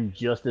 so I'm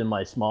just in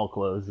my small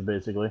clothes,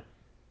 basically.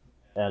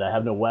 And I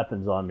have no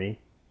weapons on me,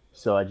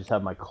 so I just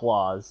have my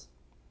claws.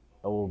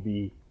 I will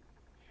be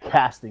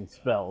casting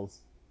spells.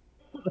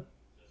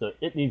 So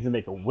it needs to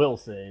make a will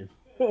save.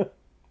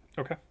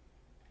 Okay.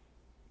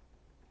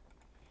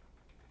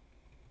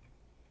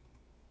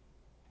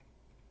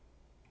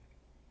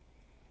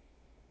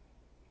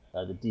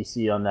 The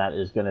DC on that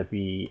is going to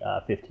be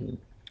 15.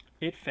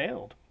 It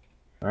failed.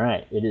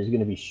 Alright, it is going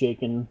to be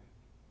shaken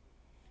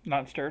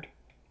Not stirred.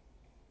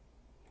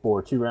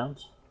 for 2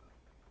 rounds.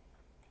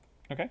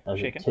 Okay, As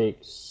shaken. it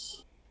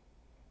takes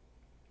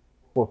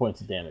 4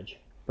 points of damage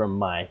from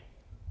my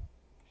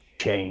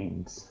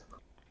chains.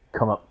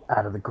 Come up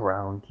out of the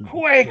ground.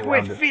 Quake around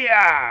with it.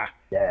 fear!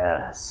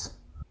 Yes.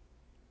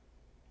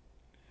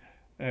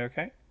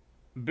 Okay.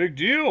 Big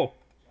deal.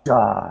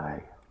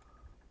 Die. Is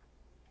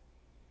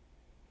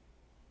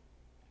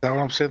that what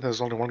I'm saying?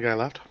 There's only one guy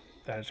left?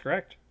 That is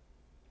correct.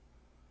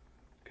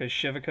 Because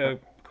Shivaka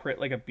crit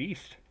like a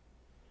beast.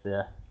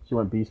 Yeah, she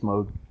went beast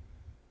mode.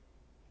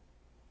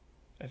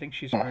 I think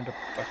she's earned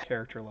a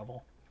character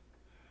level.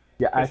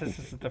 Yeah, I Because think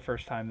this is the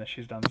first time that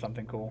she's done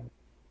something cool.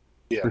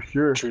 Yeah, for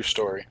sure. true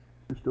story.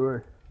 True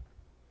story.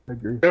 I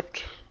agree.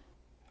 Script.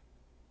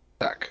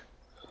 Attack.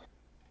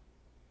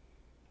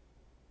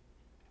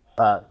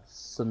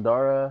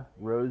 Sundara,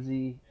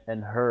 Rosie,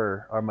 and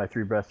her are my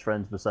 3 best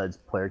friends besides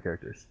player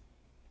characters,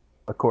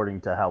 according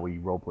to how we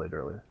roleplayed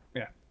earlier.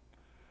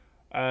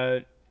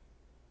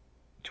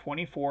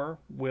 24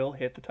 will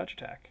hit the touch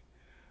attack.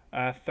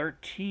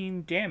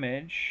 13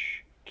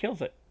 damage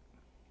kills it.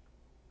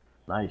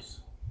 Nice.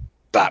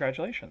 Stop.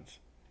 Congratulations.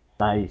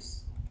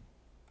 Nice.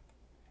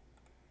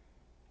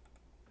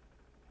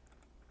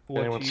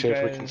 What Anyone do you see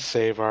if we guys- can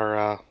save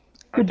our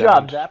Good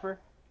job, downed Zapper.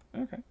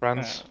 Okay.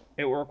 friends?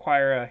 It will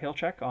require a heal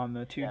check on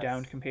the 2 Yes.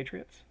 downed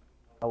compatriots.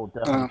 I will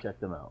definitely check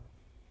them out.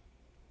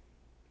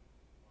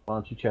 Why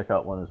don't you check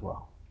out one as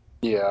well?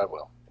 Yeah, I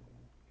will.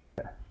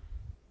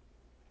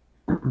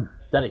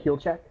 Is that a heal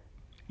check?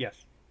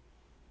 Yes.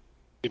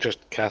 You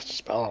just cast a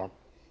spell on him.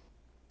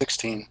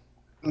 16.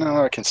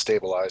 No, I can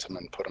stabilize him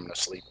and put him to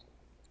sleep.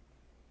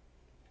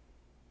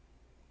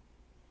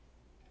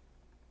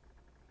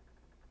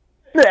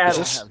 Yeah, Is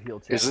this- have heal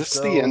checks, Is this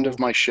so- the end of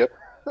my shift?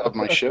 Of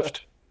my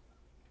shift?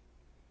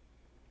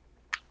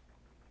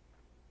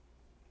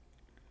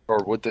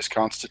 Or would this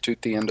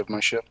constitute the end of my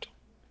shift?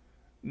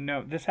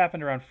 No, this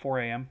happened around 4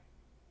 a.m.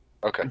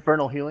 Okay.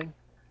 Infernal healing?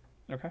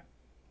 Okay.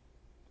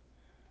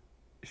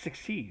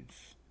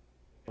 Succeeds.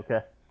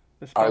 Okay.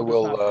 The spell I does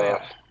will. not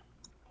fail.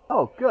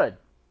 Oh, good.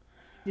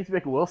 You need to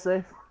make a will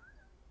save?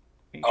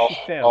 She I'll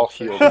failed.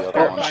 heal she's the other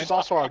terrified. one. She's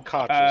also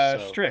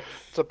unconscious, so Strix.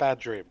 it's a bad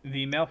dream.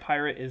 The male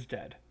pirate is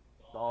dead.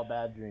 It's all a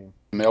bad dream.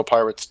 Male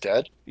pirate's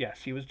dead?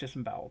 Yes, he was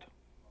disemboweled.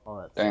 Oh,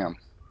 that's Damn.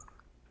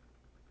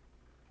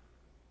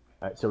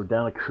 Alright, so we're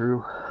down a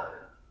crew.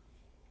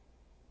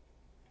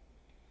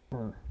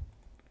 All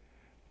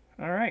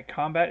right,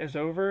 combat is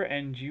over,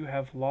 and you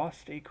have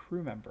lost a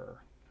crew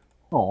member.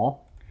 Aw.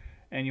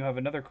 And you have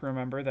another crew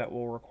member that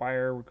will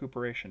require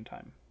recuperation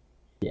time.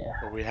 Yeah,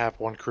 But we have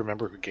one crew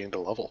member who gained a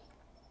level.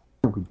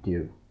 we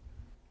do.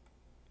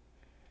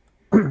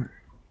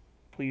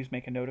 Please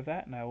make a note of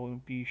that, and I will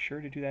be sure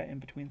to do that in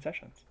between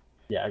sessions.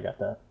 Yeah, I got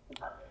that.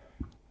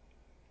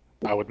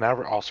 I would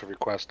never also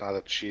request, now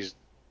that she's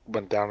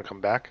went down and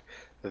come back,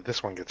 that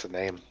this one gets a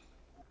name.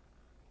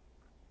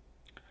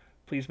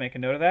 Please make a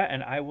note of that,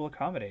 and I will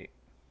accommodate.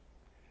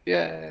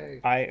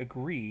 Yay! I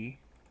agree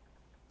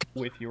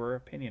with your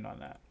opinion on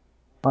that.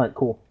 Alright,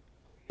 cool.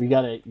 We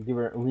gonna give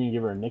her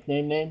a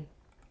nickname name?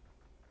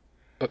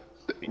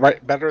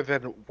 Right, better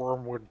than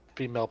Wormwood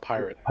Female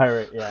Pirate.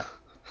 Pirate, yeah.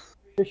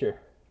 For sure.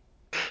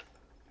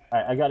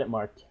 Alright, I got it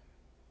marked.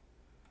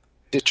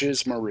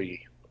 Ditches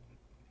Marie.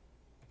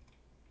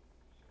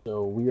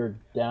 So we are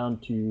down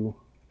to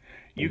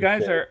You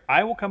guys are.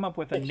 I will come up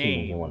with a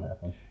 16 what name.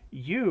 happened.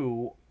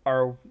 You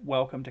are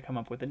welcome to come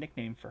up with a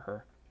nickname for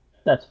her.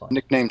 That's fine.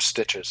 Nickname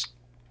Stitches.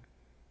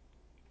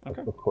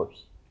 Okay. Of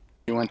course.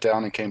 He went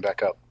down and came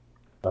back up.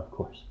 Of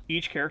course.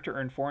 Each character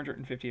earned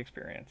 450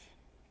 experience.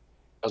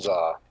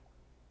 Huzzah.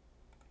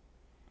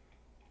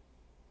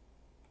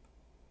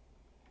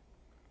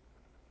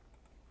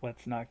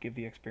 Let's not give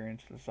the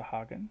experience to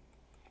Sahagan.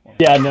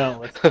 Yeah, no,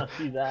 let's not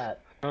do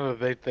that. No,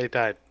 they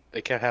died.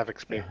 They can't have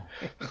experience.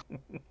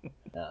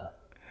 Yeah,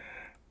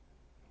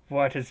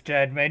 What is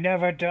dead may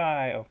never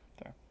die. Oh,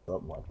 sorry.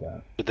 something like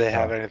that. Did they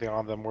have anything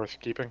on them worth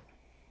keeping?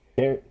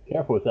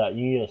 Careful with that.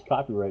 You can get us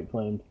copyright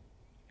claimed.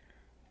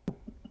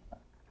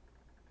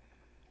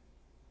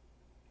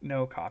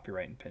 No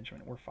copyright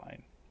impingement. We're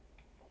fine.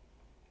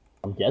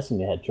 I'm guessing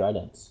they had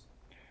tridents.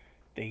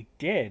 They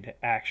did,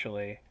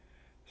 actually.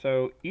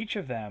 So each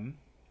of them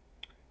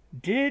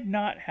did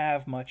not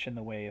have much in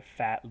the way of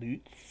fat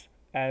loots,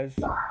 as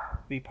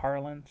the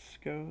parlance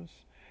goes.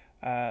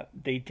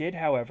 They did,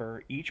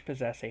 however, each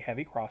possess a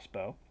heavy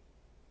crossbow,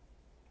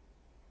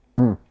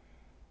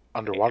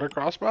 Underwater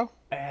crossbow?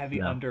 a heavy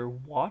Yeah.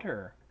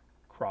 underwater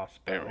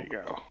crossbow. There we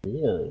go.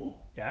 Really?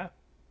 Yeah.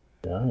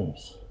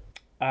 Nice.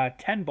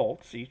 10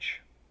 bolts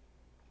each.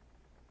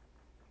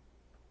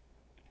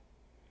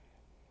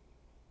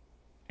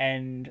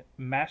 And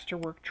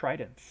masterwork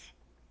tridents.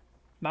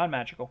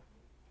 Non-magical.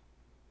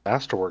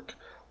 Masterwork.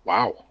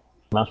 Wow.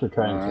 Master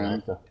tridents, Alright.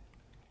 right? So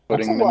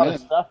Putting that's a them lot in.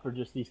 of stuff for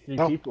just these 3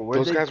 No, people. Where'd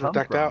those they guys were come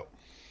decked from? out.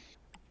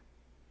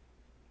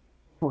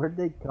 Where'd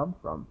they come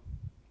from?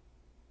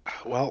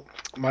 Well,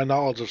 my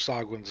knowledge of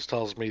Sogwins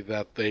tells me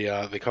that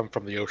they come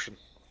from the ocean.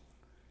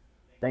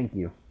 Thank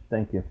you.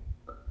 Thank you.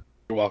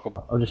 You're welcome.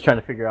 I'm just trying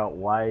to figure out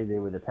why they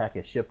would attack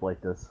a ship like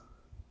this.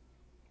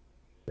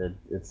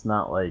 It's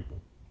not like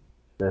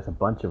there's a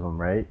bunch of them,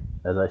 right?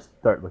 As I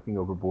start looking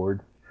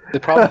overboard. They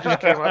probably just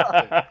came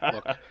out.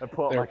 Look, I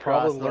pull out they're my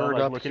probably crossbow, lured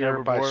like, up looking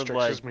here by overboard,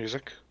 Strix's like,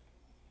 music.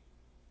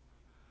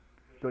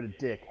 go to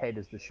Dick. Hey,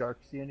 does the shark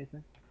see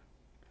anything?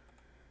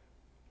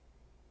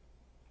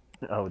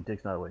 Oh,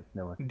 Dick's not awake.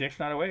 No one. Dick's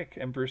not awake,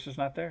 and Bruce is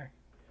not there.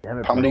 Damn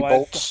it. How many Otherwise-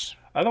 bolts?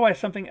 Otherwise,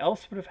 something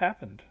else would have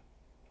happened.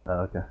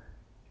 Oh, okay.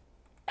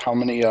 How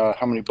many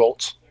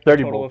bolts?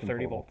 30 Total bolts of in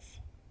 30 total. bolts.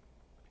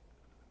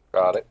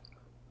 Got it.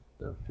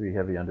 So 3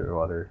 heavy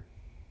underwater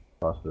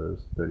crossbows,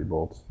 30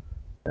 bolts,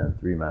 and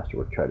 3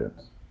 masterwork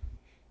tridents.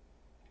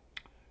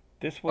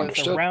 This was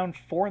Understood. around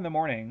 4 in the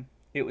morning.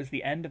 It was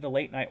the end of the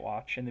late night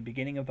watch and the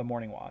beginning of the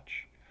morning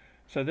watch.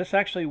 So this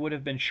actually would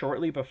have been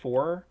shortly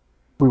before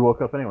We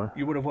woke up anyway.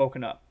 you would have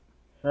woken up.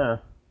 Yeah.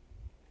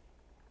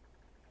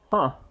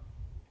 Huh.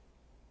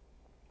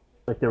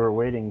 Like they were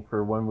waiting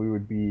for when we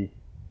would be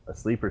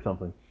asleep or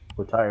something.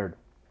 We're tired.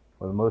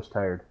 Or the most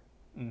tired.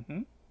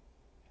 Mm-hmm.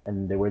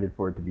 And they waited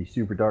for it to be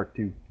super dark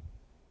too.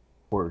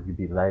 Before it could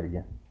be light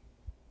again.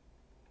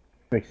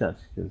 Makes sense,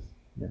 because,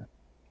 yeah.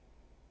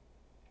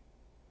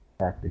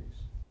 Tactics.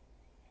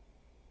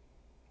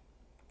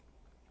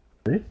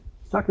 These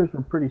suckers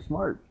were pretty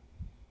smart.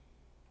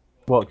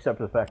 Well, except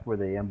for the fact where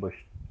they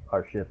ambushed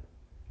our ship.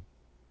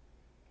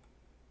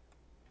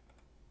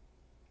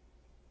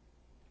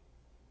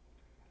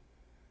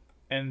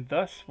 And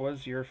thus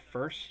was your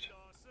first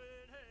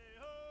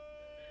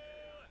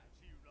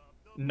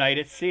night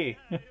at sea.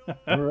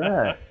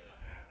 Alright.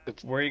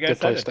 It's Where are you a guys good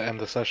place headed? to end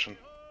the session.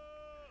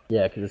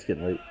 Yeah, because it's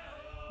getting late.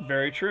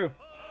 Very true.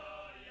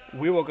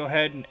 We will go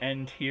ahead and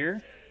end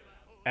here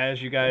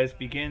as you guys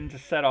begin to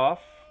set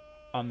off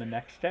on the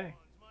next day.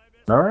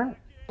 Alright.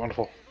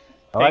 Wonderful.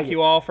 Thank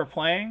you all for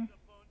playing,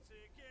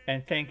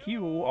 and thank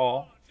you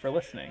all for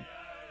listening.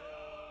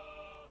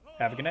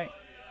 Have a good night.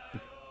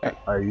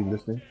 Are you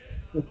listening?